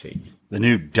NXT. The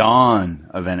new Dawn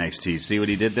of NXT. See what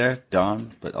he did there?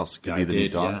 Dawn, but also could be the new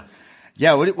Dawn.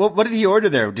 Yeah. What did he order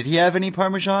there? Did he have any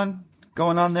Parmesan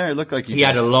going on there? It looked like he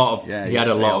had a lot of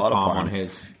parm on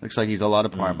his. Looks like he's a lot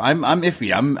of parm. I'm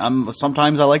iffy. I'm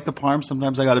sometimes I like the parm,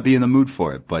 sometimes I got to be in the mood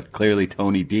for it. But clearly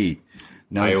Tony D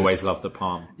knows. I always love the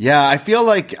parm. Yeah, I feel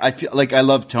like I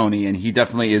love Tony, and he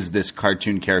definitely is this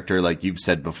cartoon character, like you've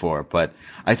said before. But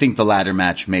I think the ladder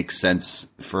match makes sense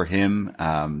for him.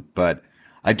 But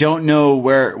I don't know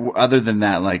where, other than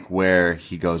that, like where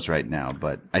he goes right now.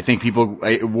 But I think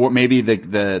maybe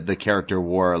the character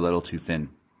wore a little too thin.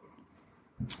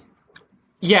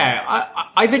 Yeah,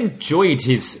 I've enjoyed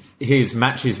his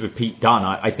matches with Pete Dunne.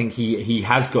 I think he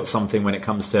has got something when it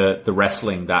comes to the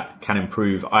wrestling that can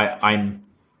improve.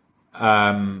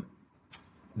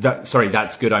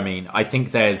 That's good. I mean, I think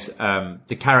there's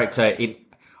the character.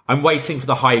 I'm waiting for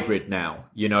the hybrid now.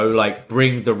 Like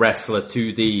bring the wrestler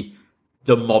to the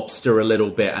mobster a little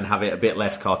bit and have it a bit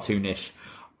less cartoonish.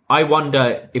 I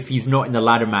wonder if he's not in the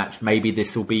ladder match, maybe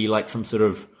this will be like some sort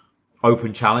of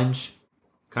open challenge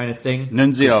kind of thing.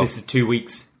 Nunzio. This is 2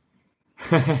 weeks.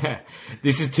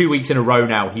 This is 2 weeks in a row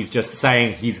now. He's just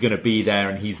saying he's going to be there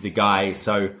and he's the guy.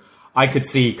 So I could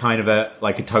see kind of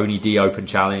a Tony D open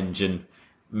challenge and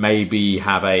maybe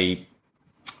have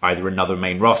either another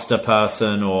main roster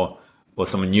person or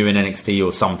someone new in NXT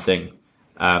or something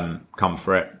come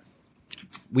for it.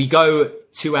 We go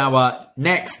to our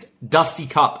next Dusty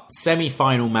Cup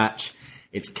semi-final match.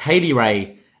 It's Kaylee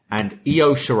Ray and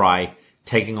Io Shirai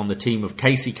taking on the team of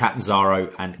Casey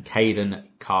Catanzaro and Caden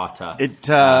Carter.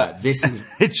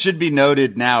 It should be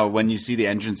noted now when you see the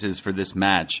entrances for this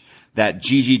match that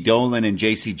Gigi Dolan and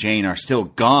JC Jane are still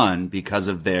gone because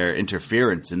of their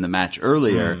interference in the match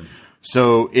earlier.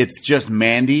 So it's just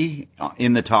Mandy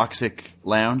in the Toxic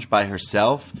Lounge by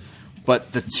herself.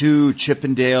 But the two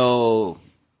Chippendale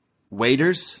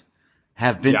waiters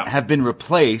have been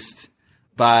replaced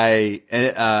by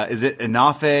is it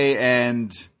Enofe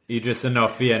and Idris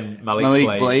Enofe and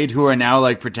Malik Blade, who are now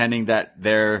like pretending that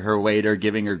they're her waiter,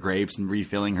 giving her grapes and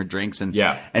refilling her drinks,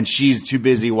 and she's too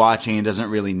busy watching and doesn't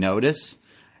really notice.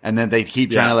 And then they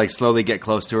keep trying to like slowly get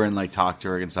close to her and like talk to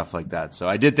her and stuff like that. So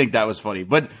I did think that was funny,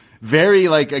 but very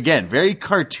very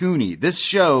cartoony. This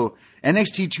show,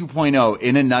 NXT 2.0,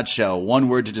 in a nutshell, one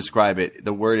word to describe it.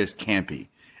 The word is campy.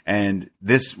 And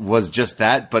this was just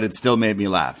that, but it still made me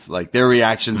laugh. Like their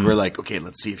reactions were like, okay,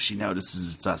 let's see if she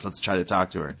notices it's us. Let's try to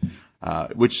talk to her,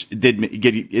 which did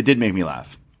make me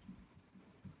laugh.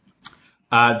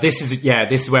 This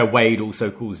is where Wade also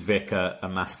calls Vic a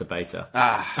masturbator.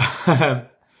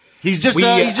 He's just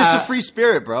a free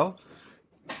spirit, bro.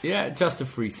 Yeah, just a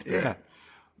free spirit. Yeah.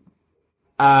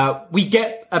 We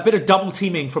get a bit of double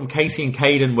teaming from Casey and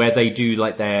Caden where they do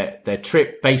like their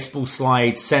trip baseball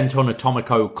slide senton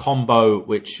atomico combo,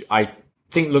 which I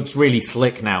think looks really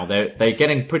slick now. They're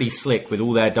getting pretty slick with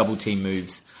all their double team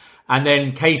moves. And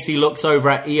then Casey looks over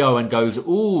at Io and goes,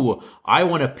 "Ooh, I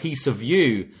want a piece of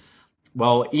you."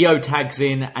 Well, Io tags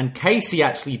in and Casey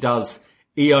actually does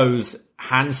Io's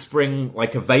handspring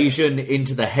like evasion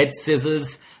into the head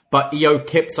scissors, but Io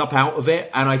kips up out of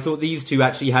it. And I thought these two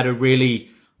actually had a really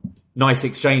nice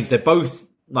exchange. They're both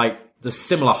like the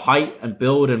similar height and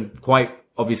build and quite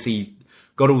obviously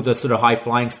got all the sort of high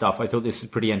flying stuff. I thought this was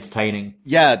pretty entertaining.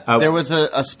 Yeah, there was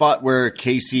a spot where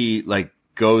Casey like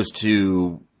goes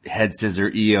to head scissor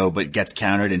Io but gets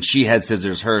countered and she head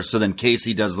scissors her. So then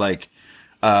Casey does like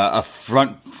a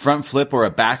front flip or a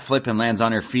back flip and lands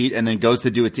on her feet and then goes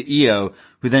to do it to Io,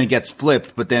 who then gets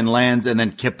flipped but then lands and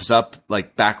then kips up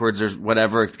like backwards or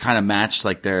whatever. It kind of matched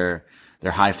like their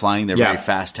high flying, their very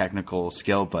fast technical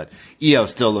skill, but Io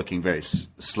still looking very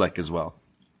slick as well.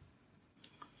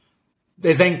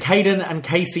 There's then Caden and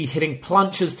Casey hitting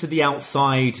plunges to the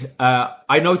outside.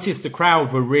 I noticed the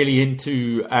crowd were really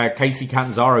into Casey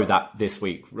Catanzaro this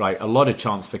week, right? A lot of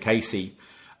chants for Casey.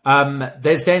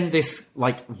 There's then this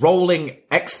like rolling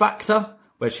X Factor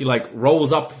where she like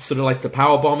rolls up sort of like the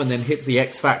power bomb and then hits the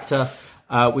X Factor,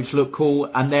 which looked cool.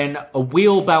 And then a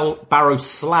wheelbarrow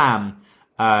slam,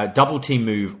 double team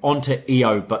move onto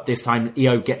Io, but this time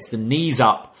Io gets the knees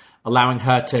up, allowing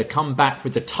her to come back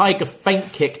with the tiger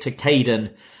feint kick to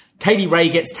Caden. Kaylee Ray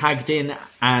gets tagged in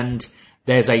and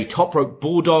there's a top rope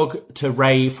bulldog to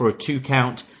Ray for a 2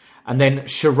 count. And then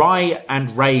Shirai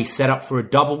and Ray set up for a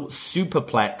double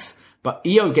superplex, but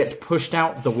Io gets pushed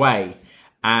out of the way.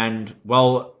 And,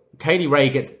 well, Kaylee Ray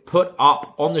gets put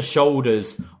up on the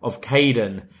shoulders of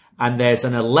Caden, and there's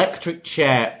an electric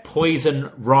chair, Poison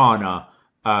Rana,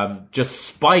 just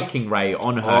spiking Ray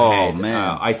on her head.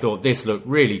 Man. I thought this looked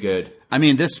really good. I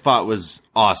mean, this spot was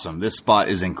awesome. This spot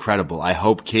is incredible. I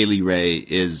hope Kaylee Ray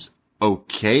is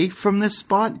okay from this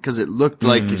spot because it looked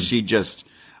like she just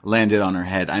landed on her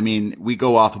head. I mean, we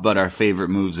go off about our favorite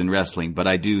moves in wrestling, but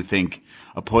I do think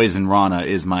a Poison Rana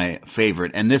is my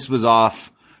favorite. And this was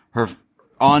off her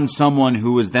on someone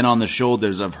who was then on the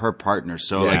shoulders of her partner.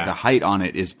 So like the height on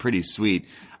it is pretty sweet.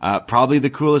 Probably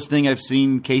the coolest thing I've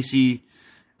seen Casey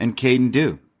and Caden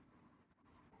do.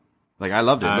 Like, I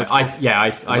loved it. I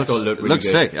thought it looked really looked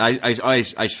good. sick.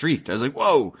 I shrieked. I was like,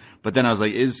 whoa. But then I was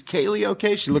like, is Kaylee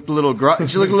okay? She looked a little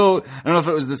she looked a little, I don't know if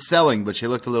it was the selling, but she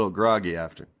looked a little groggy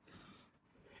after.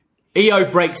 Io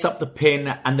breaks up the pin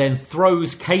and then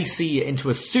throws Casey into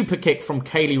a super kick from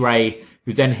Kaylee Ray,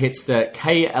 who then hits the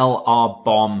KLR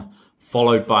bomb,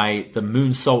 followed by the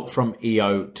moonsault from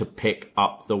Io to pick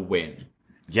up the win.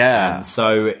 Yeah.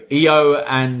 So Io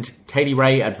and Kaylee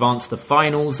Ray advance the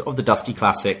finals of the Dusty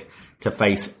Classic to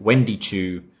face Wendy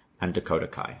Chu and Dakota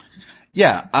Kai.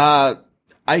 Yeah.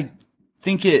 I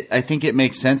think it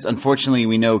makes sense. Unfortunately,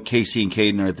 we know Casey and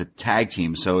Caden are the tag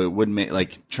team, so it wouldn't make,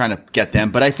 like, trying to get them.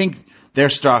 But I think their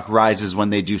stock rises when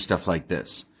they do stuff like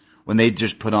this, when they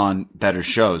just put on better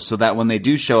shows, so that when they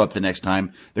do show up the next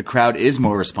time, the crowd is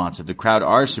more responsive. The crowd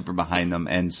are super behind them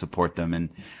and support them. And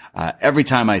every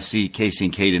time I see Casey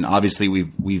and Caden, obviously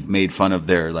we've made fun of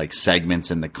their like segments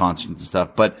and the concerts and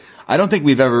stuff, but I don't think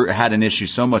we've ever had an issue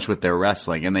so much with their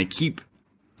wrestling, and they keep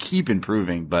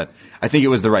improving. But I think it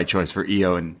was the right choice for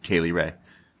Io and Kaylee Ray.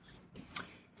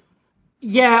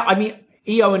 Yeah, I mean,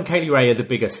 Io and Kaylee Ray are the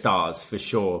bigger stars for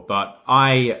sure, but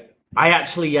I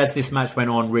actually, as this match went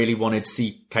on, really wanted to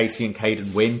see Casey and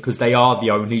Caden win because they are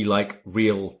the only like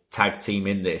real tag team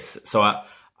in this. So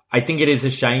I think it is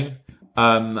a shame.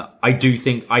 I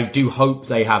do hope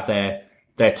they have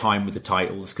their time with the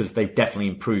titles because they've definitely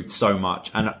improved so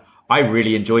much. And I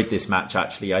really enjoyed this match,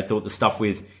 actually. I thought the stuff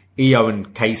with Io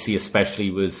and Casey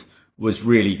especially was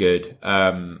really good.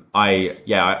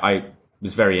 I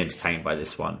was very entertained by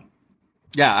this one.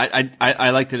 Yeah,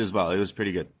 I liked it as well. It was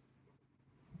pretty good.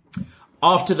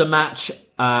 After the match,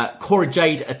 Cora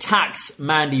Jade attacks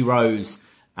Mandy Rose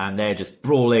and they're just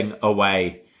brawling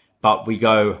away. But we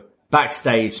go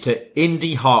backstage to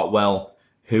Indy Hartwell,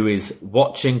 who is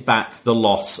watching back the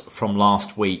loss from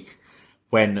last week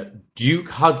when Duke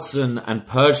Hudson and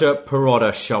Persia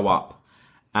Pirotta show up.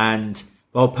 And,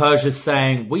 well, Persia's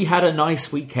saying, we had a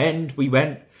nice weekend. We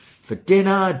went for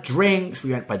dinner, drinks,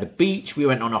 we went by the beach, we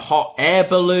went on a hot air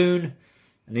balloon.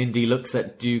 And Indy looks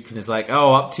at Duke and is like,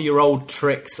 oh, up to your old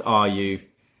tricks, are you?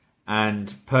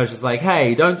 And Persia's like,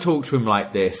 hey, don't talk to him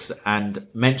like this, and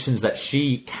mentions that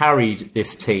she carried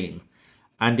this team.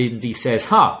 And Indy says,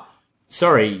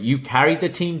 sorry, you carried the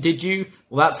team, did you?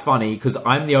 Well, that's funny, because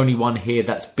I'm the only one here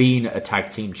that's been a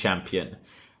tag team champion.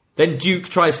 Then Duke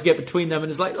tries to get between them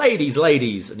and is like, ladies.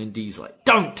 And Indy's like,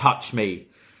 don't touch me.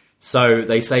 So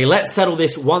they say, let's settle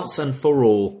this once and for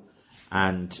all.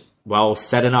 And, well,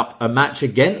 setting up a match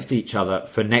against each other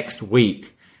for next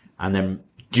week. And then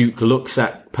Duke looks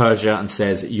at Persia and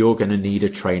says, you're going to need a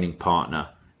training partner.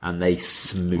 And they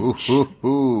smooch.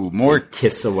 More they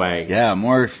kiss away. Yeah,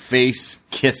 more face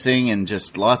kissing and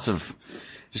just lots of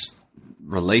just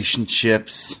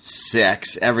relationships,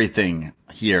 sex, everything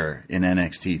here in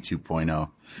NXT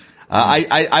 2.0.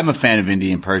 I'm a fan of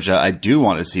Indy and Persia. I do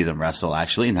want to see them wrestle,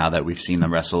 actually, now that we've seen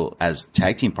them wrestle as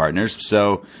tag team partners.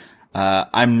 So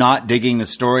I'm not digging the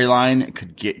storyline.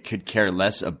 Could care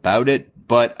less about it.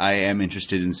 But I am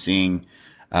interested in seeing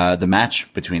the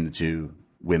match between the two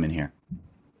women here.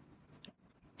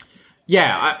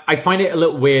 Yeah, I find it a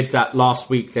little weird that last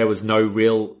week there was no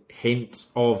real hint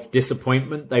of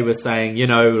disappointment. They were saying,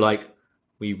 like,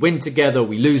 we win together,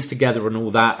 we lose together and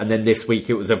all that. And then this week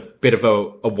it was a bit of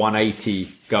a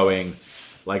 180 going,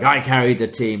 like, I carried the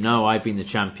team. No, I've been the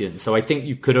champion. So I think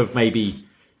you could have maybe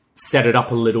set it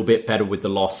up a little bit better with the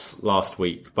loss last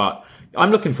week. But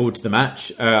I'm looking forward to the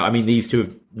match. I mean, these two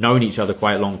have known each other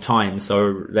quite a long time,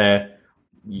 so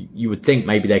you would think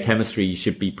maybe their chemistry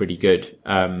should be pretty good.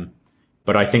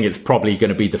 But I think it's probably going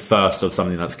to be the first of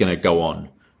something that's going to go on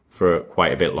for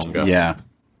quite a bit longer. Yeah.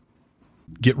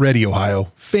 Get ready,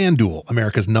 Ohio. FanDuel,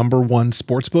 America's #1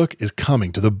 sportsbook, is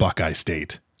coming to the Buckeye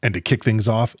State. And to kick things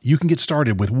off, you can get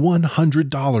started with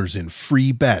 $100 in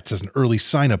free bets as an early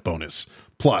sign-up bonus.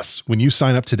 Plus, when you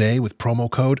sign up today with promo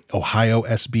code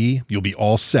OhioSB, you'll be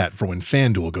all set for when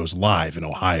FanDuel goes live in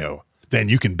Ohio. Then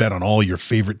you can bet on all your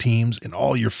favorite teams and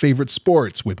all your favorite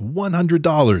sports with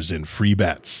 $100 in free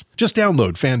bets. Just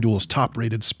download FanDuel's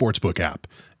top-rated sportsbook app.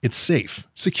 It's safe,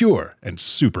 secure, and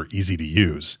super easy to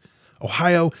use.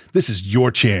 Ohio, this is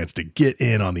your chance to get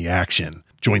in on the action.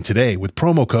 Join today with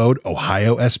promo code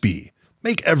OhioSB.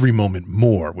 Make every moment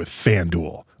more with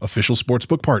FanDuel, official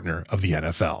sportsbook partner of the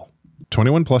NFL.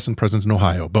 21 plus and present in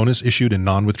Ohio. Bonus issued in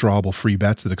non-withdrawable free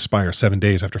bets that expire 7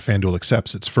 days after FanDuel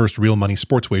accepts its first real money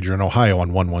sports wager in Ohio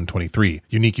on 1/1/23.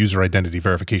 Unique user identity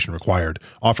verification required.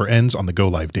 Offer ends on the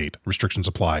go-live date. Restrictions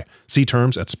apply. See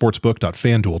terms at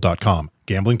sportsbook.fanduel.com.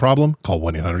 Gambling problem? Call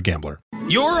 1-800-GAMBLER.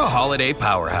 You're a holiday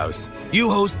powerhouse. You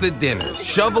host the dinners,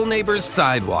 shovel neighbors'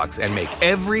 sidewalks, and make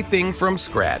everything from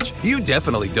scratch. You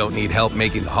definitely don't need help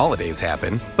making the holidays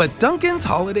happen. But Dunkin's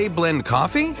Holiday Blend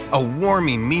Coffee? A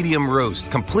warming medium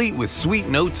roast complete with sweet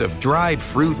notes of dried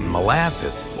fruit and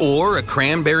molasses. Or a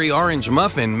cranberry orange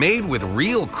muffin made with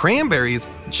real cranberries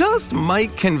just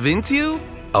might convince you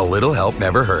a little help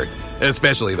never hurt.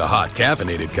 Especially the hot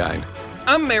caffeinated kind.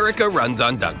 America runs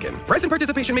on Dunkin'. Price and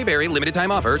participation may vary. Limited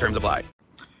time offer. Terms apply.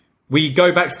 We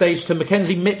go backstage to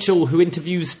Mackenzie Mitchell, who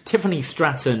interviews Tiffany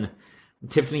Stratton.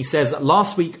 Tiffany says,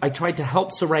 last week I tried to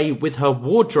help Saray with her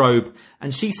wardrobe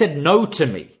and she said no to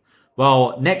me.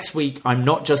 Well, next week I'm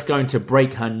not just going to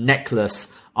break her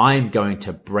necklace, I'm going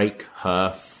to break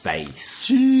her face.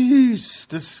 Jeez,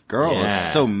 this girl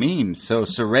is so mean. So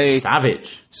Saray...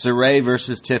 Savage. Saray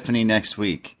versus Tiffany next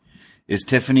week. Is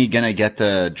Tiffany going to get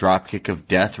the dropkick of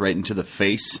death right into the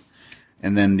face?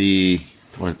 And then the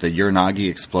Uranagi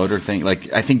exploder thing?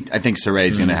 Like, I think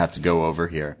Saray's going to have to go over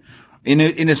here. In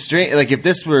a straight, like, if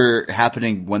this were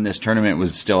happening when this tournament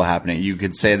was still happening, you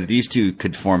could say that these two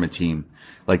could form a team.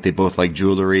 Like, they both like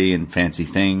jewelry and fancy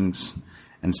things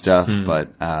and stuff.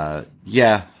 But,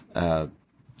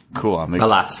 cool.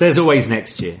 Alas, there's always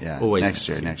next year. Yeah, always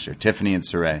next year. Tiffany and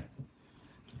Saray.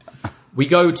 We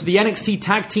go to the NXT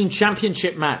Tag Team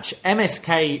Championship match.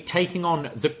 MSK taking on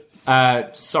the...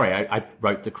 I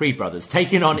wrote the Creed Brothers.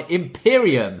 Taking on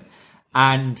Imperium.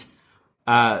 And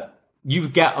you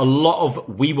get a lot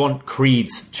of "We Want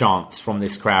Creeds" chants from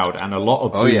this crowd and a lot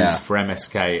of boos for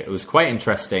MSK. It was quite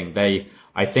interesting.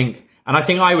 I think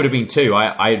I would have been too.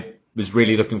 I was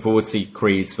really looking forward to see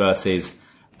Creeds versus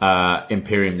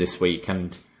Imperium this week.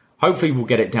 And hopefully we'll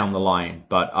get it down the line.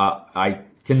 But I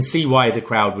can see why the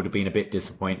crowd would have been a bit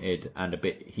disappointed and a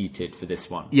bit heated for this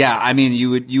one. Yeah, I mean,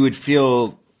 you would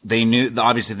feel they knew,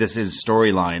 obviously this is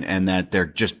storyline and that they're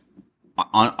just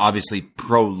obviously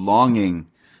prolonging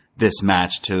this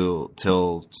match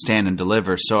till Stand and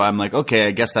Deliver. So I'm like, okay,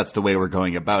 I guess that's the way we're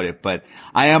going about it. But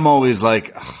I am always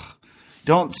like,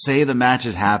 don't say the match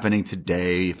is happening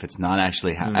today if it's not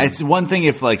actually happening. It's one thing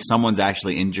if like someone's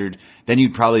actually injured, then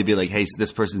you'd probably be like, hey, so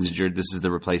this person's injured, this is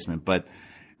the replacement. But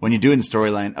when you're doing the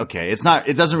storyline, okay,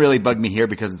 it doesn't really bug me here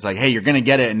because it's like, hey, you're going to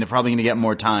get it and they're probably going to get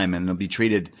more time and it'll be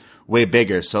treated way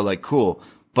bigger. So like, cool.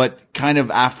 But kind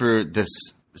of after this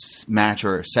match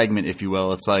or segment, if you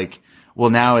will, it's like,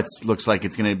 well, now it looks like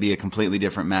it's going to be a completely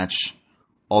different match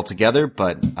altogether.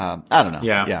 But I don't know.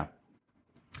 Yeah.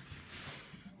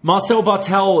 Marcel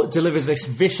Bartel delivers this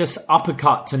vicious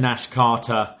uppercut to Nash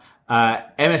Carter.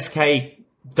 MSK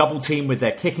double team with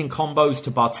their kicking combos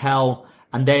to Bartel.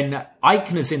 And then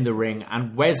Eichner's in the ring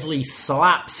and Wesley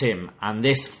slaps him. And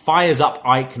this fires up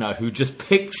Eichner, who just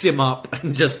picks him up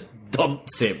and just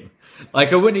dumps him.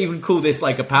 Like, I wouldn't even call this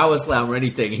like a power slam or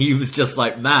anything. He was just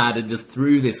like mad and just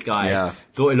threw this guy. Yeah.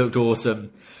 Thought it looked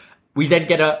awesome. We then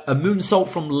get a moonsault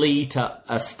from Lee to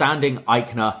a standing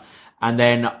Eichner. And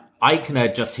then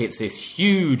Eichner just hits this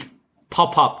huge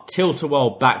pop-up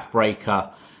tilt-a-whirl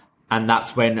backbreaker. And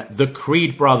that's when the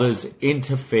Creed brothers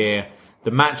interfere.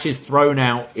 The match is thrown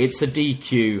out. It's a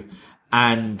DQ.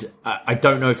 And I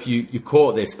don't know if you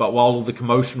caught this, but while all the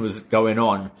commotion was going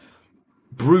on,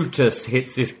 Brutus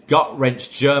hits this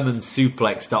gut-wrench German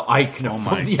suplex to Eichner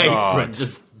from the apron,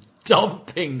 just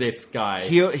dumping this guy.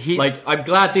 I'm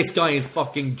glad this guy is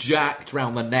fucking jacked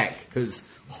around the neck, because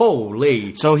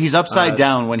holy. So he's upside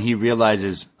down when he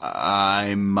realizes,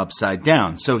 I'm upside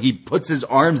down. So he puts his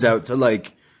arms out to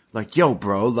like, yo,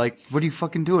 bro, like, what are you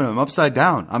fucking doing? I'm upside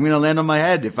down. I'm going to land on my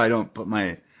head if I don't put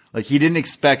my, like, he didn't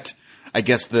expect, I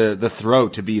guess, the throw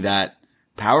to be that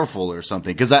powerful or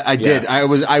something. Cause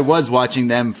I was watching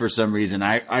them for some reason.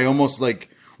 I almost like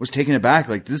was taken aback.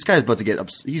 Like, this guy's about to get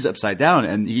he's upside down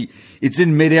and it's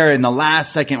in midair in the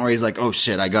last second where he's like, oh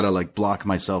shit, I gotta like block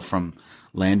myself from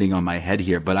landing on my head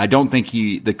here. But I don't think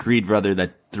the Creed brother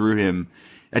that threw him,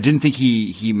 I didn't think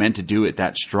he meant to do it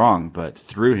that strong, but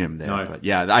threw him there. No. But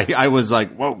yeah, I was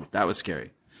like, whoa, that was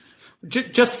scary.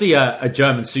 Just see a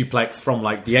German suplex from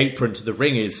like the apron to the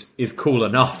ring is cool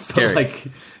enough. Scary. But like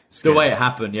the way it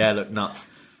happened, yeah, it looked nuts.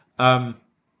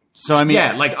 So I mean,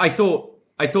 yeah, like I thought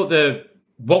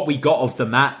what we got of the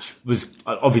match was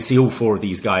obviously all four of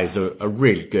these guys are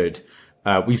really good.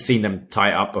 We've seen them tie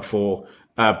it up before,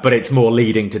 but it's more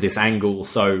leading to this angle.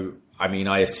 So I mean,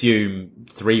 I assume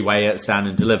 3-way at Stand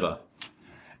and Deliver.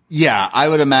 Yeah, I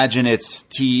would imagine it's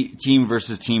team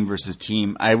versus team versus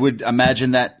team. I would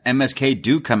imagine that MSK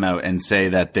do come out and say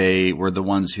that they were the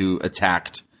ones who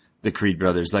attacked the Creed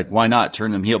brothers. Like, why not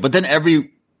turn them heel? But then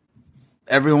everyone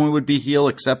would be heel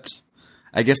except,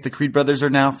 I guess, the Creed brothers are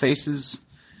now faces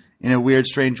in a weird,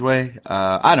 strange way.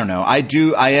 I don't know.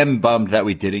 I am bummed that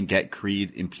we didn't get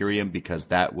Creed Imperium because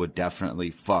that would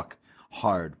definitely fuck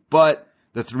hard. But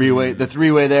the three-way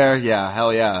there, yeah,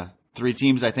 hell yeah. 3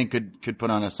 teams, I think, could put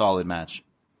on a solid match.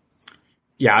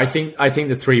 Yeah, I think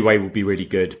the 3-way will be really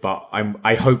good, but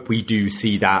I hope we do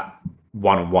see that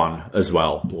 1-on-1 as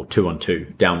well, or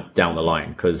 2-on-2 down the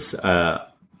line, because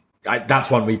that's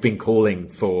one we've been calling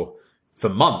for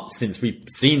months since we've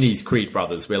seen these Creed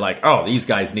brothers. We're like, oh, these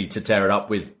guys need to tear it up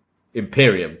with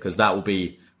Imperium because that will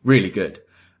be really good.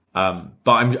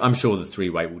 But I'm sure the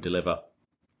 3-way will deliver.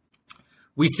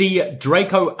 We see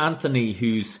Draco Anthony,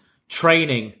 who's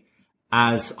training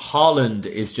as Haaland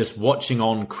is just watching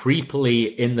on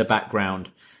creepily in the background.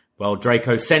 Well,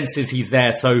 Draco senses he's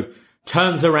there, so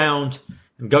turns around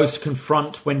and goes to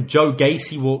confront when Joe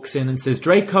Gacy walks in and says,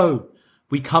 Draco,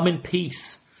 we come in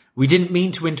peace. We didn't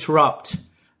mean to interrupt.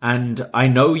 And I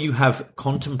know you have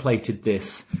contemplated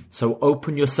this, so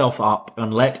open yourself up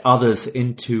and let others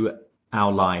into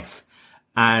our life.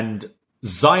 And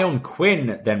Zion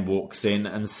Quinn then walks in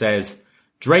and says,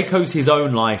 Draco's his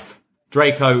own life.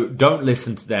 Draco, don't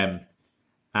listen to them.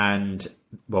 And,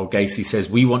 well, Gacy says,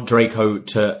 we want Draco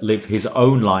to live his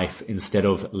own life instead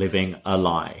of living a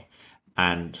lie.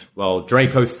 And, well,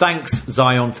 Draco thanks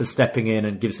Zion for stepping in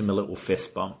and gives him a little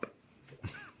fist bump.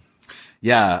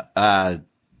 Yeah,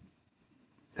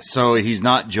 so he's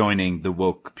not joining the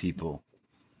woke people.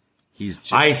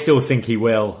 I still think he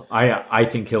will. I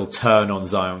think he'll turn on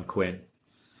Zion Quinn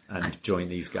and join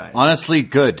these guys. Honestly,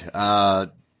 good.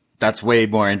 That's way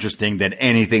more interesting than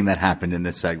anything that happened in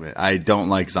this segment. I don't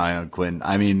like Zion Quinn.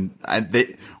 I mean,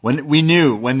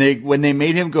 when they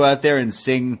made him go out there and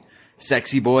sing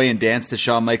 "Sexy Boy" and dance to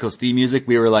Shawn Michaels theme music,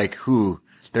 we were like,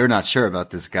 they're not sure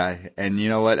about this guy. And you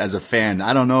know what? As a fan,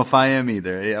 I don't know if I am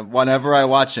either. Whenever I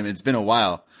watch him, it's been a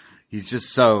while. He's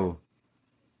just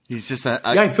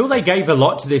I feel they gave a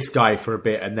lot to this guy for a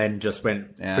bit and then just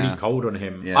went pretty cold on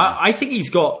him. Yeah. I think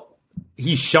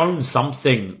he's shown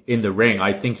something in the ring.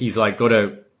 I think he's like got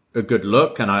a good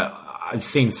look, and I've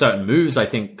seen certain moves I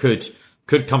think could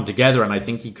come together, and I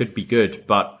think he could be good.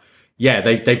 But yeah,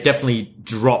 they've definitely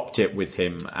dropped it with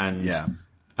him, and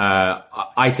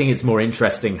I think it's more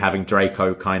interesting having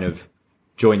Draco kind of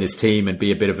join this team and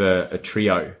be a bit of a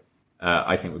trio.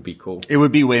 I think would be cool. It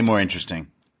would be way more interesting.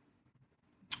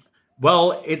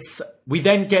 Well, we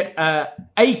then get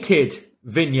a kid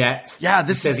vignette. Yeah,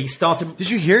 he started. Did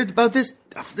you hear about this?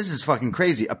 This is fucking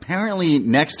crazy. Apparently,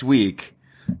 next week,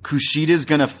 Kushida's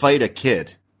gonna fight a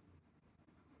kid.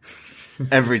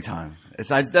 Every time.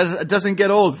 It doesn't get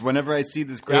old. Whenever I see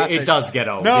this graphic, it does get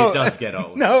old. No, it does get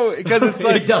old. No, because it's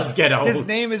like it does get old. His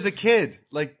name is a kid.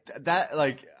 Like that.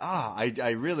 Like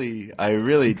I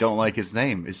really don't like his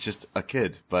name. It's just a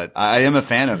kid. But I am a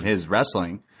fan of his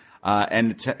wrestling.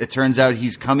 And it turns out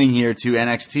he's coming here to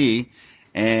NXT,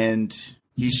 and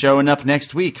he's showing up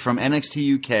next week from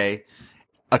NXT UK.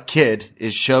 A kid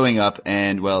is showing up,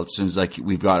 and well, it seems like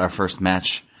we've got our first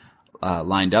match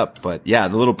lined up. But yeah,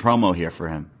 the little promo here for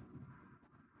him.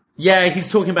 Yeah, he's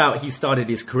talking about he started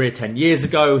his career 10 years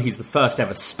ago. He's the first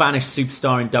ever Spanish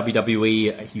superstar in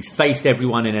WWE. He's faced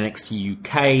everyone in NXT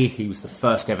UK. He was the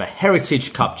first ever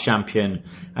Heritage Cup champion,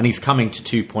 and he's coming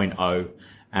to 2.0.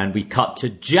 And we cut to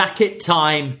jacket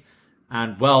time.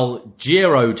 And, well,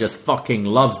 Jiro just fucking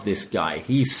loves this guy.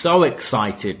 He's so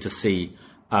excited to see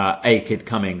A-Kid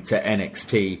coming to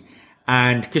NXT.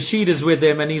 And Kushida's with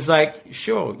him, and he's like,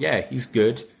 sure, yeah, he's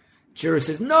good. Jiro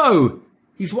says, no,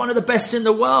 he's one of the best in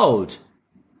the world.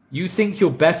 You think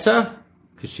you're better?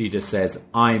 Kushida says,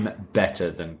 I'm better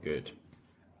than good.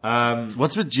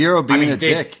 What's with Jiro being a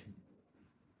dick?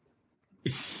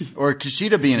 Or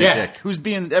Kushida being a dick.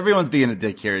 Everyone's being a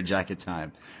dick here at Jacket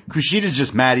Time. Kushida's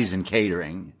just mad he's in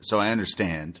catering, so I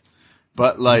understand.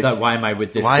 But like, why am I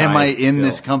with this guy? Why am I in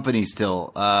this company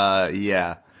still?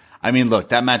 Yeah. I mean, look,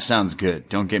 that match sounds good.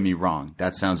 Don't get me wrong.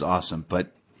 That sounds awesome.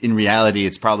 But in reality,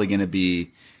 it's probably going to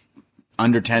be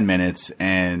under 10 minutes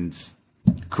and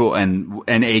cool. And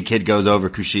A-Kid goes over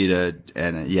Kushida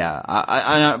and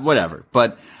I whatever.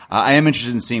 But I am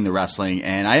interested in seeing the wrestling,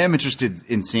 and I am interested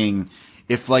in seeing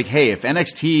if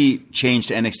NXT changed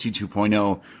to NXT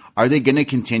 2.0, are they going to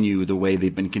continue the way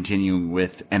they've been continuing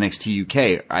with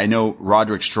NXT UK? I know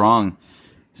Roderick Strong,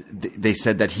 they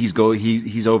said that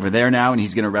he's over there now, and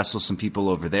he's going to wrestle some people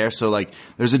over there. So like,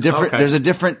 there's a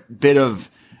different bit of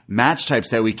match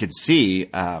types that we could see.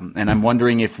 And I'm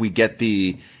wondering if we get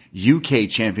the UK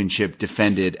championship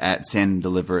defended at Stand and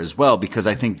Deliver as well, because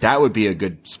I think that would be a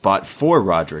good spot for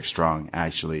Roderick Strong,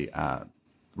 actually,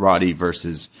 Roddy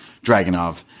versus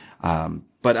Dragunov.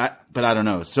 But I don't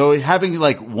know. So having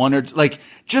like one or like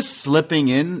just slipping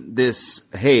in this,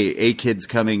 hey, A-Kid's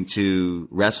coming to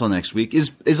wrestle next week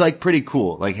is like pretty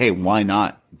cool. Like, hey, why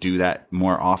not do that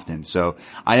more often? So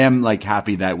I am like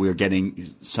happy that we're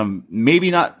getting some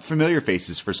maybe not familiar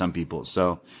faces for some people.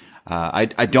 So I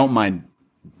don't mind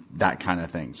that kind of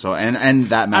thing. So and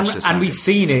that match and we've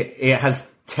seen it. It has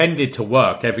tended to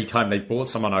work every time they brought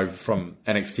someone over from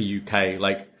NXT UK.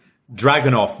 Like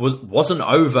Dragunov wasn't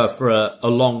over for a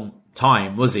long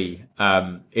time, was he?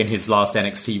 In his last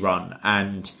NXT run,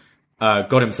 and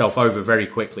got himself over very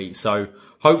quickly. So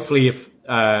hopefully, if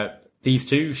these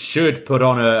two should put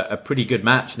on a pretty good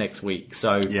match next week.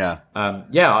 So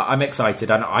I'm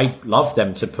excited, and I love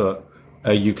them to put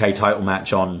a UK title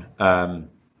match on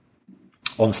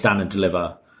Stand and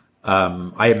Deliver.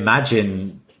 I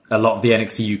imagine a lot of the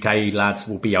NXT UK lads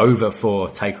will be over for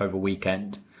Takeover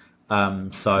weekend.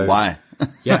 So why?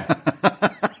 Yeah.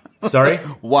 Sorry?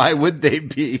 Why would they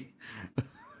be?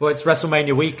 Well, it's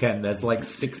WrestleMania weekend. There's like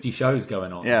 60 shows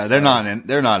going on. Yeah, they're not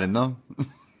in them.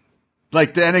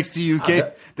 Like the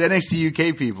NXT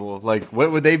UK people, like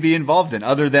what would they be involved in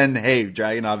other than, hey,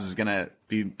 Dragunov is going to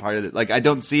be part of it? Like I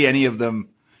don't see any of them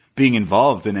being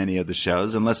involved in any of the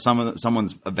shows unless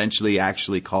someone's eventually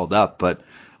actually called up. But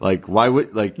like, why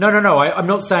would like? No. I'm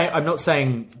not saying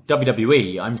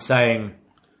WWE. I'm saying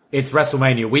it's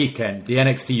WrestleMania weekend. The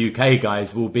NXT UK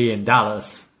guys will be in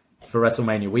Dallas for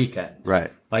WrestleMania weekend.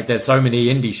 Right. Like there's so many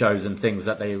indie shows and things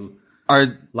that they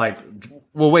are like.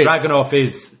 Well, wait.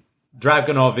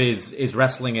 Dragunov is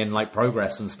wrestling in like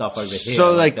Progress and stuff over here.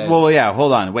 So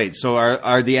hold on, wait. So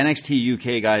are the NXT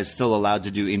UK guys still allowed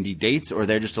to do indie dates, or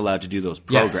they're just allowed to do those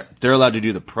progress? Yes. They're allowed to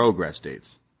do the Progress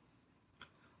dates.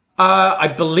 I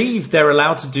believe they're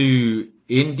allowed to do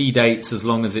indie dates as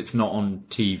long as it's not on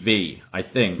TV, I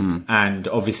think. And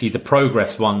obviously the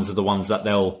Progress ones are the ones that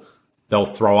they'll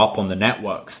throw up on the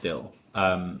network still.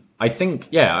 I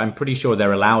think, I'm pretty sure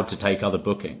they're allowed to take other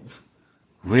bookings.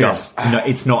 Weird. Just,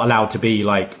 it's not allowed to be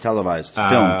like televised,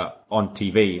 filmed on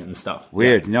TV and stuff.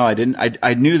 Weird. Yeah. No, I didn't.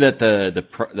 I knew that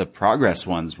the Progress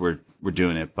ones were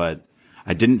doing it, but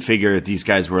I didn't figure these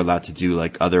guys were allowed to do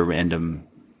like other random,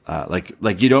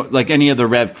 like you don't like any of the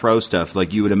Rev Pro stuff.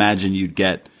 Like you would imagine you'd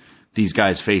get these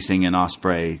guys facing an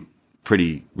Ospreay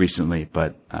pretty recently,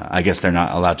 but I guess they're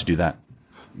not allowed to do that.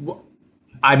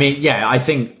 I mean, I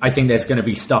think there's going to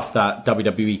be stuff that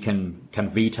WWE can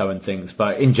veto and things,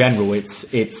 but in general,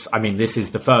 it's. I mean, this is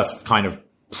the first kind of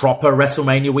proper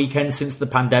WrestleMania weekend since the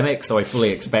pandemic, so I fully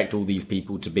expect all these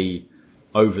people to be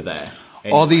over there.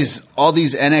 Anyway. All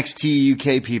these NXT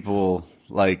UK people,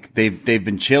 like they've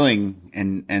been chilling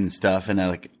and stuff, and they're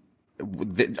like,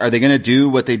 are they going to do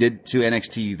what they did to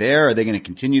NXT there? Are they going to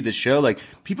continue the show? Like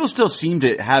people still seem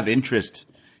to have interest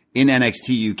in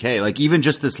NXT UK, like even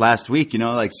just this last week,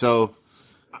 like so.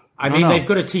 I mean, they've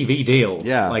got a TV deal.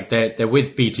 Yeah, like they're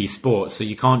with BT Sport, so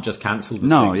you can't just cancel the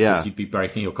thing because you'd be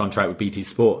breaking your contract with BT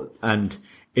Sport, and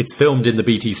it's filmed in the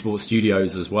BT Sport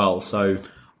studios as well. So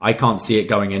I can't see it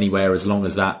going anywhere as long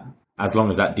as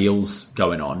that deal's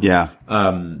going on. Yeah.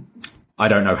 I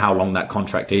don't know how long that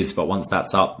contract is, but once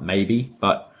that's up, maybe.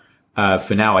 But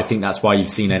for now, I think that's why you've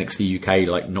seen NXT UK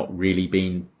like not really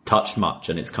being touched much,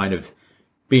 and it's kind of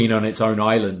being on its own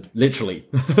island, literally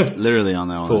on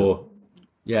that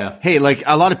one. Hey, like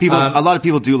a lot of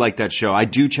people do like that show. I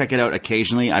do check it out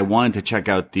occasionally. I wanted to check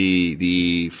out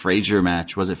the Frazier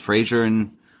match. Was it Frazier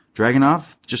and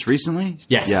Dragunov just recently?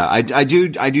 Yes. Yeah, I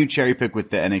do cherry pick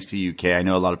with the NXT UK. I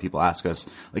know a lot of people ask us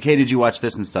like, hey, did you watch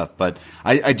this and stuff? But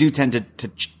I do tend to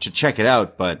check it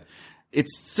out, but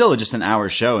it's still just an hour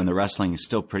show and the wrestling is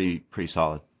still pretty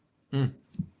solid.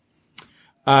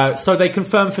 So they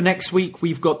confirmed for next week,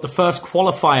 we've got the first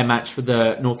qualifier match for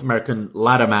the North American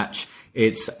ladder match.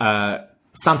 It's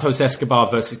Santos Escobar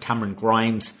versus Cameron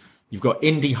Grimes. You've got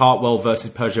Indy Hartwell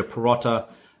versus Persia Pirotta,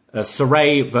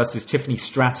 Saray versus Tiffany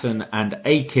Stratton, and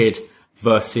A-Kid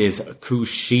versus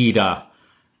Kushida.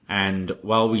 And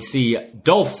we see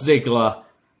Dolph Ziggler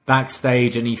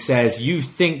backstage, and he says, "You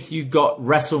think you got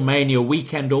WrestleMania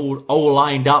weekend all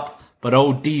lined up, but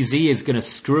old DZ is going to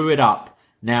screw it up.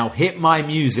 Now hit my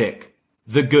music,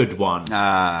 the good one."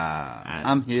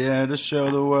 I'm here to show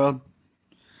the world.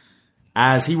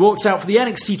 As he walks out for the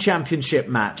NXT Championship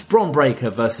match, Bron Breakker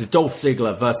versus Dolph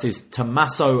Ziggler versus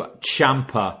Tommaso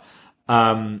Ciampa.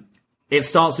 It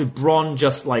starts with Bron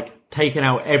just like taking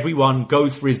out everyone,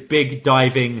 goes for his big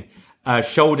diving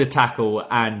shoulder tackle,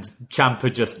 and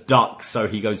Ciampa just ducks, so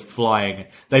he goes flying.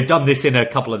 They've done this in a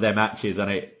couple of their matches,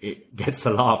 and it gets a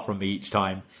laugh from me each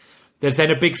time. There's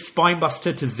then a big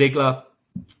spinebuster to Ziggler,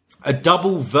 a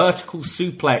double vertical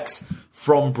suplex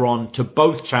from Braun to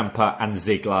both Ciampa and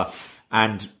Ziggler.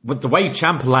 And the way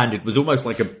Ciampa landed was almost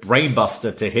like a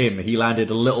brainbuster to him. He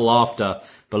landed a little after,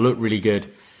 but looked really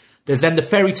good. There's then the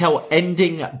fairy tale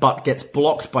ending, but gets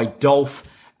blocked by Dolph.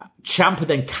 Ciampa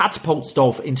then catapults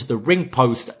Dolph into the ring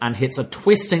post and hits a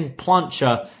twisting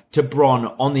plancher to Braun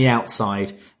on the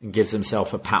outside and gives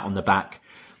himself a pat on the back.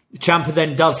 Ciampa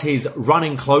then does his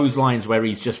running clotheslines where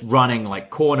he's just running like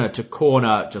corner to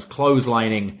corner, just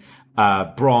clotheslining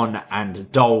Braun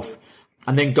and Dolph,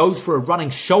 and then goes for a running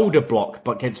shoulder block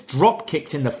but gets drop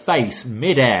kicked in the face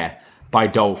midair by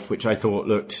Dolph, which I thought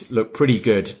looked pretty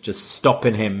good, just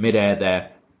stopping him midair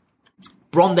there.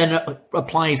 Braun then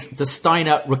applies the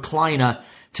Steiner recliner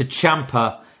to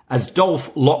Ciampa as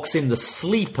Dolph locks in the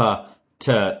sleeper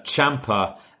to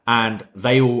Ciampa and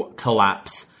they all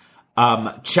collapse.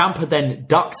 Ciampa then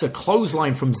ducks a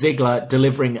clothesline from Ziggler,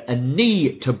 delivering a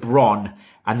knee to Braun,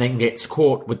 and then gets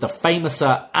caught with the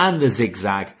Famouser and the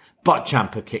zigzag, but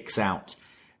Ciampa kicks out.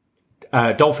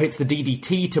 Dolph hits the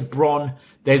DDT to Braun.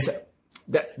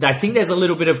 I think there's a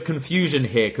little bit of confusion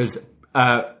here because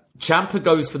Ciampa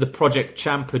goes for the Project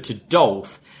Ciampa to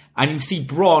Dolph, and you see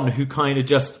Braun who kind of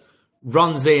just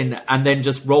runs in and then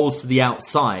just rolls to the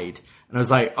outside. And I was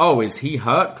like, oh, is he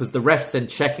hurt? Because the ref's then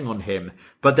checking on him.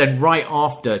 But then right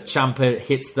after,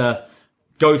 Ciampa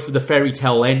goes for the fairy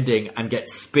tale ending and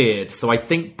gets speared. So I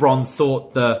think Braun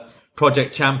thought the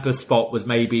Project Ciampa spot was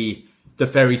maybe the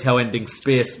fairy tale ending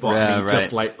spear spot. Yeah, and he right.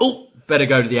 just like, oh, better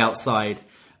go to the outside.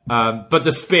 But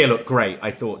the spear looked great,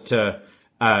 I thought, to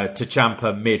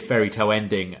Ciampa mid fairy tale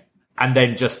ending. And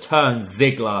then just turns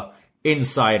Ziggler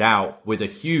inside out with a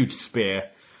huge spear.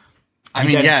 I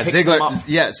mean, yeah,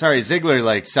 Ziggler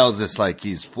like sells this like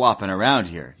he's flopping around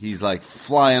here. He's like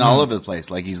flying all over the place,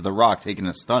 like he's The Rock taking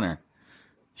a stunner.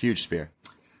 Huge spear.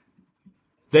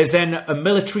 There's then a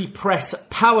military press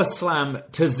power slam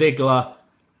to Ziggler,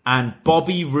 and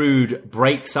Bobby Roode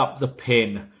breaks up the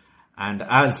pin. And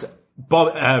as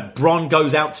Braun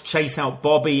goes out to chase out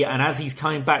Bobby, and as he's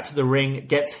coming back to the ring,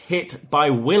 gets hit by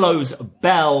Willow's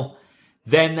bell.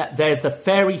 Then there's the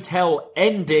fairy tale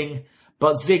ending,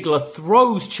 but Ziggler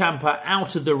throws Ciampa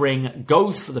out of the ring,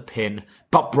 goes for the pin,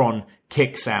 but Braun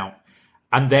kicks out.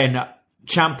 And then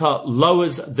Ciampa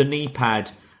lowers the knee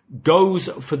pad, goes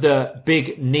for the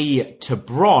big knee to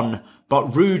Braun,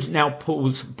 but Roode now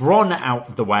pulls Braun out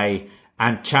of the way,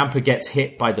 and Ciampa gets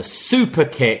hit by the super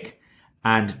kick,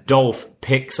 and Dolph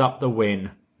picks up the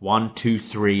win. 1, 2,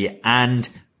 3, and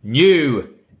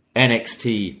new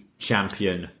NXT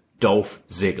champion Dolph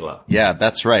Ziggler. Yeah,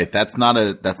 that's right. That's not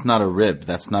a rib.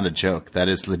 That's not a joke. That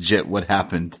is legit what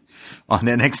happened on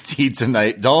NXT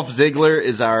tonight. Dolph Ziggler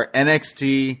is our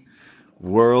NXT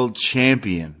World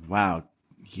Champion. Wow.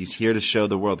 He's here to show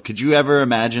the world. Could you ever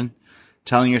imagine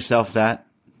telling yourself that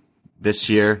this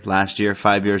year, last year,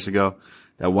 5 years ago,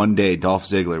 that one day Dolph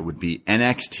Ziggler would be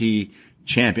NXT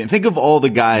champion? Think of all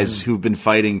the guys who've been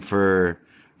fighting for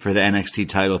the NXT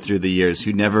title through the years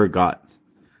who never got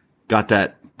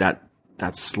that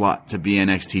slot to be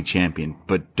NXT champion,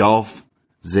 but Dolph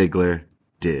Ziggler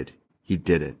did. He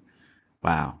did it.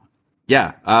 Wow.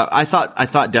 Yeah. I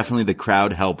thought definitely the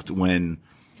crowd helped when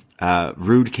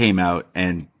Roode came out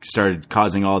and started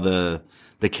causing all the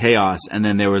chaos, and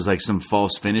then there was like some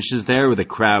false finishes there where the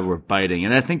crowd were biting,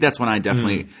 and I think that's when I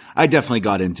definitely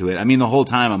got into it. I mean, the whole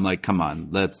time I'm like, come on,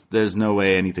 there's no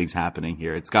way anything's happening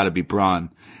here. It's got to be Braun.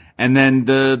 And then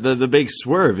the big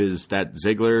swerve is that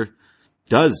Ziggler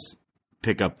does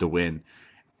pick up the win.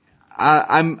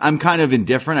 I'm kind of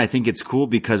indifferent. I think it's cool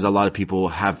because a lot of people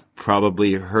have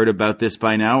probably heard about this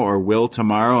by now or will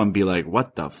tomorrow and be like,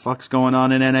 what the fuck's going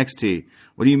on in NXT?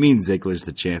 What do you mean Ziggler's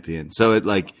the champion? So it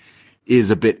like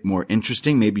is a bit more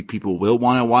interesting. Maybe people will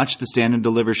want to watch the Stand and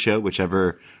Deliver show,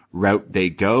 whichever route they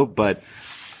go. But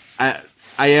I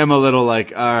am a little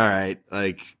like, all right,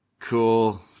 like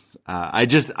cool. I'm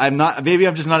just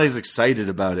not as excited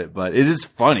about it, but it is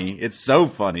funny. It's so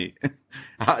funny.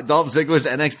 Dolph Ziggler's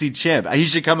NXT champ. He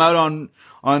should come out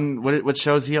on what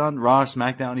show is he on? Raw,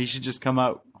 SmackDown. He should just come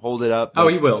out, hold it up. Oh,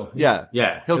 he will. Yeah.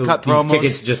 Yeah. He'll cut promos. His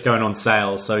tickets are just going on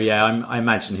sale. So yeah, I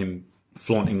imagine him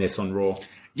flaunting this on Raw.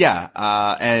 Yeah.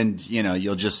 And you know,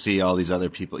 you'll just see all these other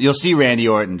people. You'll see Randy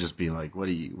Orton just be like, what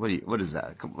is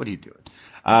that? What are you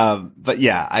doing? But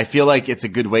yeah, I feel like it's a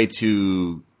good way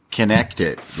to connect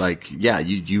it. Like, yeah,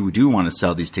 you do want to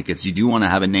sell these tickets. You do want to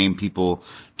have a name people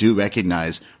do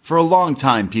recognize. For a long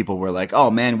time, people were like,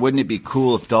 oh man, wouldn't it be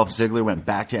cool if Dolph Ziggler went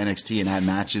back to NXT and had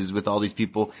matches with all these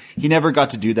people? He never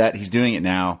got to do that. He's doing it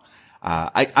now.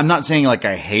 I'm not saying like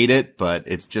I hate it, but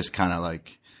it's just kind of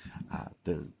like,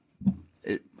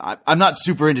 I'm not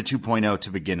super into 2.0 to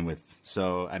begin with.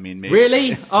 So, I mean, maybe.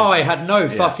 Really? Oh, I had no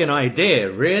fucking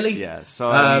idea. Really? Yeah.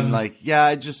 So, I mean, like, yeah,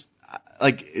 I just,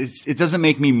 like, it doesn't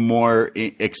make me more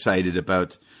excited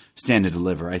about Stand and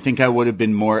Deliver. I think I would have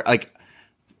been more, like,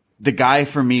 the guy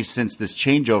for me since this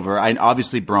changeover,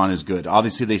 obviously Braun is good.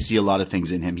 Obviously they see a lot of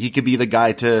things in him. He could be the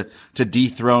guy to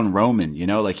dethrone Roman, you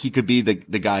know, like he could be the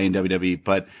guy in WWE.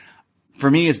 But for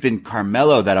me, it's been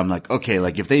Carmelo that I'm like, okay,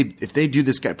 like if they do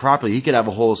this guy properly, he could have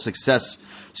a whole success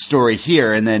story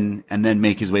here and then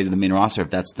make his way to the main roster if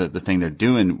that's the thing they're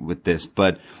doing with this.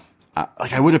 But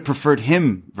like I would have preferred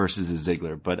him versus a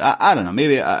Ziggler, but I don't know.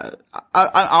 Maybe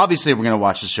obviously we're gonna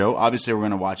watch the show. Obviously we're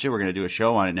gonna watch it. We're gonna do a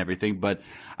show on it and everything. But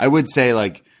I would say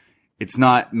like it's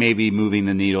not maybe moving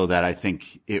the needle that I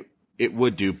think it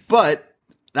would do. But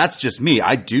that's just me.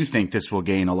 I do think this will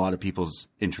gain a lot of people's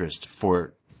interest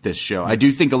for this show. I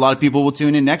do think a lot of people will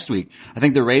tune in next week. I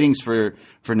think the ratings for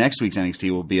next week's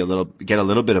NXT will be get a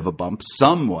little bit of a bump,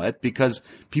 somewhat, because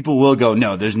people will go,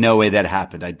 no, there's no way that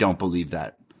happened. I don't believe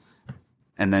that.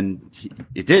 And then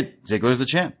it did. Ziggler's the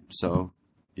champ. So,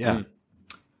 yeah.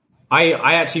 I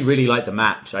actually really liked the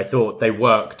match. I thought they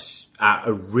worked at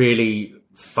a really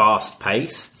fast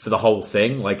pace for the whole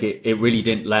thing. Like it really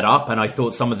didn't let up. And I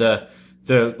thought some of the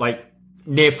like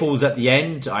near falls at the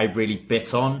end, I really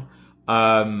bit on.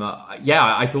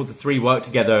 I thought the three worked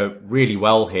together really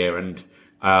well here. And,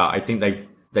 I think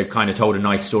they've kind of told a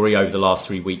nice story over the last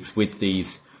 3 weeks with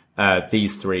these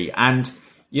three. And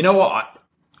you know what?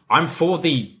 I'm for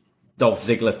the Dolph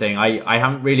Ziggler thing. I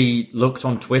haven't really looked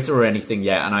on Twitter or anything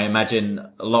yet, and I imagine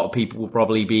a lot of people will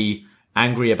probably be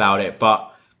angry about it,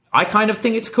 but I kind of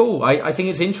think it's cool. I think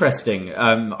it's interesting.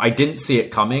 I didn't see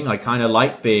it coming. I kind of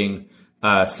like being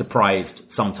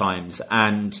surprised sometimes,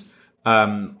 and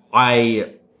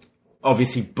I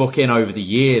obviously booking over the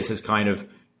years has kind of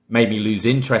made me lose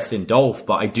interest in Dolph,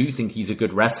 but I do think he's a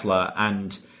good wrestler,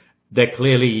 and they're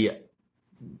clearly...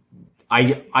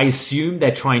 I assume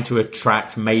they're trying to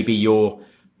attract maybe your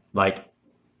like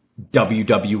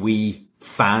WWE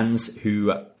fans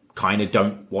who kind of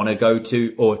don't want to go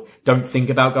to or don't think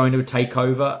about going to a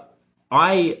takeover.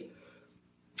 I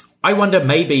wonder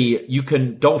maybe you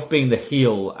can Dolph being the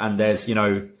heel and there's, you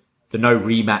know, the no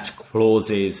rematch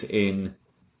clauses in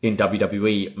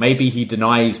WWE. Maybe he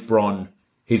denies Braun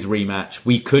his rematch.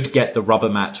 We could get the rubber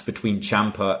match between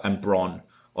Ciampa and Braun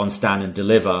on Stand and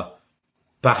Deliver.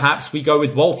 Perhaps we go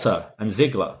with Walter and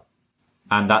Ziggler,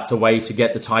 and that's a way to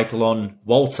get the title on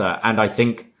Walter. And I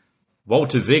think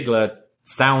Walter Ziggler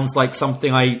sounds like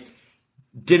something I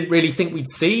didn't really think we'd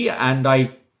see, and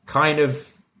I kind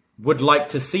of would like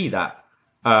to see that.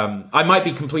 I might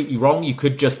be completely wrong. You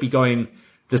could just be going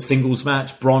the singles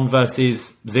match, Braun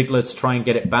versus Ziggler, to try and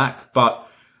get it back, but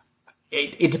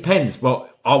it depends. Well,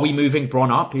 are we moving Braun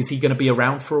up? Is he going to be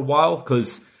around for a while?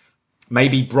 Because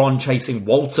maybe Braun chasing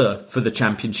Walter for the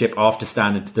championship after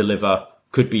Stand and Deliver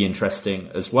could be interesting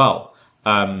as well.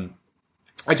 I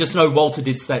just know Walter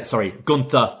did say,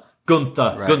 Gunther,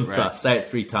 Right. say it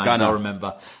 3 times, Gunner. I'll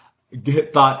remember.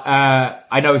 But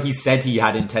I know he said he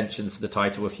had intentions for the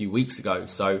title a few weeks ago,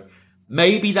 so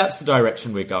maybe that's the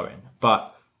direction we're going.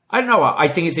 But I don't know, I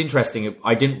think it's interesting.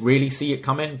 I didn't really see it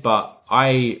coming, but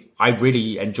I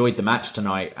really enjoyed the match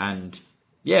tonight, and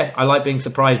yeah, I like being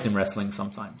surprised in wrestling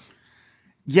sometimes.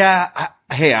 Yeah,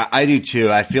 I do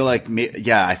too. I feel like,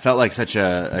 I felt like such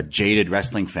a jaded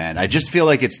wrestling fan. I just feel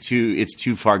like it's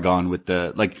too far gone with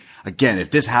the, like, again, if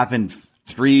this happened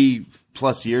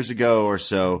 3+ years ago or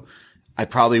so, I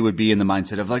probably would be in the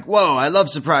mindset of like, whoa, I love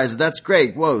surprises. That's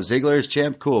great. Whoa, Ziggler is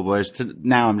champ. Cool. Whereas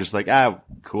now I'm just like,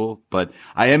 cool. But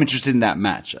I am interested in that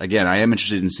match. Again, I am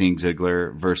interested in seeing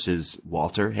Ziggler versus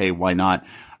Walter. Hey, why not?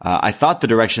 I thought the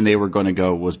direction they were going to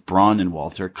go was Braun and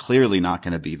Walter. Clearly not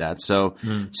going to be that. So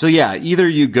yeah, either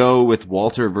you go with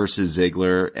Walter versus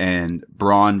Ziggler and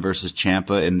Braun versus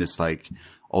Ciampa in this like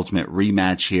ultimate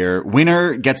rematch here.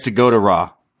 Winner gets to go to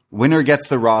Raw. Winner gets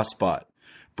the Raw spot.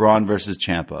 Braun versus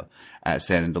Ciampa at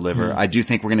Stand and Deliver. I do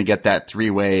think we're going to get that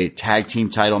 3-way tag team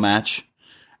title match.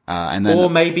 And then,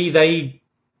 or maybe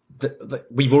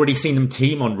we've already seen them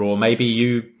team on Raw. Maybe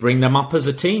you bring them up as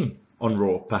a team on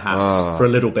Raw, perhaps, for a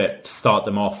little bit to start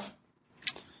them off.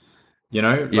 You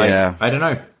know? Like, I don't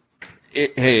know.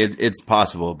 It's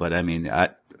possible, but I mean,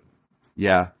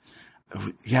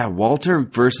 Yeah, Walter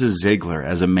versus Ziggler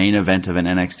as a main event of an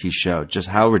NXT show. Just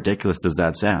how ridiculous does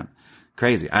that sound?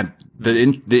 Crazy.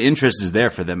 The interest is there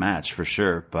for the match for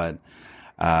sure, but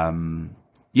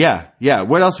yeah.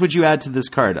 What else would you add to this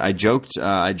card? I joked.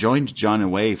 I joined John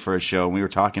and Wei for a show, and we were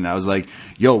talking. I was like,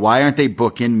 "Yo, why aren't they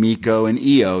booking Miko and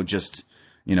Io just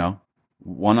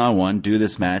one-on-one, do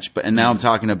this match?" And now I'm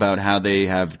talking about how they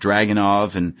have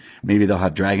Dragunov, and maybe they'll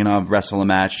have Dragunov wrestle a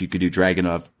match. You could do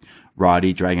Dragunov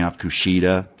Roddy, Dragunov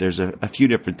Kushida. There's a few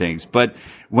different things. But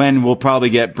when we'll probably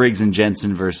get Briggs and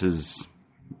Jensen versus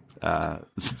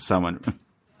someone.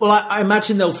 Well, I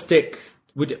imagine they'll stick.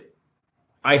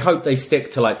 I hope they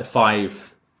stick to like the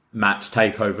 5-match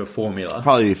takeover formula.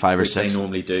 Probably be 5 or 6. They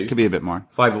normally do. Could be a bit more.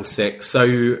 5 or 6.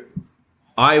 So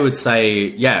I would say,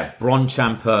 yeah, Bron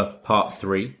Ciampa Part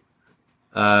 3.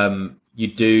 You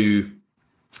do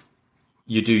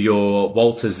your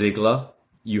Walter Ziggler.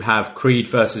 You have Creed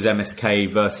versus MSK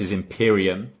versus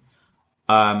Imperium.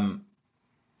 Do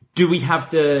we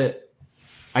have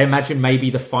I imagine maybe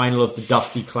the final of the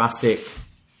Dusty Classic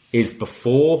is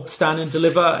before Stand and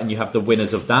Deliver, and you have the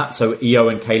winners of that. So Io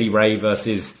and Kaylee Ray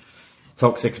versus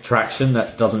Toxic Attraction.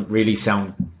 That doesn't really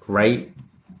sound great,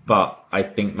 but I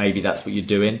think maybe that's what you're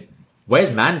doing.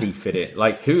 Where's Mandy fit in?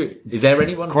 Like, who is there?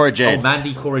 Anyone? Cora Jade. Oh,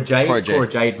 Mandy, Cora Jade. Cora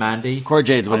Jade, Mandy. Cora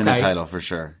Jade's winning the title for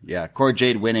sure. Yeah, Cora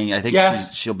Jade winning. I think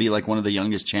she'll be like one of the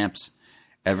youngest champs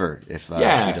ever if she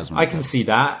does win. I can see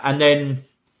that. And then,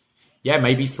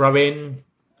 maybe throw in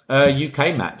a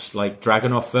UK match like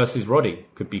Dragunov versus Roddy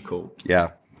could be cool. Yeah,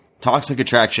 Toxic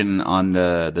Attraction on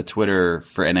the Twitter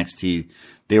for NXT.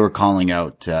 They were calling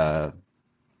out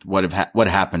what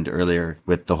happened earlier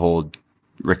with the whole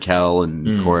Raquel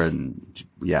and Cora, and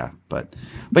but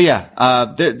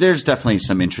there's definitely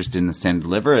some interest in the Stand and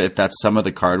Deliver. If that's some of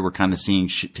the card we're kind of seeing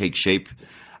take shape,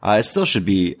 it still should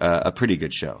be a pretty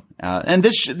good show. And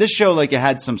this show, like, it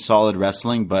had some solid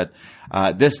wrestling, but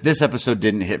this episode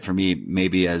didn't hit for me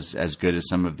maybe as good as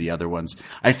some of the other ones.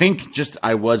 I think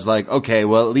I was like, okay,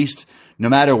 well, at least no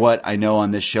matter what, I know on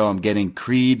this show I'm getting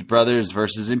Creed Brothers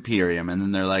versus Imperium, and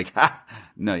then they're like,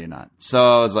 no, you're not. So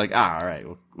I was like, all right,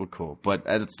 well, cool. But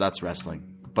that's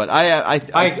wrestling. But I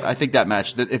think that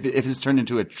match, that if it's turned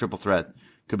into a triple threat,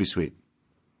 could be sweet.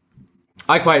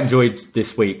 I quite enjoyed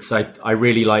this week's. I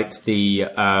really liked the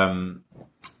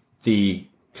Kaylee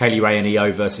Ray and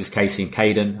Io versus Casey and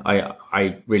Caden.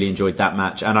 I really enjoyed that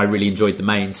match, and I really enjoyed the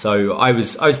main. So I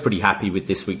was pretty happy with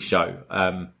this week's show.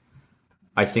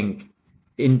 I think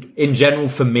in general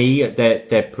for me,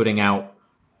 they're putting out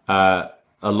a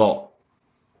lot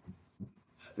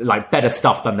like better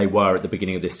stuff than they were at the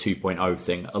beginning of this 2.0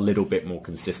 thing, a little bit more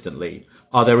consistently.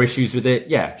 Are there issues with it?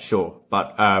 Yeah, sure.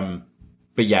 But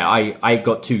yeah, I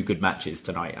got 2 good matches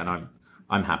tonight, and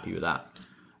I'm happy with that.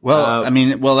 Well,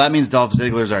 that means Dolph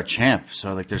Ziggler's our champ.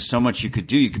 So like, there's so much you could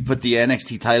do. You could put the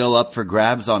NXT title up for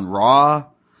grabs on Raw.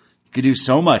 You could do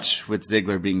so much with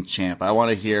Ziggler being champ. I want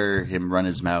to hear him run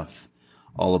his mouth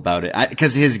all about it,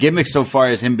 because his gimmick so far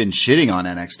has him been shitting on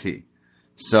NXT.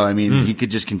 So I mean, he could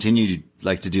just continue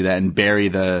to do that and bury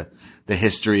the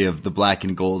history of the black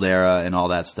and gold era and all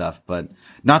that stuff. But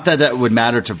not that would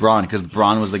matter to Braun, because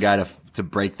Braun was the guy to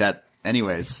break that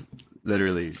anyways,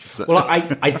 literally. So. Well,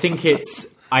 I think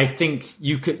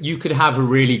you could have a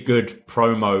really good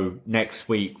promo next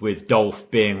week with Dolph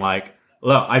being like,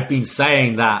 look, I've been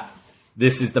saying that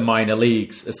this is the minor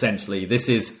leagues, essentially. This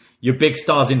is your big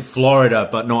stars in Florida,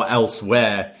 but not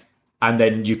elsewhere. And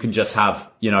then you can just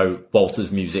have,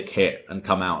 Walter's music hit and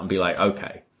come out and be like,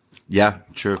 okay. Yeah,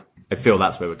 true. I feel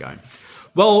that's where we're going.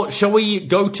 Well, shall we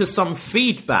go to some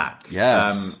feedback?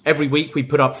 Yes. Every week we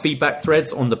put up feedback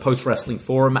threads on the Post Wrestling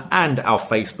Forum and our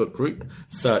Facebook group.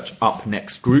 Search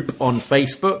upNXT Group on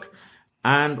Facebook.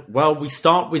 And, well, we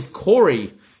start with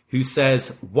Corey, who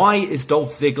says, why is Dolph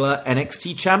Ziggler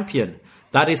NXT champion?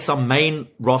 That is some main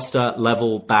roster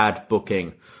level bad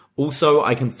booking. Also,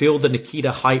 I can feel the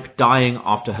Nikita hype dying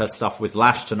after her stuff with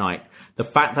Lash tonight. The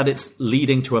fact that it's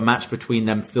leading to a match between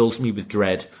them fills me with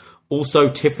dread. Also,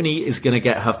 Tiffany is going to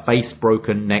get her face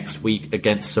broken next week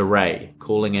against Saray.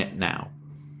 Calling it now.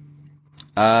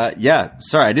 Yeah.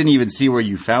 Sorry, I didn't even see where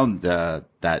you found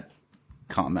that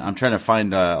comment. I'm trying to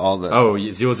find all the... Oh,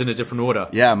 is yours in a different order?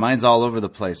 Yeah, mine's all over the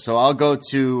place. So I'll go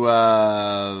to...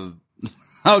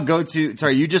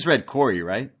 Sorry, you just read Corey,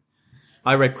 right?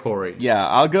 I read Corey. Yeah,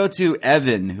 I'll go to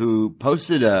Evan, who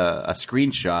posted a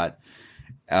screenshot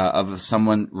of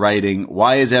someone writing,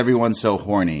 why is everyone so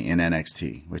horny in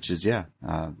NXT? Which is,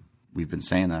 we've been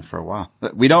saying that for a while.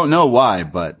 We don't know why,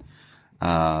 but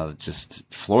just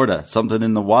Florida, something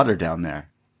in the water down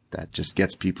there that just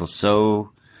gets people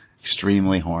so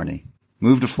extremely horny.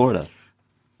 Move to Florida.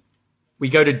 We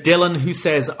go to Dylan, who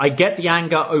says, I get the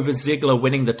anger over Ziggler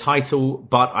winning the title,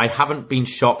 but I haven't been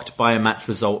shocked by a match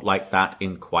result like that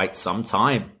in quite some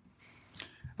time.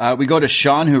 We go to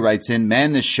Sean, who writes in,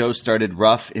 man, this show started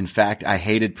rough. In fact, I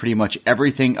hated pretty much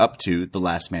everything up to the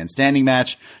last man standing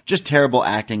match. Just terrible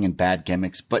acting and bad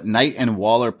gimmicks. But Knight and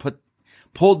Waller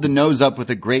pulled the nose up with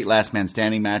a great last man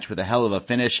standing match with a hell of a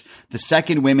finish. The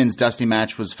second women's Dusty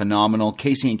match was phenomenal.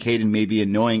 Casey and Kaden may be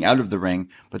annoying out of the ring,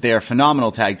 but they are a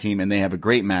phenomenal tag team and they have a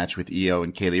great match with Io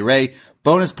and Kaylee Ray.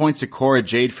 Bonus points to Cora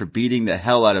Jade for beating the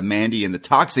hell out of Mandy in the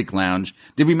Toxic Lounge.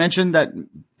 Did we mention that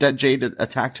Jade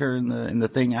attacked her in the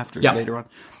thing after later on?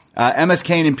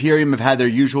 MSK and Imperium have had their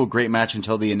usual great match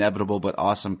until the inevitable but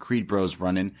awesome Creed Bros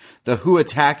run-in. The Who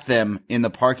Attacked Them in the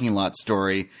Parking Lot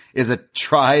story is a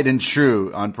tried and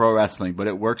true on pro wrestling, but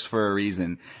it works for a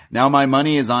reason. Now my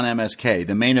money is on MSK.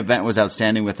 The main event was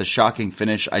outstanding with a shocking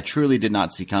finish I truly did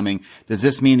not see coming. Does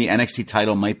this mean the NXT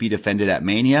title might be defended at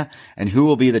Mania? And who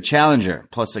will be the challenger?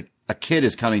 Plus a kid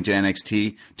is coming to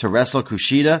NXT to wrestle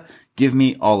Kushida. Give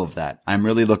me all of that. I'm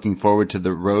really looking forward to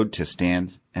the road to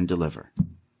Stand and Deliver.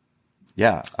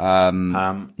 Yeah.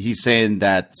 He's saying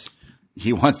that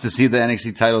he wants to see the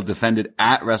NXT title defended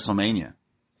at WrestleMania.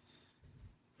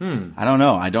 I don't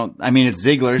know. I mean, it's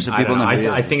Ziggler, so people know who he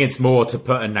is. I think it's more to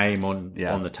put a name on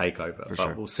the takeover, but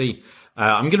sure. We'll see.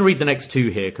 I'm going to read the next two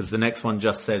here because the next one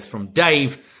just says from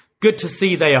Dave, good to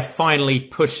see they are finally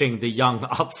pushing the young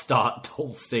upstart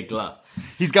Dolph Ziggler.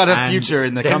 He's got a future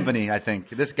in the company, I think.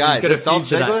 This guy, he's got this a Dolph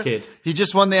future, Ziggler, that kid. He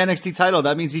just won the NXT title.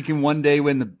 That means he can one day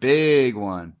win the big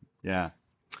one. Yeah.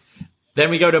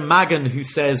 Then we go to Magan, who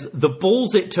says, the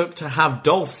balls it took to have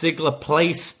Dolph Ziggler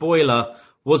play spoiler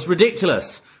was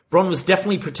ridiculous. Braun was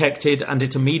definitely protected, and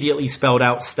it immediately spelled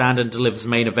out Stand and Deliver's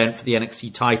main event for the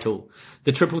NXT title.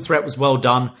 The triple threat was well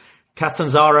done.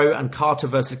 Catanzaro and Carter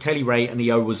versus Kelly Ray and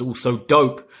Io was also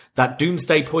dope. That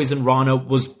Doomsday Poison Rana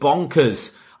was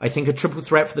bonkers. I think a triple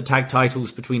threat for the tag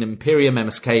titles between Imperium,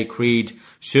 MSK, Creed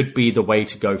should be the way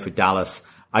to go for Dallas.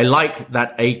 I like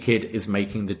that A-Kid is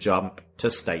making the jump to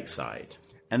stateside.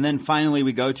 And then finally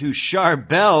we go to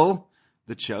Charbel,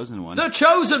 the chosen one. The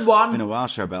chosen one! It's been a while,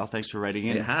 Charbel. Thanks for writing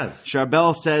in. It has.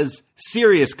 Charbel says,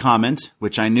 serious comment,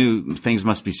 which I knew things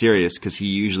must be serious because he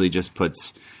usually just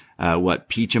puts,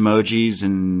 peach emojis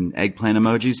and eggplant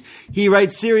emojis. He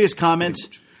writes, serious comment.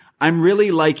 I'm really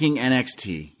liking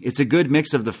NXT. It's a good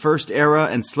mix of the first era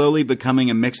and slowly becoming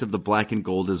a mix of the black and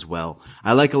gold as well.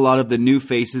 I like a lot of the new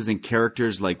faces and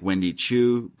characters like Wendy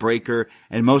Chu, Breaker,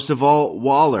 and most of all,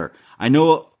 Waller. I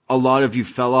know a lot of you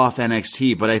fell off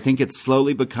NXT, but I think it's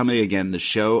slowly becoming again the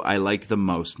show I like the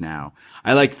most now.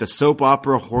 I like the soap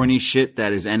opera horny shit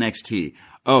that is NXT.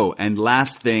 Oh, and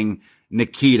last thing,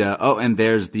 Nikita. Oh, and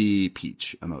there's the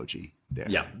peach emoji. There.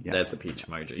 Yeah, there's the peach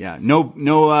emoji. Yeah,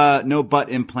 no butt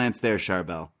implants there,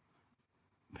 Charbel.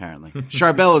 Apparently.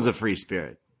 Charbel is a free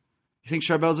spirit. You think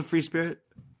Charbel's a free spirit?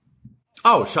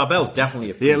 Oh, Charbel's definitely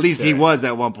a free spirit. At least he was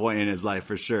at one point in his life,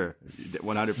 for sure.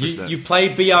 100%. You play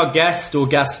Be Our Guest or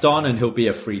Gaston and he'll be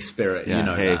a free spirit. Yeah, you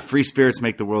know hey, that. Free spirits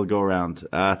make the world go around.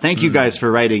 Thank you guys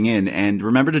for writing in. And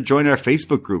remember to join our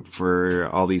Facebook group for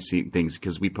all these things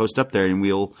because we post up there and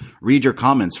we'll read your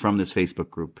comments from this Facebook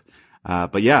group.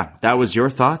 But yeah, that was your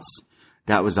thoughts.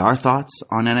 That was our thoughts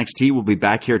on NXT. We'll be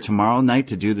back here tomorrow night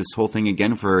to do this whole thing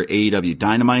again for AEW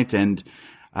Dynamite. And,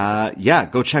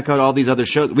 go check out all these other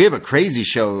shows. We have a crazy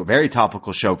show, very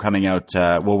topical show coming out,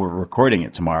 we're recording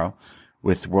it tomorrow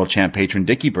with world champ patron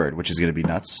Dickie Bird, which is going to be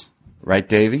nuts. Right,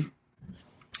 Davey?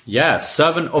 Yeah,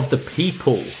 Servant of the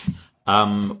People.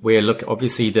 We're looking,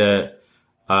 obviously the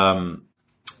kind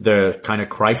of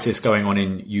crisis going on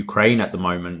in Ukraine at the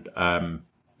moment.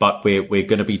 But we're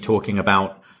going to be talking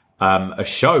about a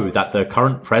show that the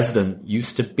current president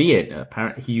used to be in.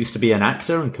 Apparently, he used to be an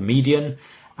actor and comedian.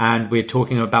 And we're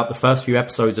talking about the first few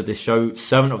episodes of this show,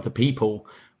 Servant of the People,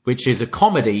 which is a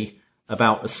comedy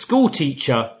about a school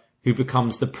teacher who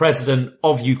becomes the president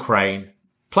of Ukraine,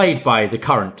 played by the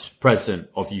current president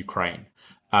of Ukraine.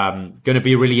 Going to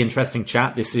be a really interesting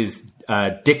chat. This is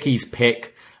Dickie's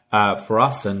pick for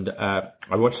us, and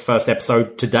I watched the first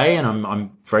episode today, and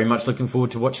I'm very much looking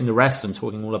forward to watching the rest and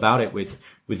talking all about it with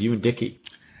you and Dickie.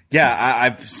 Yeah,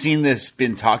 I've seen this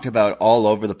been talked about all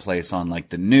over the place on like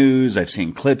the news. I've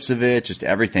seen clips of it, just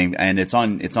everything, and it's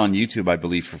on YouTube, I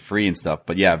believe, for free and stuff.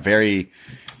 But yeah, very,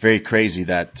 very crazy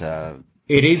that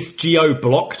it is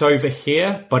geo-blocked over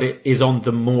here, but it is on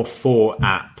the More 4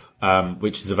 app,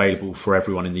 which is available for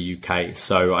everyone in the UK.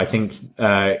 So I think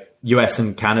US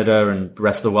and Canada and the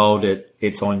rest of the world,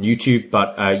 it's on YouTube,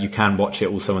 but you can watch it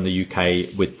also in the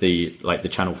UK with the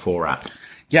Channel 4 app.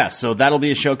 Yeah, so that'll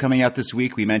be a show coming out this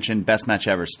week. We mentioned Best Match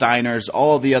Ever Steiners,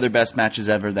 all the other best matches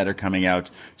ever that are coming out.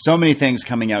 So many things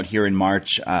coming out here in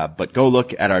March, but go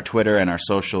look at our Twitter and our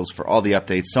socials for all the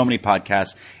updates. So many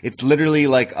podcasts. It's literally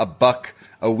like $1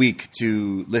 a week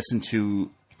to listen to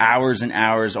hours and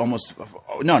hours,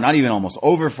 not even almost,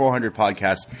 over 400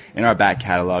 podcasts in our back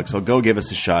catalog. So go give us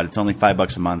a shot. It's only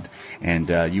 $5 a month,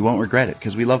 and you won't regret it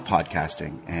because we love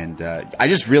podcasting. And I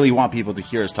just really want people to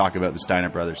hear us talk about the Steiner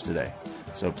brothers today.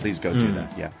 So please go do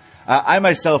that. Yeah. I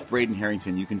myself, Braden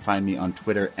Harrington, you can find me on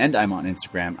Twitter and I'm on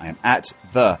Instagram. I am at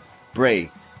the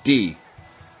Bray D.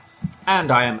 And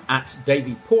I am at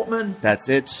Davey Portman. That's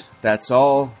it. That's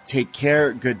all. Take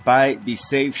care. Goodbye. Be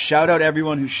safe. Shout out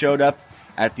everyone who showed up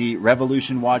at the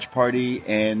Revolution watch party,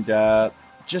 and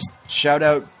just shout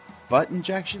out butt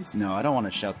injections. No, I don't want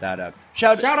to shout that out.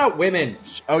 Shout out women.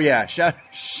 Oh yeah, shout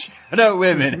out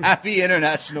women. Happy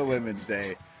International Women's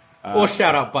Day. Or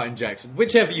shout out butt injection,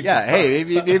 whichever you prefer. Hey,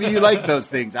 maybe you like those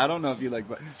things. I don't know if you like,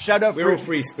 but shout out We're all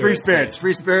free spirits.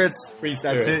 Free spirits. Free spirits.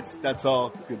 That's it. That's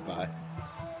all. Goodbye.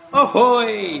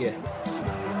 Ahoy!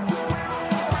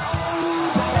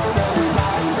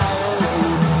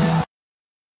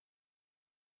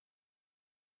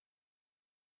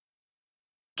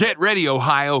 Get ready,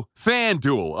 Ohio.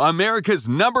 FanDuel, America's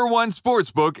 #1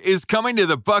 sportsbook, is coming to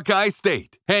the Buckeye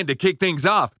State. And to kick things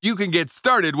off, you can get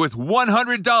started with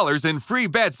 $100 in free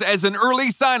bets as an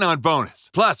early sign-on bonus.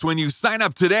 Plus, when you sign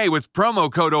up today with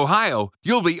promo code OHIO,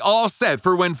 you'll be all set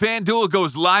for when FanDuel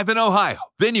goes live in Ohio.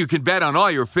 Then you can bet on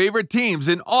all your favorite teams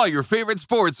and all your favorite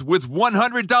sports with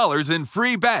 $100 in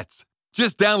free bets.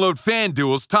 Just download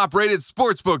FanDuel's top-rated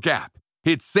sportsbook app.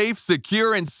 It's safe,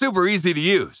 secure, and super easy to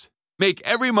use. Make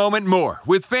every moment more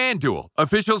with FanDuel,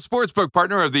 official sportsbook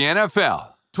partner of the NFL.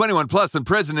 21 plus and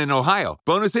present in Ohio.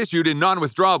 Bonus issued in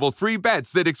non-withdrawable free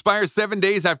bets that expire 7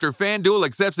 days after FanDuel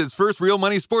accepts its first real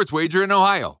money sports wager in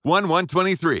Ohio.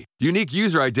 1/1/23. Unique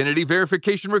user identity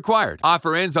verification required.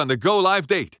 Offer ends on the go-live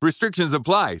date. Restrictions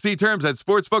apply. See terms at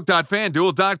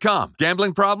sportsbook.fanduel.com.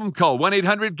 Gambling problem? Call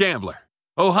 1-800-GAMBLER.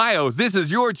 Ohio, this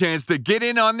is your chance to get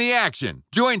in on the action.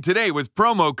 Join today with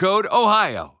promo code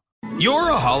OHIO. You're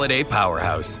a holiday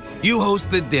powerhouse. You host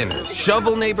the dinners,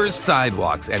 shovel neighbors'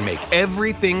 sidewalks, and make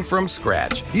everything from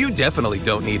scratch. You definitely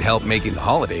don't need help making the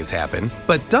holidays happen.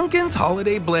 But Dunkin's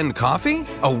Holiday Blend Coffee?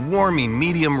 A warming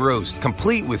medium roast,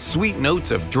 complete with sweet notes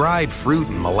of dried fruit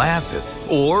and molasses.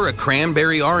 Or a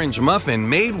cranberry orange muffin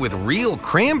made with real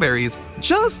cranberries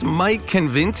just might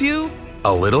convince you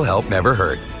a little help never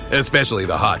hurt. Especially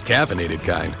the hot caffeinated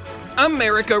kind.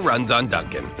 America runs on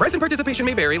Dunkin'. Price and participation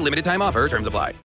may vary. Limited time offer. Terms apply.